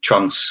 Weren't they? I mean,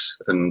 trance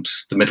and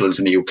the Midlands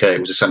in the UK, it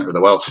was the centre of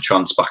the world for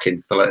trance back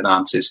in the late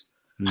 90s.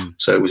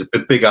 So it was a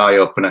big eye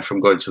opener from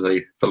going to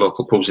the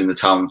local pubs in the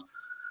town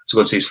to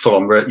go to these full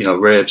on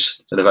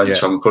raves and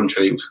events around the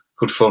country. It was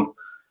good fun.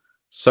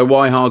 So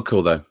why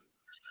hardcore though?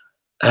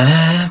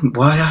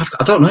 Why hardcore?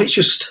 I don't know.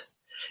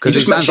 Because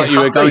it sounds like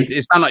you were going.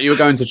 It sounded like you were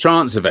going to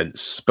trance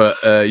events, but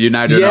you're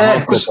now doing a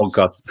hardcore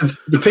podcast.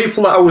 The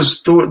people that I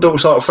was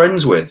sort of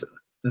friends with,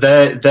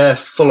 they're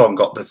full on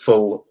got the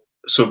full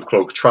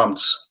subclub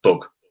trance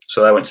bug,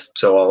 so they went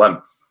to all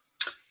them.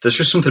 There's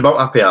just something about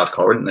happy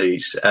hardcore, isn't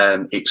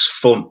there? It's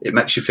fun. It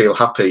makes you feel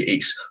happy.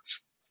 It's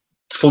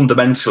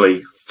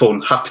fundamentally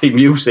fun, happy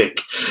music.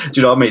 Do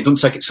you know what I mean? It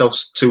doesn't take itself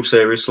too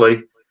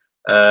seriously.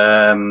 So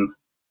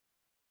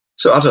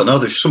I don't know.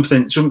 There's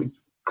something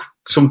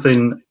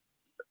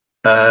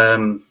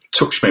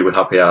touched me with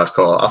happy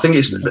hardcore. I think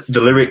it's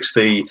the lyrics,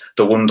 the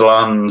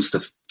wonderlands,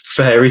 the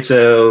fairy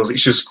tales.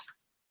 It's just,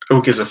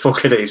 who gives a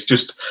fuck in it? It's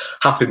just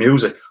happy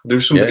music.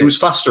 There's something. It was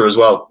faster as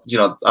well. You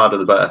know, harder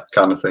the better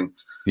kind of thing.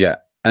 Yeah.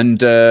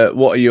 And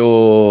what are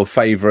your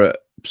favourite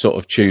sort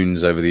of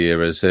tunes over the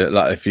years?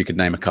 Like, if you could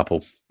name a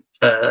couple.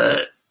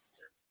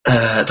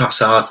 That's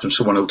hard from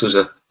someone who does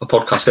a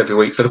podcast every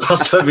week for the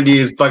past 11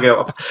 years. Bang it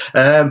up.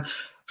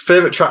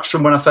 Favourite tracks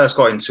from when I first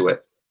got into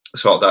it,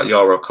 sort of that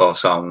Eurocore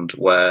sound,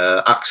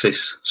 where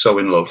Axis, So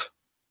In Love,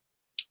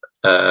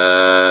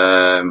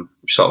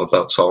 sort of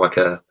like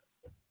a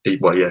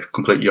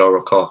complete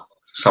Eurocore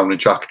sounding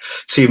track.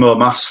 Timo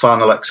Maas,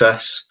 Final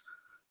Excess,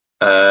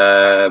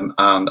 and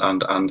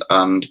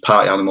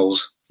Party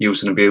Animals,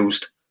 Used and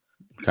Abused,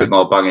 a bit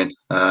more banging.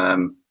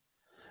 And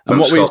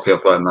what Scorpio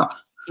playing that.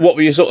 What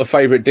were your sort of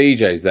favourite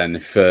DJs then?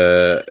 If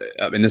I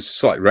mean, there's a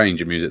slight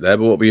range of music there,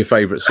 but what were your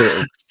favourite sort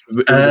of?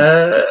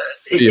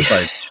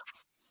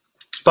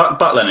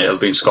 Back then it'll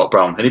been Scott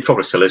Brown, and he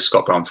probably still is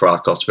Scott Brown for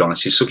hardcore, to be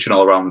honest. He's such an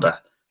all-rounder.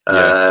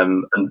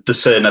 And they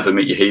say never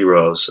meet your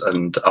heroes,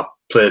 and I've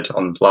played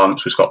on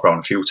lineups with Scott Brown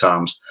a few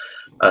times,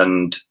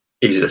 and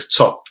he's a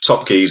top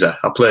geezer.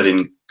 I played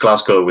in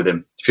Glasgow with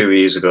him a few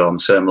years ago on the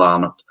same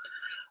lineup,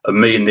 and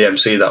me and the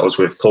MC that I was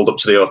with pulled up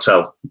to the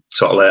hotel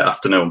sort of late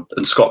afternoon,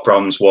 and Scott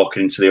Brown's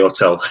walking into the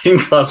hotel in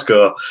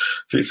Glasgow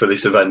for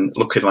this event,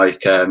 looking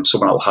like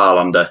someone out of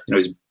Harlander. You know,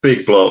 he's a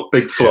big bloke,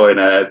 big flowing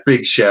hair,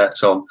 big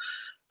shirts on.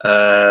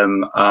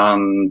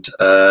 The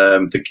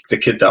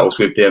kid that I was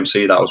with, the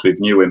MC that I was with,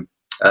 knew him.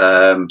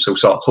 So we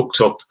sort of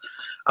hooked up,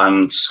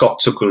 and Scott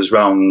took us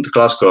round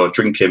Glasgow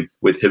drinking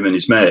with him and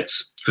his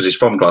mates, because he's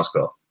from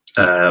Glasgow.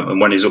 And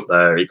when he's up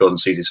there, he goes and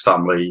sees his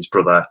family, his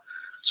brother,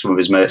 some of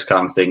his mates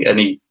kind of thing. And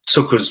he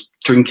took us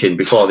drinking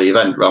before the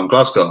event round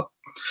Glasgow.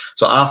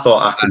 So I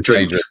thought I could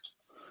drink.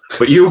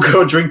 But you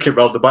go drinking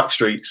round the back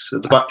streets, the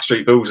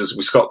backstreet boozers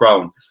with Scott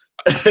Brown.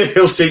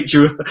 He'll teach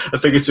you a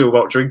thing or two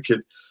about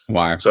drinking.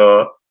 Wow.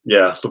 So,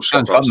 yeah, love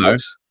Scott Brown. Fun,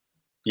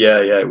 yeah,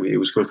 it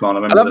was good, man.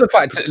 I love the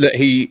fact that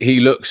he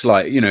looks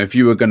like, you know, if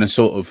you were going to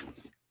sort of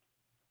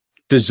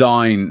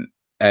design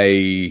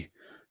a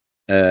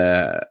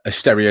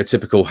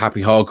stereotypical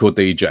happy hardcore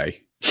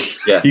DJ,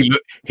 yeah,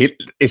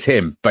 it's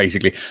him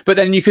basically. But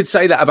then you could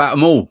say that about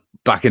them all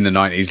back in the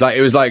 90s. Like,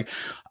 it was like,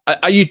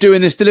 are you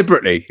doing this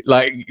deliberately?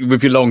 Like,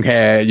 with your long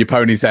hair, your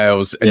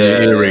ponytails, and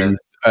your earrings?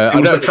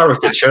 It was the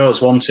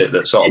caricatures, wasn't it?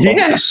 That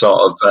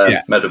sort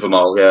of made of them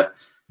all.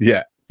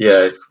 Yeah.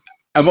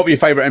 And what were your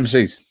favourite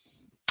MCs?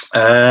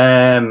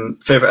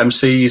 Favourite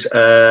MCs?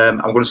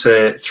 I'm going to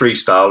say Three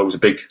Style, who was a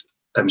big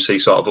MC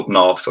sort of up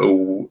north,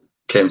 who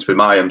came to be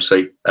my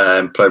MC,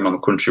 playing around the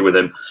country with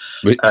him.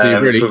 So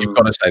you've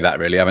got to say that,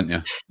 really, haven't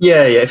you?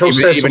 Yeah. If I was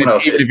say someone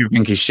else, even if you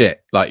think he's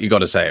shit, like, you got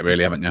to say it,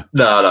 really, haven't you?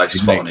 No,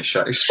 he's spot on his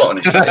shit. If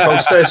I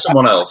was say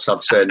someone else,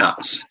 I'd say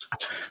Nats.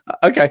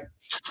 Okay.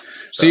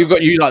 So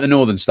you like the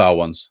Northern style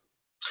ones?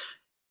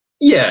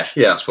 Yeah,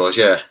 I suppose,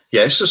 yeah.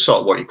 It's just sort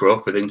of what you grow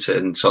up with, isn't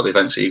it? And sort of the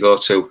events that you go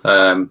to.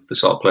 They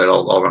sort of played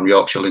all around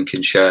Yorkshire,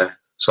 Lincolnshire,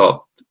 sort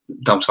of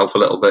down south a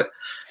little bit.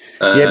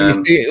 But you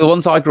see, the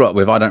ones I grew up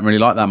with, I don't really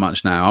like that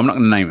much now. I'm not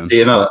going to name them. Do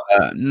you know?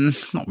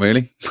 Not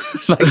really.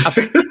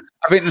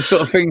 I think the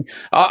sort of thing,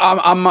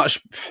 I'm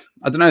much,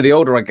 I don't know, the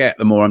older I get,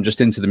 the more I'm just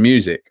into the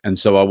music. And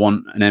so I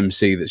want an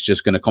MC that's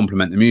just going to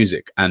complement the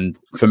music. And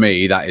for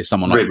me, that is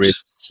someone like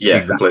Ribs.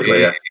 Yeah,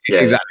 completely, yeah.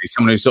 Exactly.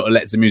 Someone who sort of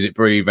lets the music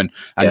breathe and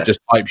just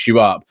hypes you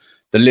up.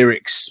 The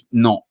lyrics,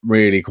 not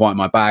really quite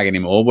my bag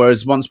anymore.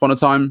 Whereas once upon a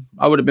time,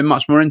 I would have been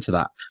much more into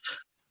that.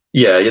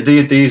 Yeah,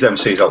 these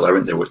MCs out there,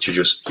 aren't there, which are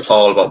just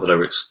all about the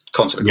lyrics,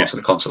 constantly.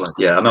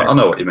 Yeah, I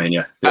know what you mean,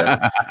 yeah.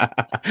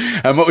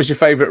 And what was your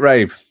favourite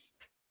rave?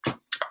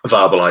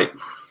 Varbalite.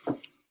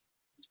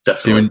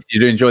 Definitely. So you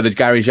do enjoy the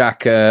Gary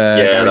Jack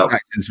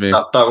interview?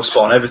 That was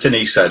fun. Everything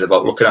he said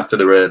about looking after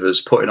the ravers,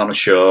 putting on a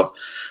show,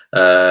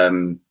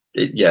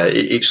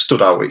 it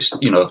stood out. It's,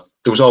 you know,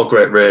 there was all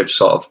great raves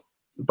sort of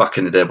back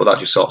in the day, but that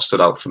just sort of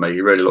stood out for me.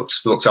 He really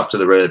looked after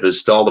the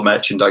ravers, all the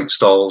merchandise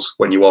stalls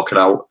when you're walking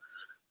out.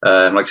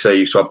 Like I say,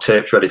 you used to have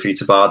tapes ready for you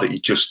to buy that you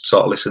just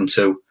sort of listen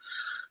to.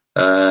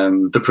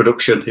 The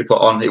production he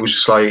put on, it was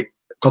just like,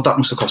 God, that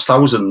must have cost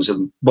thousands.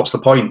 And what's the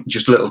point?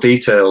 Just little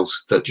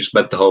details that just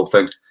made the whole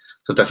thing.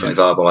 So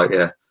definitely Varbalite,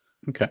 yeah.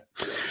 Okay.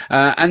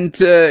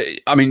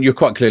 I mean, you're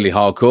quite clearly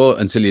hardcore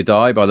until you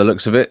die by the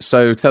looks of it.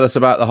 So tell us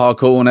about the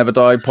Hardcore Will Never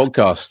Die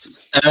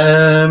podcast.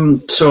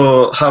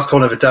 So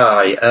Hardcore Never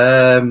Die,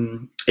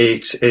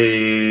 it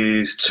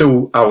is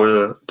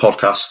 2-hour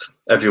podcast.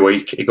 every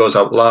week. It goes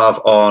out live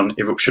on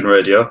Eruption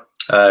Radio,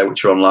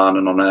 which are online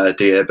and on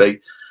DAB.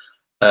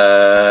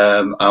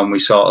 And we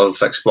sort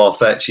of explore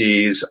 30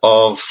 years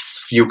of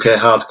UK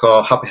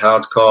hardcore, happy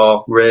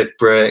hardcore, rave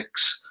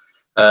breaks.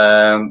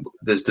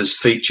 There's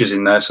features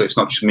in there, so it's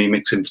not just me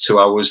mixing for 2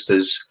 hours.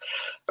 There's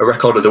a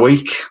record of the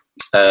week.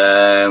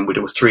 We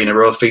do a 3 in a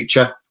row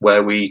feature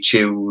where we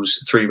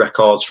choose 3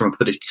 records from a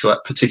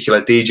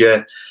particular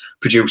DJ,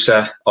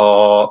 producer,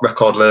 or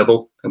record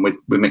label, and we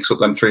mix up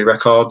them 3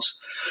 records.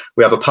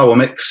 We have a power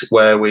mix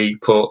where we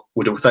do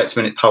a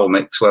 30-minute power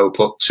mix where we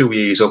put 2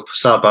 years up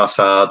side by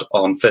side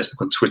on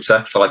Facebook and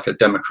Twitter for like a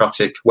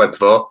democratic web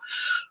vote,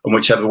 and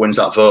whichever wins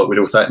that vote, we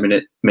do a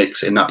 30-minute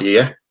mix in that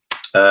year.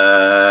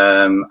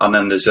 And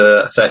then there's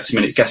a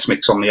 30-minute guest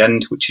mix on the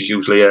end, which is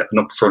usually an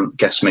upfront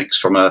guest mix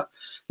from a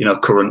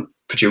current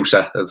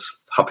producer of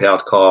happy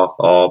hardcore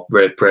or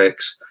rave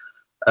breaks.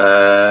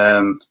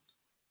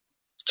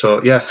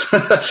 So yeah,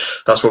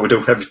 that's what we do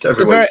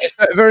every week. It's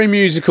very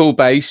musical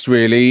based,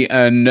 really,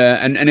 and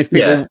if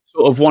people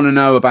sort of want to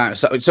know about,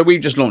 so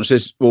we've just launched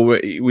this. Well,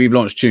 we've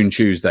launched Tune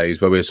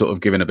Tuesdays, where we're sort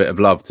of giving a bit of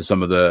love to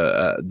some of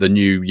the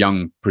new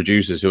young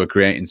producers who are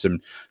creating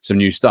some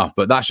new stuff.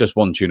 But that's just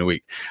 1 tune a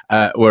week,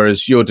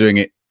 whereas you're doing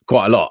it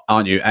quite a lot,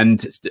 aren't you?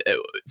 And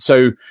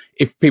so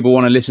if people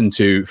want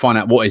to find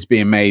out what is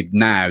being made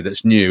now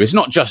that's new, it's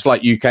not just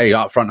like UK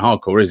upfront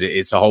hardcore, is it?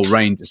 It's a whole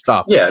range of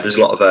stuff. Yeah, there's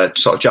a lot of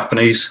sort of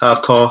Japanese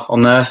hardcore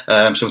on there,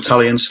 some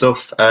Italian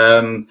stuff.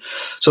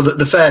 So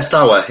the first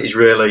hour is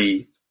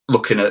really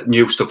looking at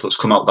new stuff that's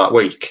come out that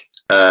week.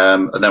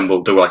 And then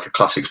we'll do like a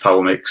classics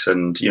power mix,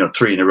 and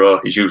 3 in a row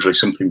is usually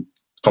something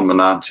from the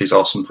 90s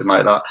or something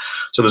like that.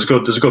 So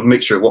there's a good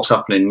mixture of what's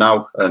happening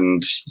now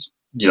and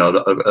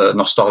a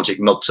nostalgic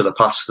nod to the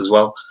past as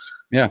well.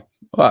 Yeah,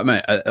 well,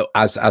 mate,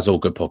 as all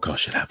good podcasts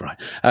should have, right?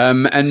 I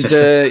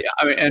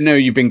know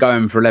you've been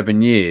going for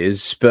 11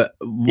 years, but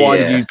why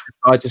did you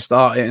decide to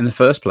start it in the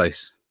first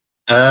place?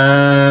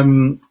 I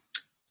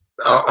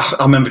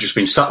remember just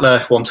being sat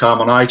there one time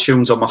on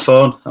iTunes on my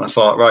phone, and I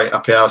thought, right,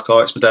 happy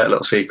hardcore, it's my dirty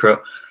little secret.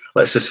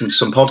 Let's listen to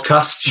some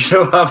podcasts. You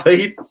know what I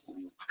mean?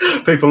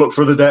 People look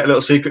for the dirty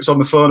little secrets on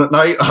the phone at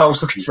night. I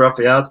was looking for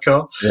happy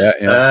hardcore.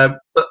 Yeah.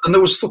 And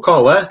there was fuck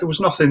all there. There was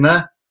nothing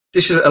there.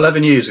 This is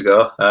 11 years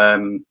ago. I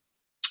know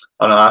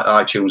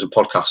iTunes and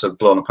podcasts have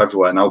blown up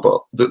everywhere now,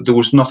 but there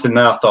was nothing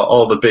there. I thought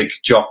all the big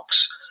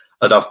jocks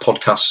would have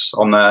podcasts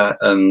on there,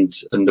 and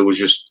there was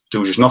just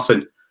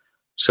nothing.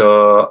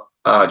 So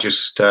I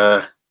just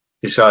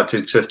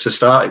decided to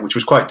start it, which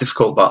was quite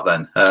difficult back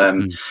then.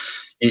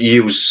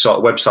 You use sort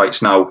of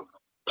websites now,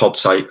 pod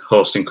site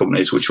hosting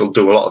companies, which will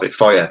do a lot of it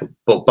for you.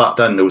 But back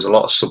then there was a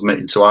lot of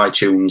submitting to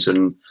iTunes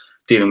and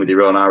dealing with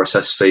your own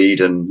RSS feed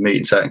and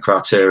meeting certain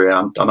criteria.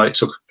 And I know it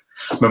took,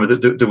 remember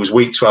there was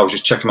weeks where I was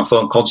just checking my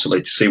phone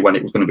constantly to see when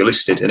it was going to be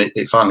listed, and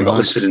it finally got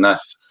listed in there.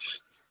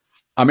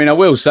 I mean, I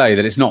will say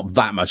that it's not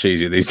that much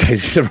easier these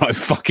days. It's a right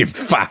fucking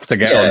faff to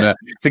get on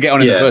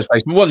in the first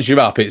place. But once you're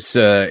up, it's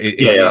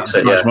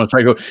much more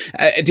straightforward.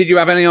 Did you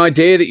have any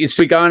idea that you'd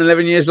still be going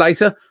 11 years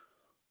later?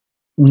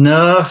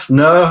 No,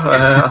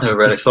 I never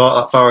really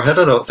thought that far ahead.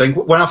 I don't think.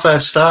 When I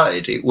first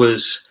started, it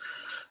was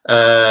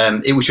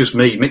just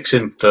me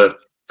mixing for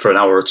an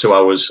hour or 2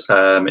 hours,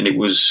 and it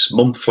was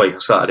monthly. I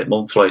started it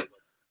monthly.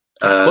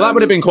 Well, that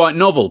would have been quite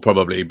novel,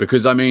 probably,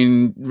 because I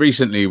mean,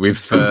 recently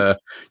with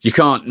you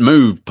can't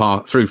move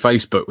through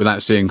Facebook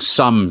without seeing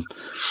some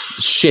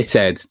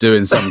shithead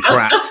doing some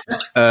crap,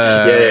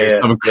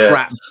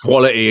 crap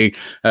quality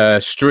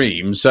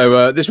stream.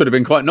 So this would have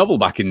been quite novel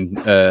back in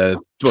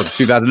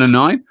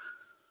 2009.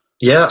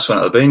 Yeah, that's when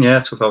it would have been.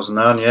 Yeah,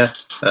 2009.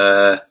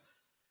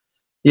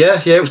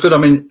 Yeah, it was good. I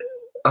mean,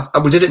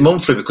 we did it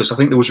monthly because I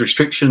think there was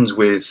restrictions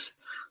with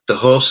the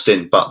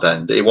hosting back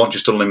then. It wasn't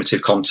just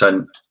unlimited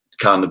content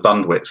kind of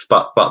bandwidth.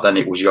 Back then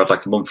you had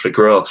like a monthly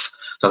growth.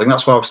 So I think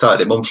that's why I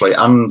started it monthly.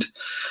 And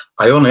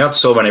I only had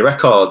so many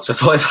records. I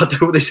thought if I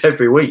do this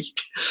every week,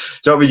 do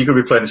you know what I mean? You're going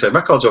to be playing the same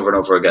records over and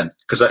over again.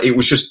 Because it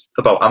was just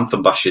about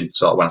anthem bashing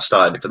sort of when I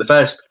started it. For the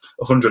first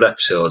 100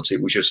 episodes,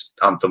 it was just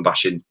anthem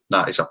bashing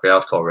 90s happy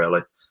hardcore,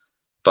 really.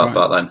 Back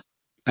then.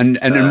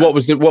 And what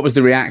was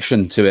the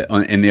reaction to it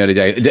in the early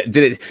days?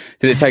 Did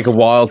it take a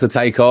while to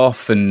take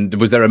off? And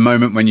was there a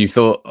moment when you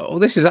thought, oh,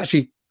 this is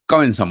actually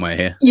going somewhere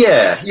here?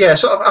 Yeah.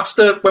 Sort of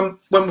after when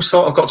we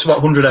sort of got to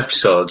about 100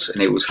 episodes,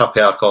 and it was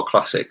Happy Hardcore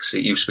Classics,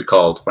 it used to be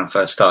called when I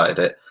first started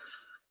it.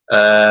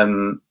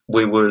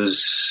 We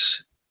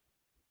was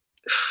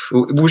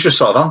just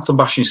sort of anthem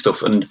bashing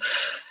stuff, and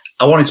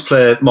I wanted to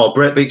play more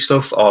breakbeat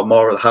stuff or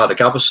more of the harder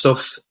gabber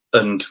stuff.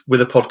 And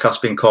with a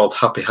podcast being called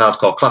Happy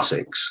Hardcore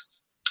Classics,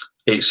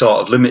 it sort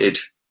of limited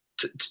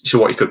to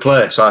what you could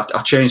play. So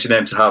I changed the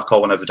name to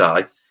Hardcore Will Never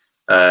Die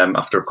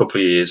after a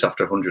couple of years,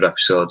 after 100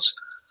 episodes.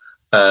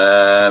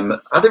 I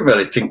didn't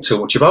really think too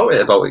much about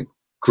it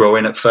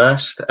growing at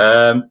first.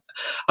 I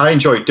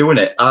enjoyed doing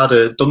it. I'd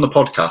have done the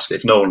podcast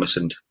if no one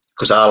listened,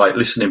 because I like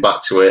listening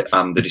back to it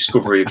and the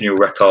discovery of new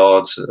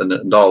records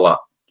and all that.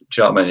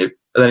 Do you know what I mean? And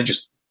then it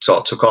just sort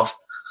of took off.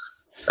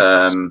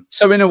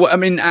 So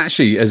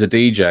actually, as a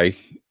DJ,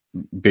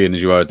 being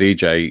as you are a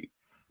DJ,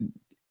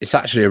 it's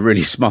actually a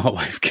really smart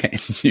way of getting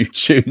new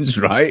tunes,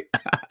 right?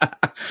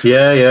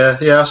 Yeah.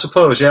 I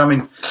suppose. Yeah, I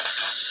mean,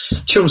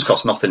 tunes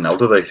cost nothing now,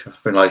 do they? I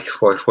mean, like,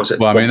 what was it?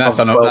 Well, I mean, that's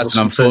an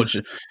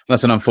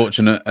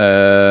unfortunate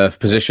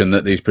position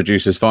that these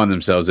producers find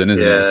themselves in,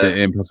 isn't it? It's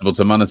impossible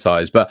to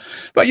monetize. But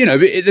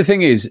the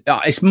thing is,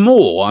 it's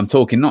more. I'm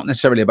talking not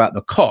necessarily about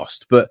the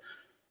cost, but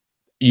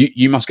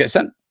you must get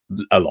sent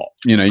a lot.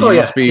 You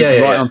must be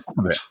right on top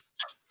of it.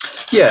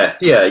 Yeah.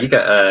 You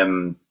get.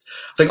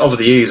 I think over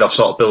the years I've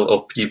sort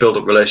of build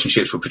up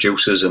relationships with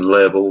producers and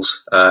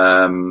labels,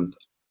 and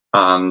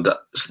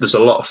there's a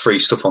lot of free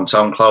stuff on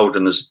SoundCloud,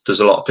 and there's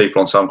a lot of people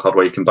on SoundCloud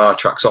where you can buy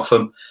tracks off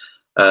them,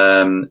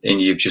 and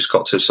you've just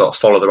got to sort of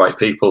follow the right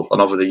people.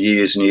 And over the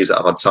years and years that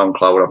I've had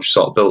SoundCloud, I've just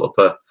sort of built up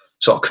a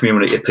sort of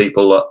community of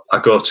people that I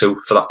go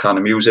to for that kind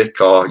of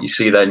music, or you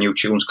see their new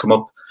tunes come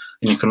up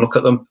and you can look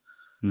at them.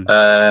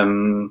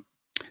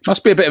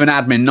 Must be a bit of an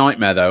admin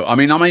nightmare, though. I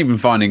mean, I'm even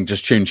finding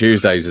just Tune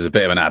Tuesdays is a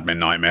bit of an admin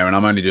nightmare, and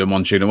I'm only doing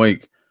one tune a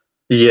week.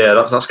 Yeah,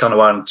 that's kind of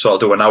why I sort of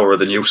do an hour of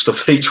the new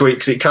stuff each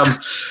week, because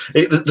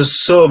there's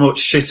so much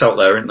shit out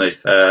there, isn't there?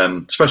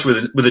 Especially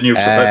with the new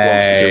stuff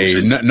everyone's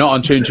producing. Not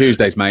on Tune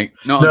Tuesdays, mate.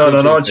 Not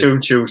on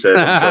Tune Tuesdays.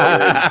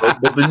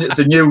 But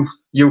the new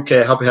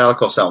UK Happy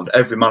Hardcore sound,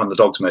 every man and the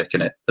dog's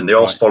making it, and they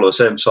all follow the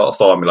same sort of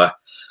formula.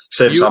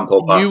 Same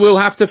sample packs. You will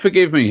have to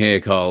forgive me here,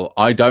 Carl.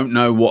 I don't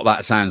know what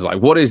that sounds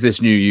like. What is this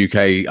new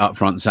UK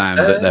upfront sound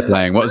that they're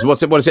playing? What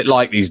is it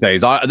like these days?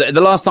 The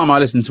last time I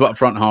listened to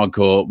upfront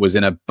hardcore was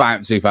in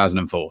about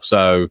 2004.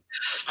 So,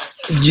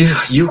 new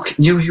UK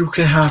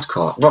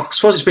hardcore. Well, I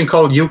suppose it's been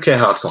called UK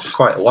hardcore for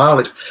quite a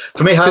while.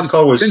 For me,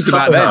 hardcore was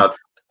happy hard.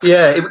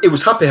 Yeah, it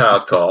was happy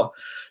hardcore.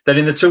 Then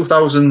in the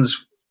 2000s,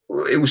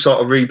 it was sort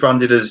of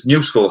rebranded as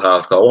new school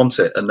hardcore,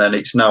 wasn't it? And then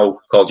it's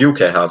now called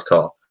UK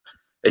hardcore.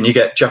 And you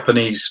get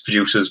Japanese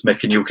producers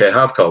making UK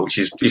hardcore, which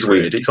is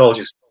weird. It's all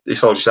just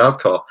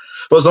hardcore.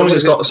 But as long as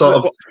it's got a sort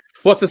of...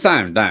 What's the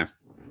sound now?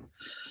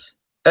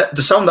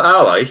 The sound that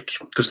I like,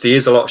 because there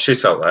is a lot of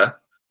shit out there,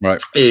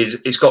 right,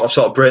 is it's got a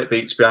sort of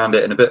breakbeats behind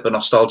it and a bit of a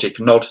nostalgic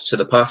nod to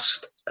the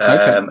past.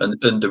 And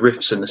the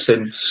riffs and the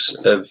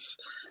synths of...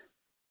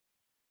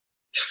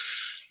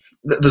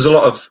 There's a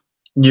lot of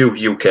new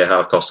UK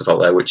hardcore stuff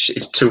out there, which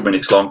is 2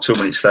 minutes long, 2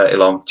 minutes 30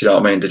 long. Do you know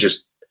what I mean? They're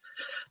just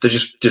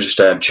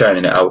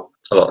churning it out.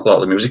 A lot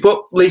of the music, but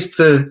at least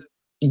the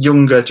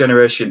younger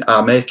generation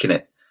are making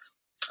it,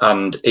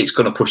 and it's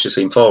going to push the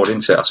scene forward,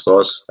 isn't it? I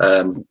suppose.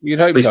 You'd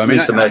hope so. I mean,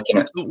 they're making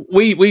it.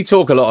 We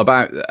talk a lot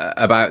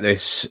about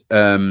this,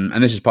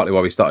 and this is partly why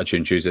we started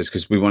Tune Tuesdays,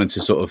 because we wanted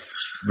to sort of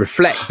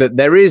reflect that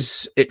there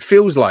is. It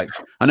feels like,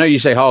 I know you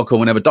say hardcore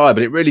will never die,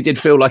 but it really did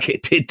feel like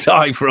it did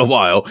die for a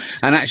while,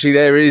 and actually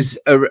there is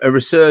a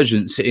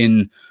resurgence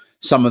in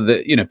some of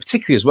the,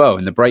 particularly as well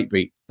in the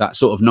breakbeat, that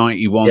sort of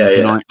 91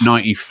 to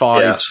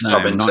 95.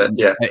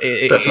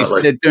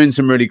 They're doing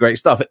some really great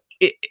stuff.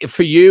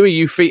 For you, are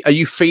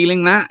you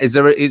feeling that?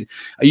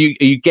 Are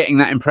you getting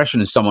that impression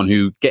as someone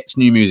who gets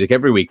new music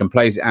every week and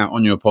plays it out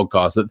on your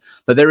podcast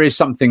that there is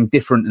something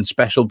different and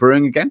special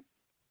brewing again?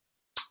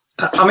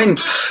 I mean,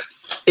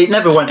 it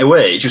never went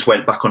away. It just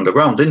went back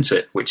underground, didn't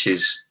it? Which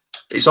is,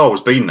 it's always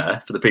been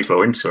there for the people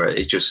who are into it.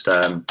 It just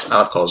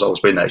hardcore's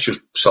always been there. It's just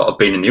sort of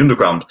been in the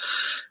underground.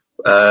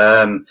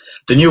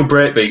 The new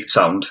breakbeat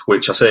sound,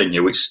 which I say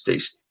new,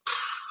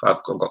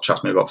 I've got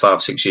trust me about 5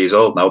 or 6 years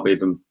old now, but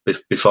even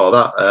before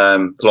that,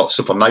 a lot of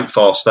stuff on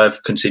Nightforce,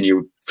 they've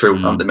continued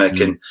through, and they're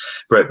making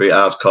breakbeat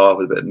hardcore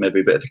with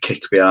maybe a bit of a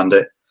kick behind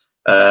it.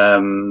 I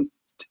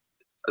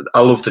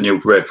love the new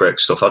rave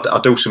break stuff. I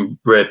do some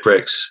rave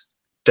breaks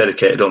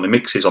dedicated only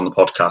mixes on the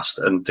podcast,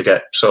 and they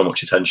get so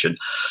much attention,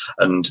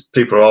 and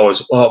people are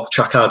always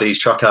track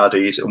RDs,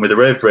 and with the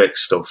rave break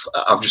stuff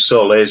I'm just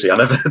so lazy, I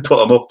never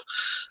put them up.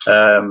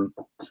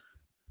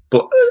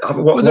 But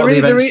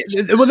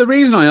the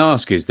reason I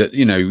ask is that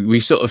we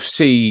sort of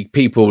see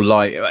people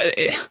like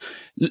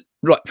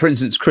for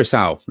instance Chris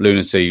Howe,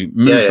 Lunacy,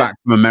 moved back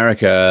from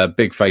America,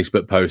 big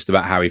Facebook post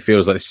about how he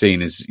feels like the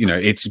scene is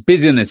it's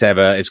busier than it's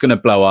ever, it's going to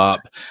blow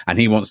up, and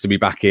he wants to be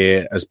back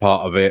here as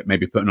part of it,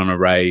 maybe putting on a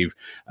rave,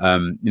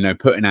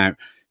 putting out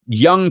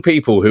young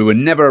people who were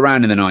never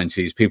around in the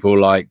 90s, people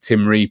like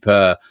Tim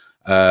Reaper,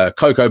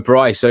 Coco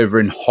Bryce over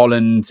in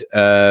Holland,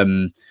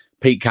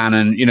 Pete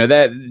Cannon,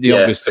 they're the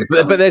obvious thing.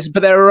 But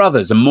there are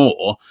others and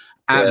more,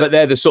 but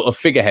they're the sort of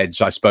figureheads,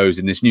 I suppose,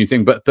 in this new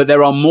thing. But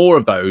there are more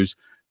of those.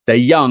 They're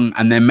young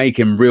and they're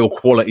making real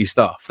quality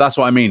stuff. That's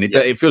what I mean.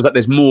 It feels like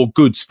there's more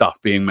good stuff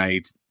being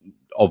made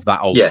of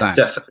that old sound.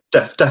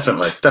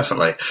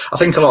 Definitely. I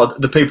think a lot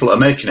of the people that are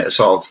making it are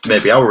sort of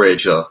maybe our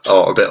age or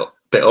a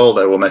bit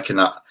older were making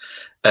that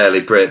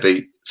early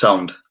breakbeat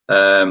sound.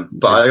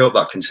 But I hope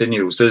that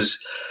continues. There's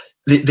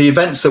the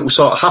events that were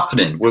sort of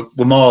happening were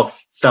more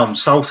down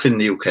south in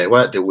the UK,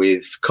 weren't they,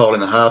 with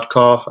Calling the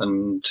Hardcore,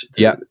 and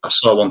I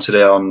saw one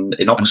today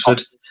in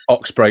Oxford.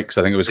 Ox Breaks,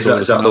 I think it was called.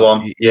 Is that the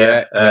one?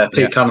 Yeah.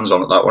 Pete Cannon's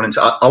on at that one.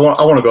 I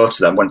want to go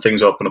to them when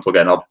things open up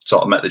again. I'll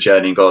sort of make the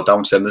journey and go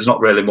down to them. There's not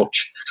really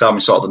much, because I'm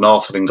in sort of the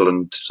north of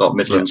England, sort of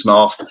Midlands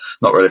north.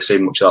 Not really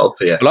seen much of that up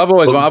here. Well,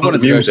 I've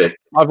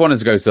wanted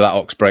to go to that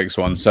Ox Breaks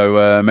one,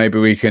 so maybe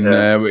we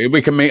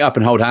can meet up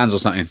and hold hands or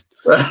something.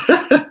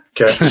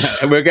 Okay.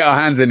 We'll get our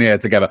hands in the air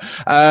together.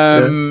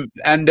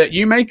 And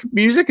you make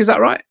music, is that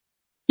right?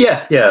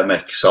 Yeah, I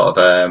make sort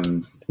of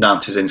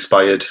 90s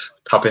inspired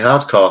happy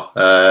hardcore.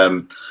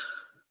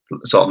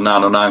 Sort of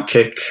 909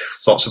 kick,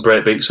 lots of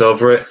break beats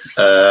over it.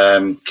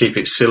 Keep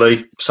it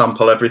silly,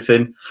 sample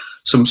everything.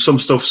 Some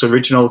stuff's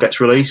original,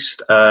 gets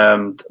released.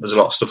 There's a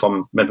lot of stuff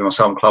on maybe my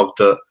SoundCloud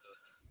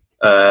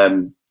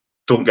that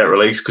don't get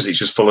released because it's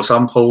just full of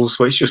samples.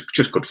 But it's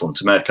just good fun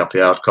to make happy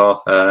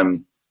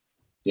hardcore.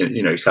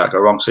 You know, you can't go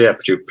wrong. So yeah,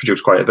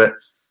 produce quite a bit.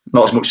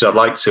 Not as much as I'd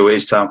like to. It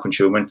is time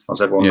consuming,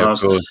 as everyone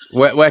knows.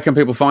 Where can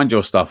people find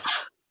your stuff?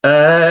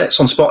 It's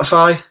on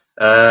Spotify,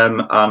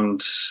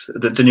 and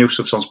the new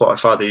stuff's on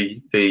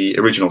Spotify. The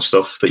original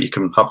stuff that you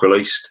can have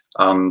released,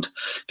 and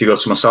if you go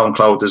to my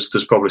SoundCloud,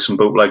 there's probably some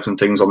bootlegs and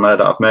things on there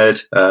that I've made.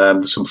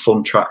 There's some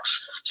fun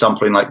tracks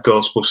sampling like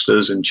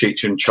Ghostbusters and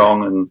Cheech and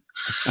Chong, and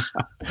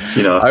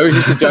you know, I always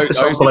used to joke.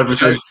 sample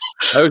everything.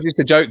 I always used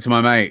to joke to my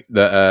mate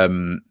that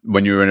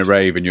when you were in a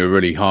rave and you were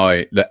really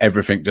high, that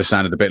everything just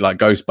sounded a bit like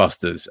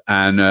Ghostbusters,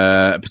 and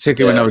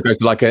particularly when I would go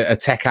to like a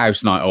tech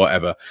house night or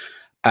whatever.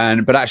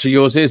 But actually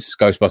yours is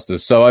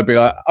Ghostbusters. So I'd be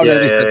like,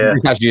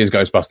 this actually is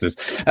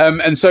Ghostbusters.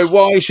 And so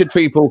why should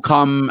people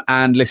come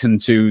and listen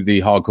to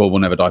the Hardcore Will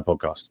Never Die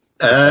podcast?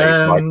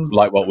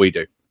 Like what we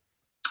do?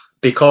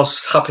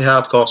 Because happy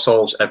hardcore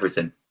solves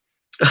everything.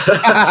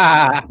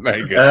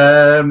 Very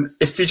good.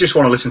 If you just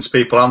want to listen to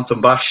people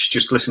anthem bash,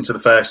 just listen to the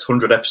first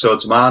 100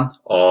 episodes of mine,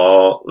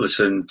 or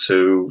listen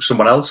to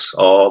someone else,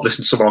 or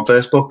listen to someone on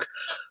Facebook.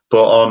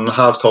 But on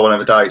Hardcore Will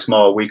Never Die, it's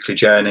more a weekly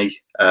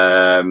journey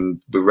with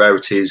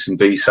rarities and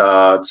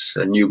B-sides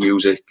and new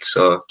music.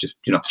 So just,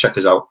 you know, check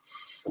us out.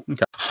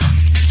 Okay.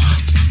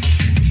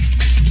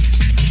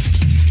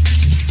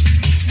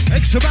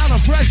 X amount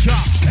of pressure,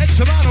 X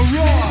amount of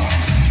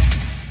raw.